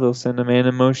Kenesaw. They'll send a man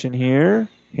in motion here.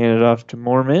 Hand it off to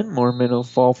Mormon. Mormon will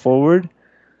fall forward.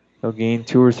 They'll gain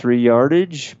 2 or 3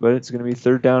 yardage, but it's going to be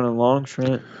third down and long,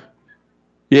 Trent.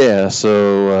 Yeah,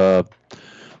 so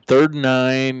third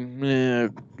and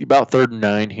 9, about third and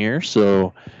 9 here.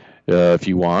 So if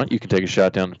you want, you can take a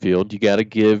shot down the field. You got to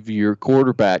give your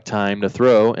quarterback time to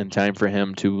throw and time for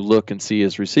him to look and see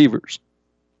his receivers.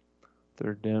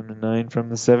 Third down and 9 from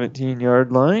the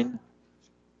 17-yard line.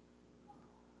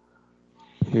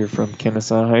 Here from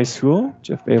Kenesaw High School,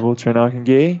 Jeff Babel, Trent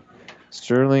Ockengay,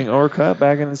 Sterling Orcutt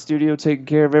back in the studio taking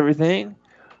care of everything.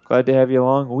 Glad to have you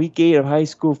along. Week 8 of high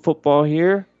school football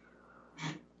here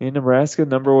in Nebraska.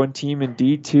 Number 1 team in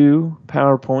D2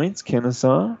 Power Points,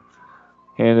 Kenesaw.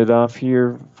 hand it off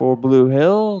here for Blue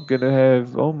Hill. Going to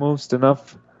have almost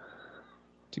enough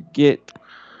to get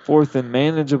 4th and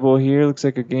manageable here. Looks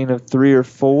like a gain of 3 or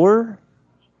 4.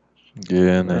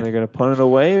 Yeah, and they're going to punt it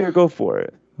away or go for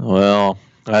it? Well,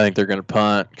 I think they're going to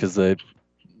punt because they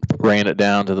ran it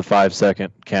down to the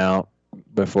 5-second count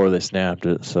before they snapped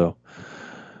it. So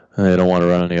they don't want to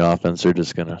run any offense. They're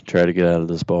just going to try to get out of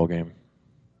this ball game.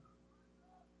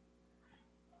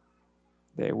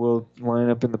 They will line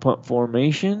up in the punt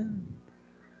formation.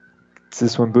 Gets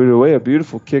this one booted away. A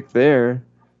beautiful kick there.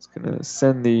 It's going to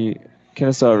send the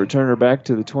Kenesaw returner back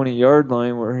to the 20-yard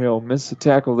line where he'll miss a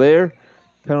tackle there.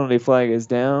 Penalty flag is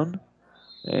down,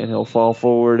 and he'll fall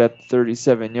forward at the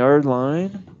 37-yard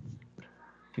line.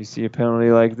 You see a penalty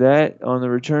like that on the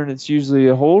return, it's usually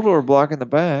a hold or a block in the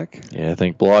back. Yeah, I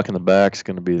think block in the back is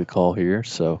going to be the call here.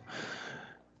 So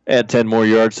add 10 more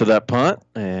yards to that punt,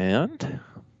 and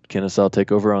Kenesaw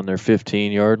take over on their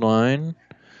 15-yard line.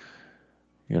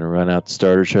 Going to run out the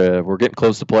starters. We're getting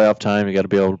close to playoff time. You got to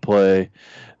be able to play.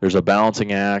 There's a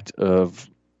balancing act of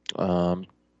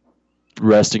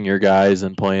resting your guys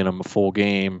and playing them a full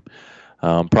game.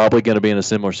 Probably going to be in a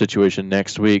similar situation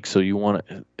next week. So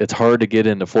it's hard to get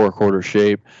into 4-quarter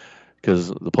shape because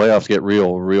the playoffs get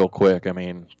real quick. I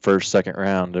mean, first, second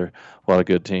round, there are a lot of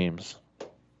good teams.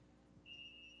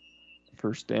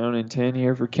 First down and 10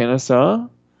 here for Kenesaw.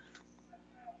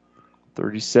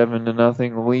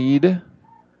 37-0 lead.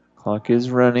 Clock is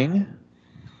running.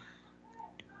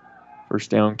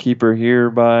 First down keeper here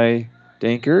by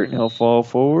Dankert, and he'll fall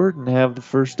forward and have the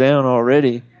first down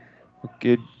already. A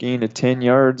good gain of 10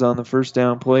 yards on the first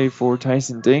down play for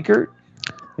Tyson Dankert,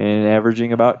 and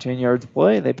averaging about 10 yards a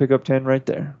play. They pick up 10 right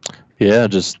there. Yeah,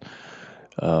 just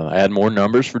add more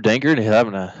numbers for Dankert. He's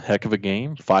having a heck of a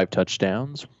game. 5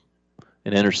 touchdowns,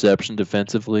 an interception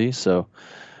defensively. So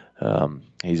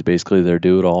he's basically their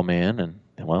do-it-all man, and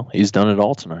well, he's done it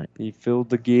all tonight. He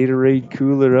filled the Gatorade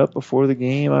cooler up before the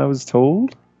game, I was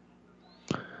told.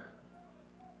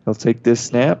 He'll take this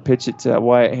snap, pitch it to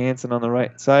Wyatt Hansen on the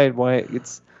right side. Wyatt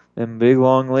gets them big,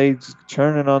 long legs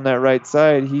churning on that right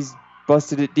side. He's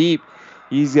busted it deep.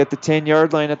 He's at the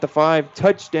 10-yard line at the 5.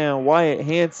 Touchdown, Wyatt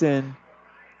Hansen.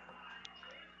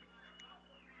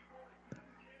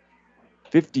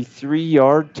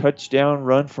 53-yard touchdown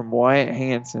run from Wyatt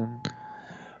Hansen.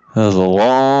 That was a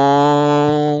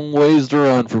long ways to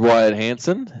run for Wyatt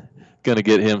Hansen. Going to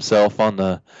get himself on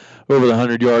the over the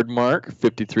 100-yard mark.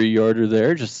 53-yarder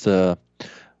there. Just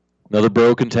another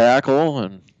broken tackle,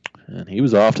 and he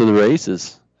was off to the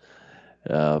races.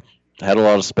 Had a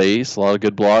lot of space, a lot of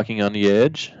good blocking on the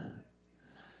edge.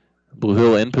 Blue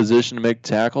Hill in position to make the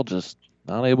tackle, just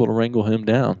not able to wrangle him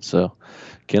down. So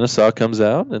Kenesaw comes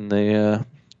out, and they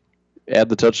add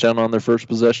the touchdown on their first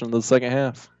possession of the second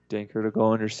half. Dankert to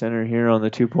go under center here on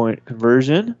the 2-point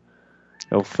conversion.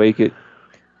 He'll fake it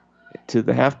to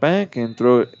the halfback and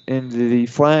throw it into the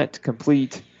flat,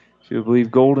 complete to, I believe,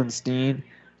 Goldenstein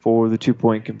for the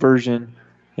 2-point conversion.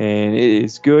 And it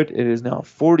is good. It is now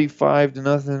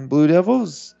 45-0 Blue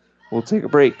Devils. We'll take a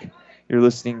break. You're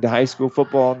listening to High School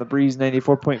Football on the Breeze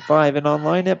 94.5 and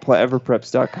online at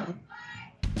PlateEverPreps.com.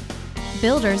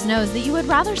 Builders knows that you would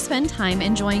rather spend time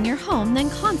enjoying your home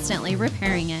than constantly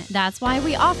repairing it. That's why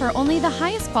we offer only the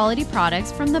highest quality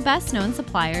products from the best known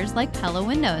suppliers like Pella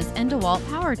Windows and DeWalt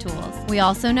Power Tools. We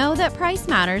also know that price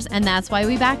matters, and that's why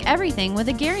we back everything with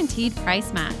a guaranteed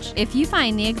price match. If you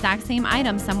find the exact same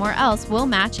item somewhere else, we'll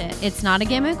match it. It's not a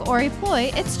gimmick or a ploy,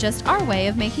 it's just our way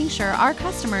of making sure our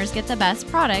customers get the best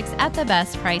products at the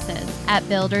best prices. At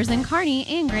Builders in Kearney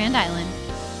and Grand Island.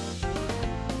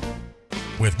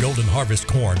 With Golden Harvest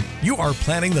Corn, you are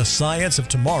planting the science of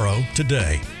tomorrow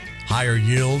today. Higher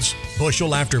yields,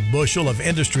 bushel after bushel of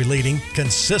industry-leading,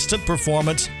 consistent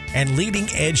performance, and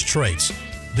leading-edge traits.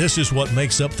 This is what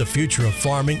makes up the future of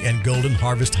farming and Golden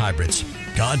Harvest hybrids.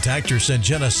 Contact your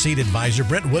Syngenta seed advisor,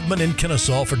 Brent Woodman in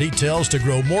Kenesaw, for details to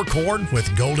grow more corn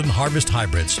with Golden Harvest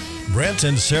hybrids. Brent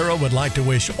and Sarah would like to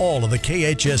wish all of the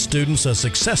KHS students a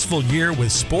successful year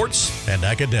with sports and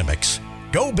academics.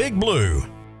 Go Big Blue!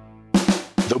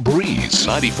 The Breeze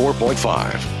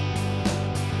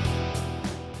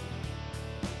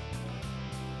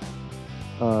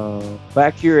 94.5.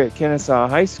 Back here at Kenesaw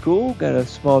High School, got a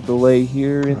small delay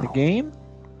here in the game.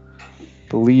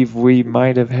 Believe we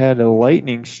might have had a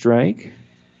lightning strike.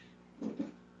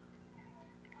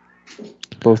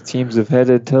 Both teams have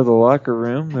headed to the locker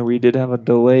room. We did have a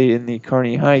delay in the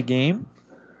Kearney High game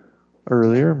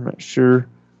earlier. I'm not sure.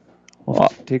 We'll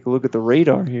take a look at the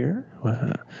radar here.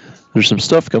 There's some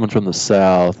stuff coming from the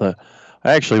south. I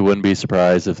actually wouldn't be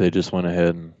surprised if they just went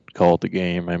ahead and called the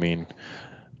game. I mean,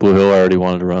 Blue Hill already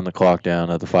wanted to run the clock down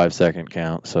at the 5-second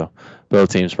count, so both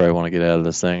teams probably want to get out of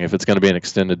this thing. If it's going to be an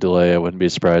extended delay, I wouldn't be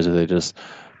surprised if they just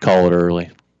call it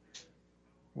early.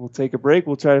 We'll take a break.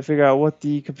 We'll try to figure out what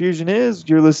the confusion is.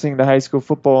 You're listening to High School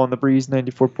Football on the Breeze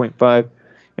 94.5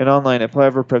 and online at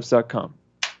PlateRiverPreps.com.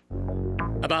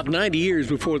 About 90 years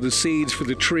before the seeds for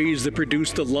the trees that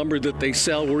produce the lumber that they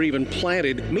sell were even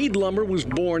planted, Mead Lumber was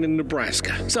born in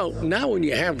Nebraska. So now when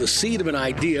you have the seed of an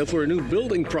idea for a new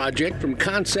building project from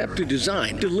concept to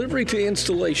design, delivery to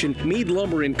installation, Mead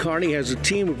Lumber in Kearney has a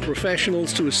team of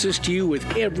professionals to assist you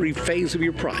with every phase of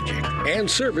your project and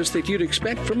service that you'd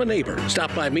expect from a neighbor.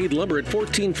 Stop by Mead Lumber at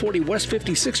 1440 West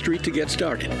 56th Street to get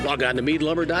started. Log on to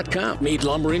meadlumber.com. Mead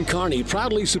Lumber in Kearney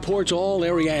proudly supports all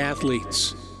area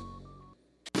athletes.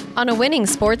 On a winning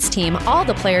sports team, all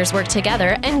the players work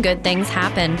together and good things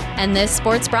happen. And this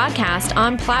sports broadcast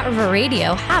on Platte River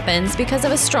Radio happens because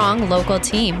of a strong local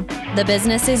team. The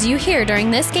businesses you hear during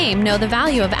this game know the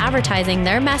value of advertising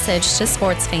their message to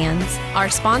sports fans. Our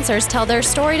sponsors tell their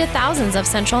story to thousands of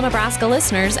Central Nebraska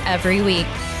listeners every week.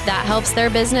 That helps their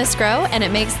business grow and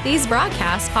it makes these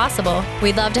broadcasts possible.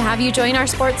 We'd love to have you join our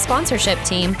sports sponsorship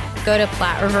team. Go to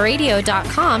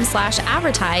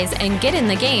PlatteRiverRadio.com/advertise and get in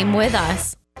the game with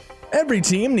us. Every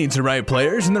team needs the right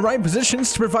players in the right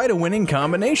positions to provide a winning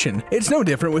combination. It's no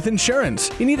different with insurance.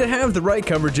 You need to have the right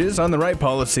coverages on the right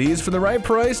policies for the right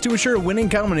price to assure a winning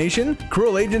combination.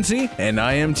 Crowell Agency and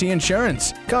IMT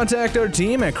Insurance. Contact our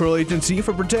team at Crowell Agency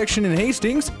for protection in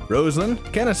Hastings, Roseland,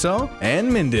 Kenesaw, and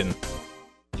Minden.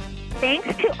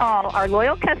 Thanks to all our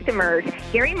loyal customers,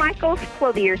 Gary Michaels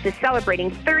Clothiers is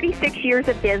celebrating 36 years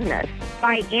of business.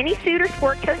 Buy any suit or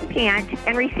sport coat and pant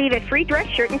and receive a free dress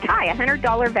shirt and tie,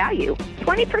 $100 value.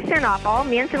 20% off all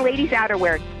men's and ladies'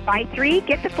 outerwear. Buy 3,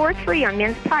 get the 4th free on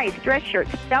men's ties, dress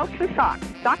shirts, belts, and socks.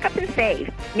 Stock up and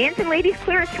save. Men's and ladies'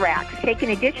 clearance racks take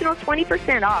an additional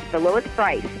 20% off the lowest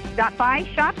price. Stop by,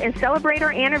 shop, and celebrate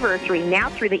our anniversary now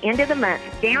through the end of the month.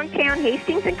 Downtown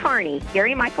Hastings and Kearney,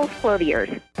 Gary Michaels Clothiers.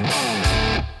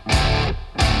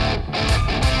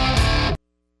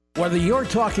 Whether you're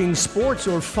talking sports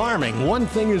or farming, one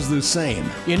thing is the same.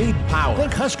 You need power.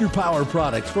 Think Husker Power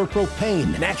products for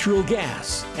propane, natural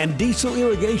gas, and diesel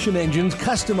irrigation engines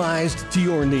customized to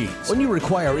your needs. When you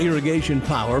require irrigation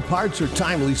power, parts, or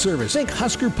timely service, think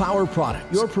Husker Power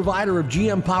products, your provider of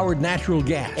GM-powered natural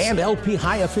gas and LP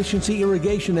high-efficiency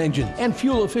irrigation engine and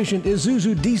fuel-efficient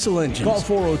Isuzu diesel engines. Call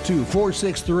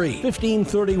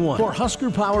 402-463-1531 for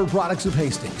Husker Power Products of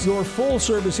Hastings, your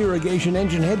full-service irrigation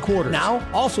engine headquarters. Now,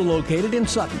 also located in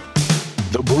Sutton.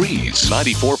 The Breeze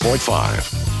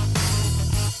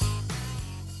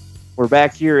 94.5. We're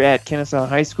back here at Kenesaw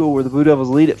High School where the Blue Devils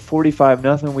lead at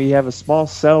 45-0. We have a small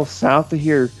cell south of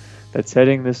here that's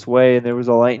heading this way, and there was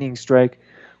a lightning strike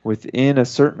within a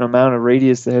certain amount of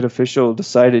radius. The head official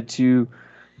decided to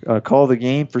call the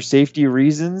game for safety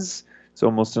reasons. It's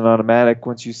almost an automatic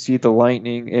once you see the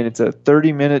lightning, and it's a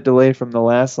 30-minute delay from the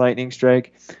last lightning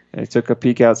strike. And I took a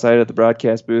peek outside of the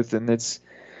broadcast booth, and it's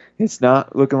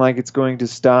not looking like it's going to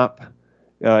stop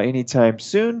anytime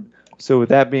soon. So with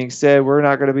that being said, we're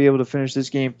not going to be able to finish this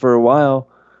game for a while.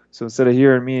 So instead of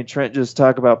hearing me and Trent just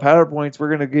talk about PowerPoints, we're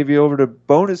going to give you over to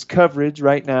bonus coverage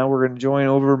right now. We're going to join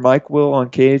over Mike Will on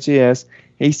KHAS.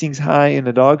 Hastings High in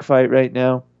a dogfight right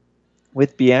now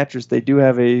with Beatrice. They do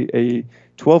have a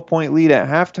 12-point lead at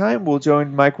halftime. We'll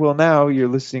join Mike Will now. You're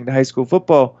listening to High School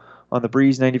Football on the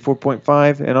Breeze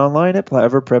 94.5 and online at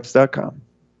PlatteRiverPreps.com.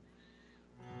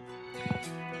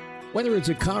 Whether it's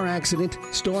a car accident,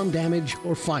 storm damage,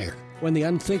 or fire, when the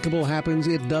unthinkable happens,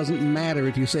 it doesn't matter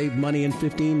if you save money in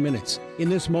 15 minutes. In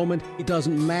this moment, it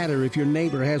doesn't matter if your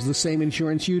neighbor has the same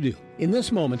insurance you do. In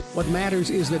this moment, what matters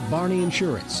is that Barney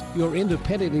Insurance, your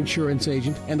independent insurance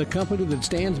agent, and the company that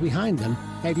stands behind them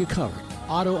have you covered.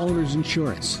 Auto Owners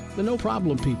Insurance, the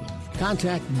no-problem people.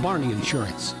 Contact Barney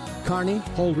Insurance, Kearney,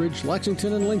 Holdridge,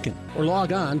 Lexington, and Lincoln, or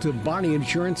log on to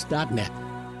barneyinsurance.net.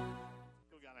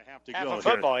 Half of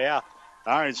football, yeah.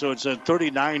 All right, so it's a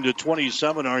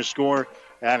 39-27 our score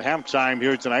at halftime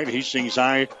here tonight. Hastings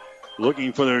High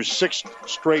looking for their 6th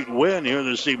straight win here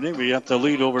this evening. We have to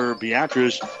lead over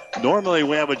Beatrice. Normally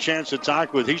we have a chance to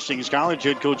talk with Hastings College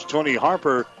head coach Tony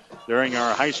Harper during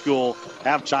our high school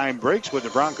halftime breaks, with the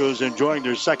Broncos enjoying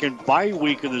their second bye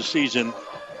week of the season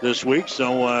this week.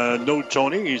 So no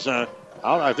Tony. He's out,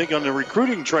 I think, on the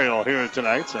recruiting trail here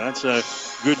tonight. So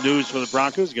that's good news for the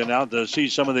Broncos. Getting out to see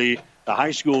some of the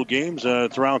high school games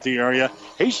throughout the area.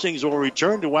 Hastings will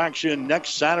return to action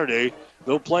next Saturday.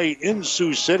 They'll play in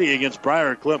Sioux City against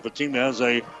Briar Cliff, a team that has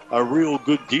a real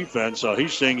good defense. So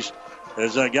Hastings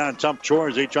has got tough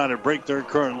chores. They try to break their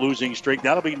current losing streak.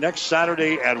 That'll be next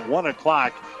Saturday at 1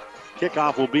 o'clock.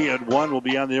 Kickoff will be at 1. We'll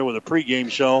be on there with a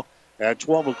pregame show at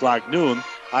 12 o'clock noon.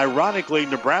 Ironically,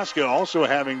 Nebraska also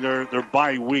having their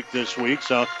bye week this week,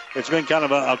 so it's been kind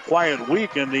of a quiet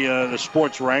week in the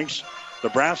sports ranks.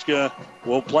 Nebraska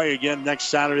will play again next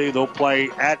Saturday. They'll play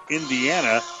at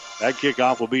Indiana. That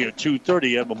kickoff will be at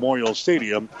 2:30 at Memorial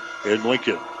Stadium in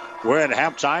Lincoln. We're at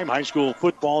halftime. High school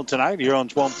football tonight here on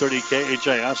 1230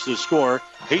 KHIS. The score,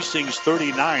 Hastings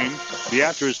 39,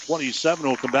 Beatrice 27.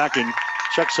 We'll come back and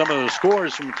check some of the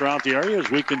scores from throughout the area as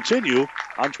we continue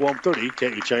on 1230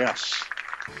 KHIS.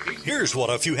 Here's what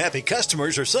a few happy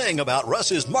customers are saying about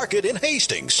Russ's Market in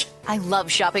Hastings. I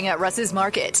love shopping at Russ's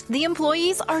Market. The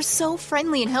employees are so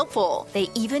friendly and helpful. They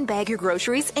even bag your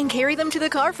groceries and carry them to the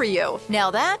car for you.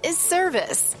 Now that is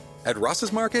service. At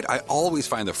Russ's Market, I always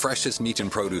find the freshest meat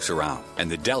and produce around,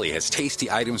 and the deli has tasty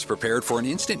items prepared for an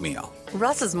instant meal.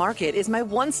 Russ's Market is my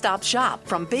one-stop shop,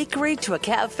 from bakery to a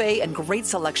cafe and great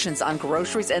selections on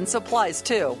groceries and supplies,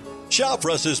 too. Shop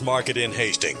Russ's Market in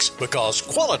Hastings, because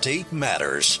quality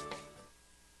matters.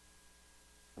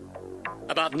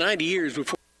 About 90 years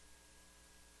before.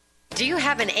 Do you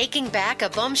have an aching back, a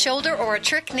bum shoulder, or a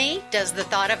trick knee? Does the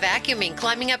thought of vacuuming,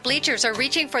 climbing up bleachers, or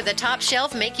reaching for the top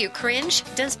shelf make you cringe?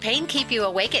 Does pain keep you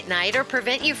awake at night or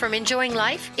prevent you from enjoying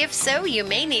life? If so, you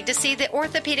may need to see the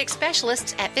orthopedic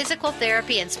specialists at Physical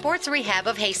Therapy and Sports Rehab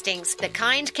of Hastings. The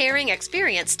kind, caring,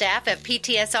 experienced staff of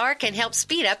PTSR can help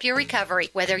speed up your recovery.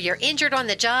 Whether you're injured on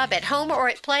the job, at home, or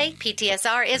at play,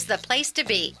 PTSR is the place to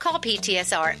be. Call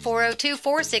PTSR at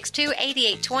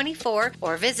 402-462-8824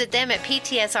 or visit them at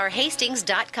PTSRHastings.com.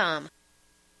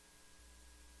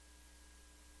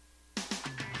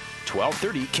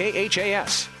 1230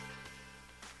 KHAS.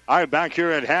 All right, back here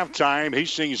at halftime,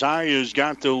 Hastings High has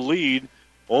got the lead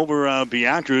over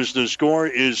Beatrice. The score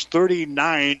is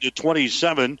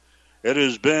 39-27. It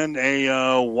has been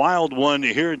a wild one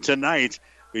here tonight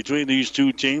between these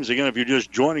two teams. Again, if you're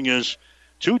just joining us,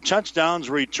 two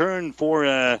touchdowns returned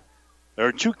for There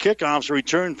are two kickoffs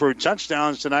returned for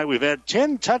touchdowns tonight. We've had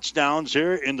 10 touchdowns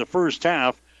here in the first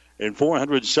half and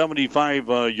 475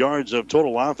 yards of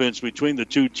total offense between the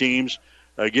two teams.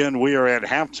 Again, we are at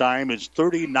halftime. It's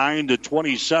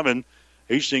 39-27.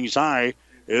 Hastings High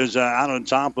is out on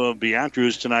top of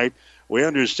Beatrice tonight. We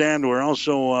understand we're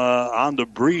also on the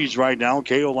breeze right now,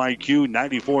 KOIQ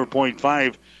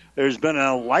 94.5. There's been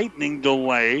a lightning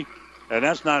delay, and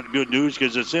that's not good news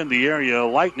because it's in the area. A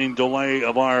lightning delay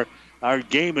of our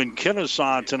game in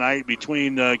Kenesaw tonight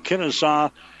between Kenesaw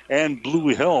and Blue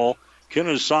Hill.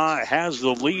 Kenesaw has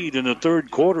the lead in the third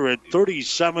quarter at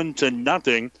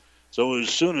 37-0. So as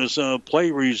soon as play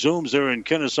resumes there in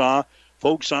Kenesaw,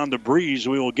 folks on the breeze,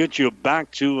 we will get you back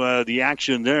to the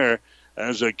action there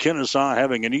as Kenesaw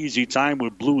having an easy time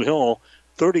with Blue Hill,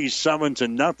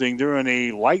 37-0. They're in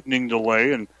a lightning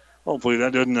delay, and hopefully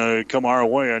that doesn't come our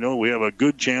way. I know we have a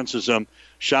good chance of some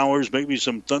showers, maybe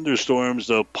some thunderstorms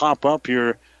to pop up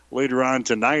here later on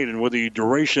tonight. And with the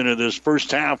duration of this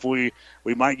first half, we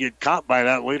might get caught by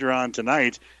that later on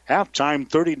tonight. Halftime,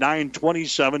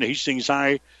 39-27. Hastings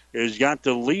High has got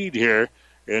the lead here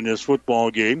in this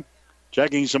football game.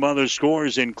 Checking some other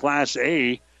scores in Class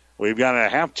A, we've got a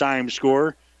halftime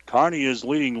score. Kearney is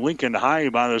leading Lincoln High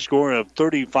by the score of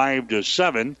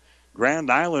 35-7.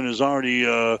 Grand Island has already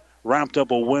wrapped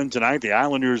up a win tonight. The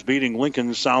Islanders beating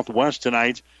Lincoln Southwest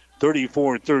tonight,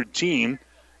 34-13.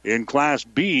 In Class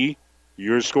B,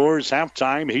 your scores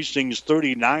halftime, Hastings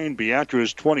 39,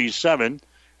 Beatrice 27.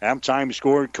 Halftime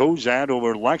score, Cozad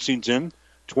over Lexington,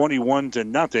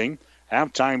 21-0.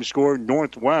 Halftime score,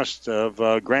 Northwest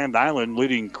of Grand Island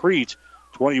leading Crete,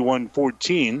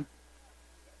 21-14.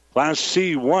 Class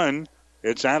C1,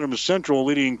 it's Adams Central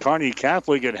leading Kearney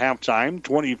Catholic at halftime,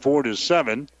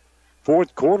 24-7.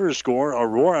 Fourth quarter score,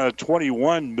 Aurora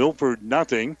 21, Milford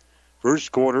 0.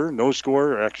 First quarter, no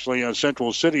score. Actually,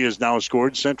 Central City has now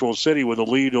scored. Central City with a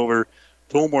lead over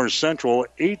Fillmore Central,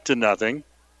 8-0.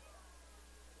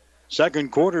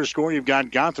 Second quarter score, you've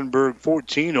got Gothenburg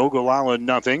 14, Ogallala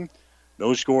 0.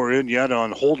 No score in yet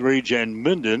on Holdridge and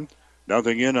Minden.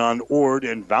 Nothing in on Ord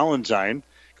and Valentine.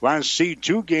 Class C,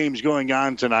 2 games going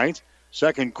on tonight.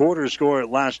 Second quarter score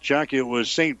at last check, it was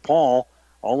St. Paul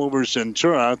all over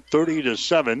Centura,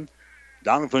 30-7.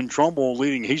 Donovan Trumbull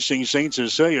leading Hastings St.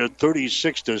 Cecilia,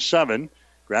 36-7.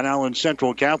 Grand Island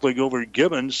Central Catholic over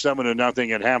Gibbons,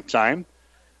 7-0 at halftime.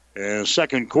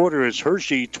 Second quarter is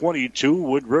Hershey 22,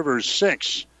 Wood River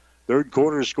 6. Third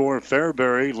quarter score,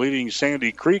 Fairbury leading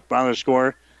Sandy Creek by the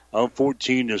score of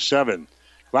 14-7.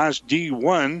 Class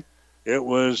D1, it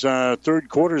was third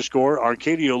quarter score,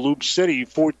 Arcadia Loop City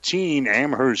 14,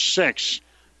 Amherst 6.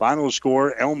 Final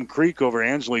score, Elm Creek over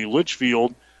Ansley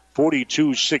Litchfield,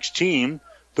 42-16.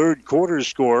 third quarter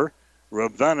score.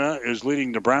 Ravenna is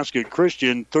leading Nebraska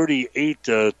Christian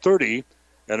 38-30.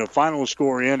 And a final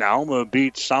score in, Alma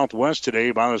beat Southwest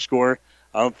today by the score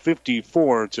of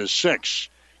 54-6.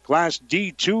 Class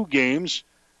D2 games.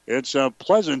 It's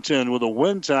Pleasanton with a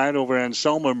win tonight over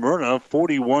Anselma Myrna,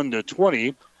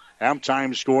 41-20.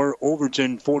 Halftime score,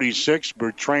 Overton 46,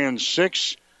 Bertrand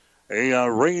 6. A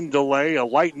rain delay, a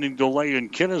lightning delay in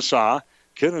Kenesaw.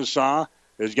 Kenesaw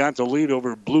has got the lead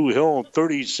over Blue Hill,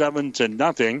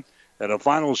 37-0. And a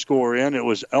final score in, it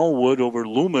was Elwood over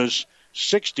Loomis,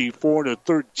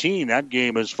 64-13. That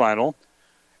game is final.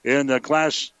 In the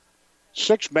Class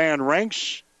 6-man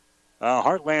ranks,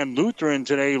 Heartland Lutheran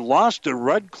today lost to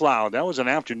Red Cloud. That was an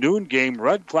afternoon game.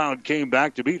 Red Cloud came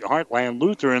back to beat Heartland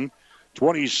Lutheran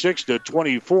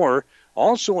 26-24.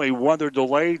 Also a weather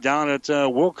delay down at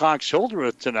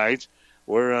Wilcox-Hildreth tonight,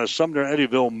 where Sumner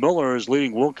Eddyville Miller is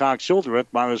leading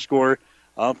Wilcox-Hildreth by a score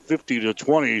of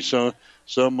 50-20. So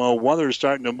some weather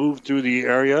starting to move through the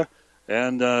area.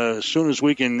 And as soon as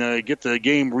we can get the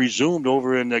game resumed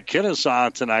over in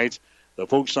Kenesaw tonight, the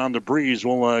folks on the Breeze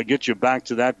will get you back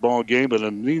to that ball game. But in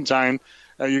the meantime,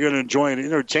 you're going to enjoy an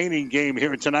entertaining game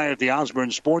here tonight at the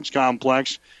Osborne Sports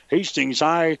Complex. Hastings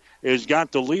High has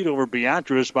got the lead over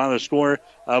Beatrice by the score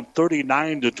of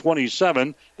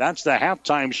 39-27. That's the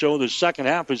halftime show. The second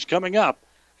half is coming up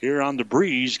here on the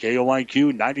Breeze,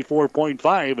 KOIQ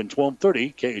 94.5 and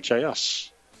 1230 KHIS.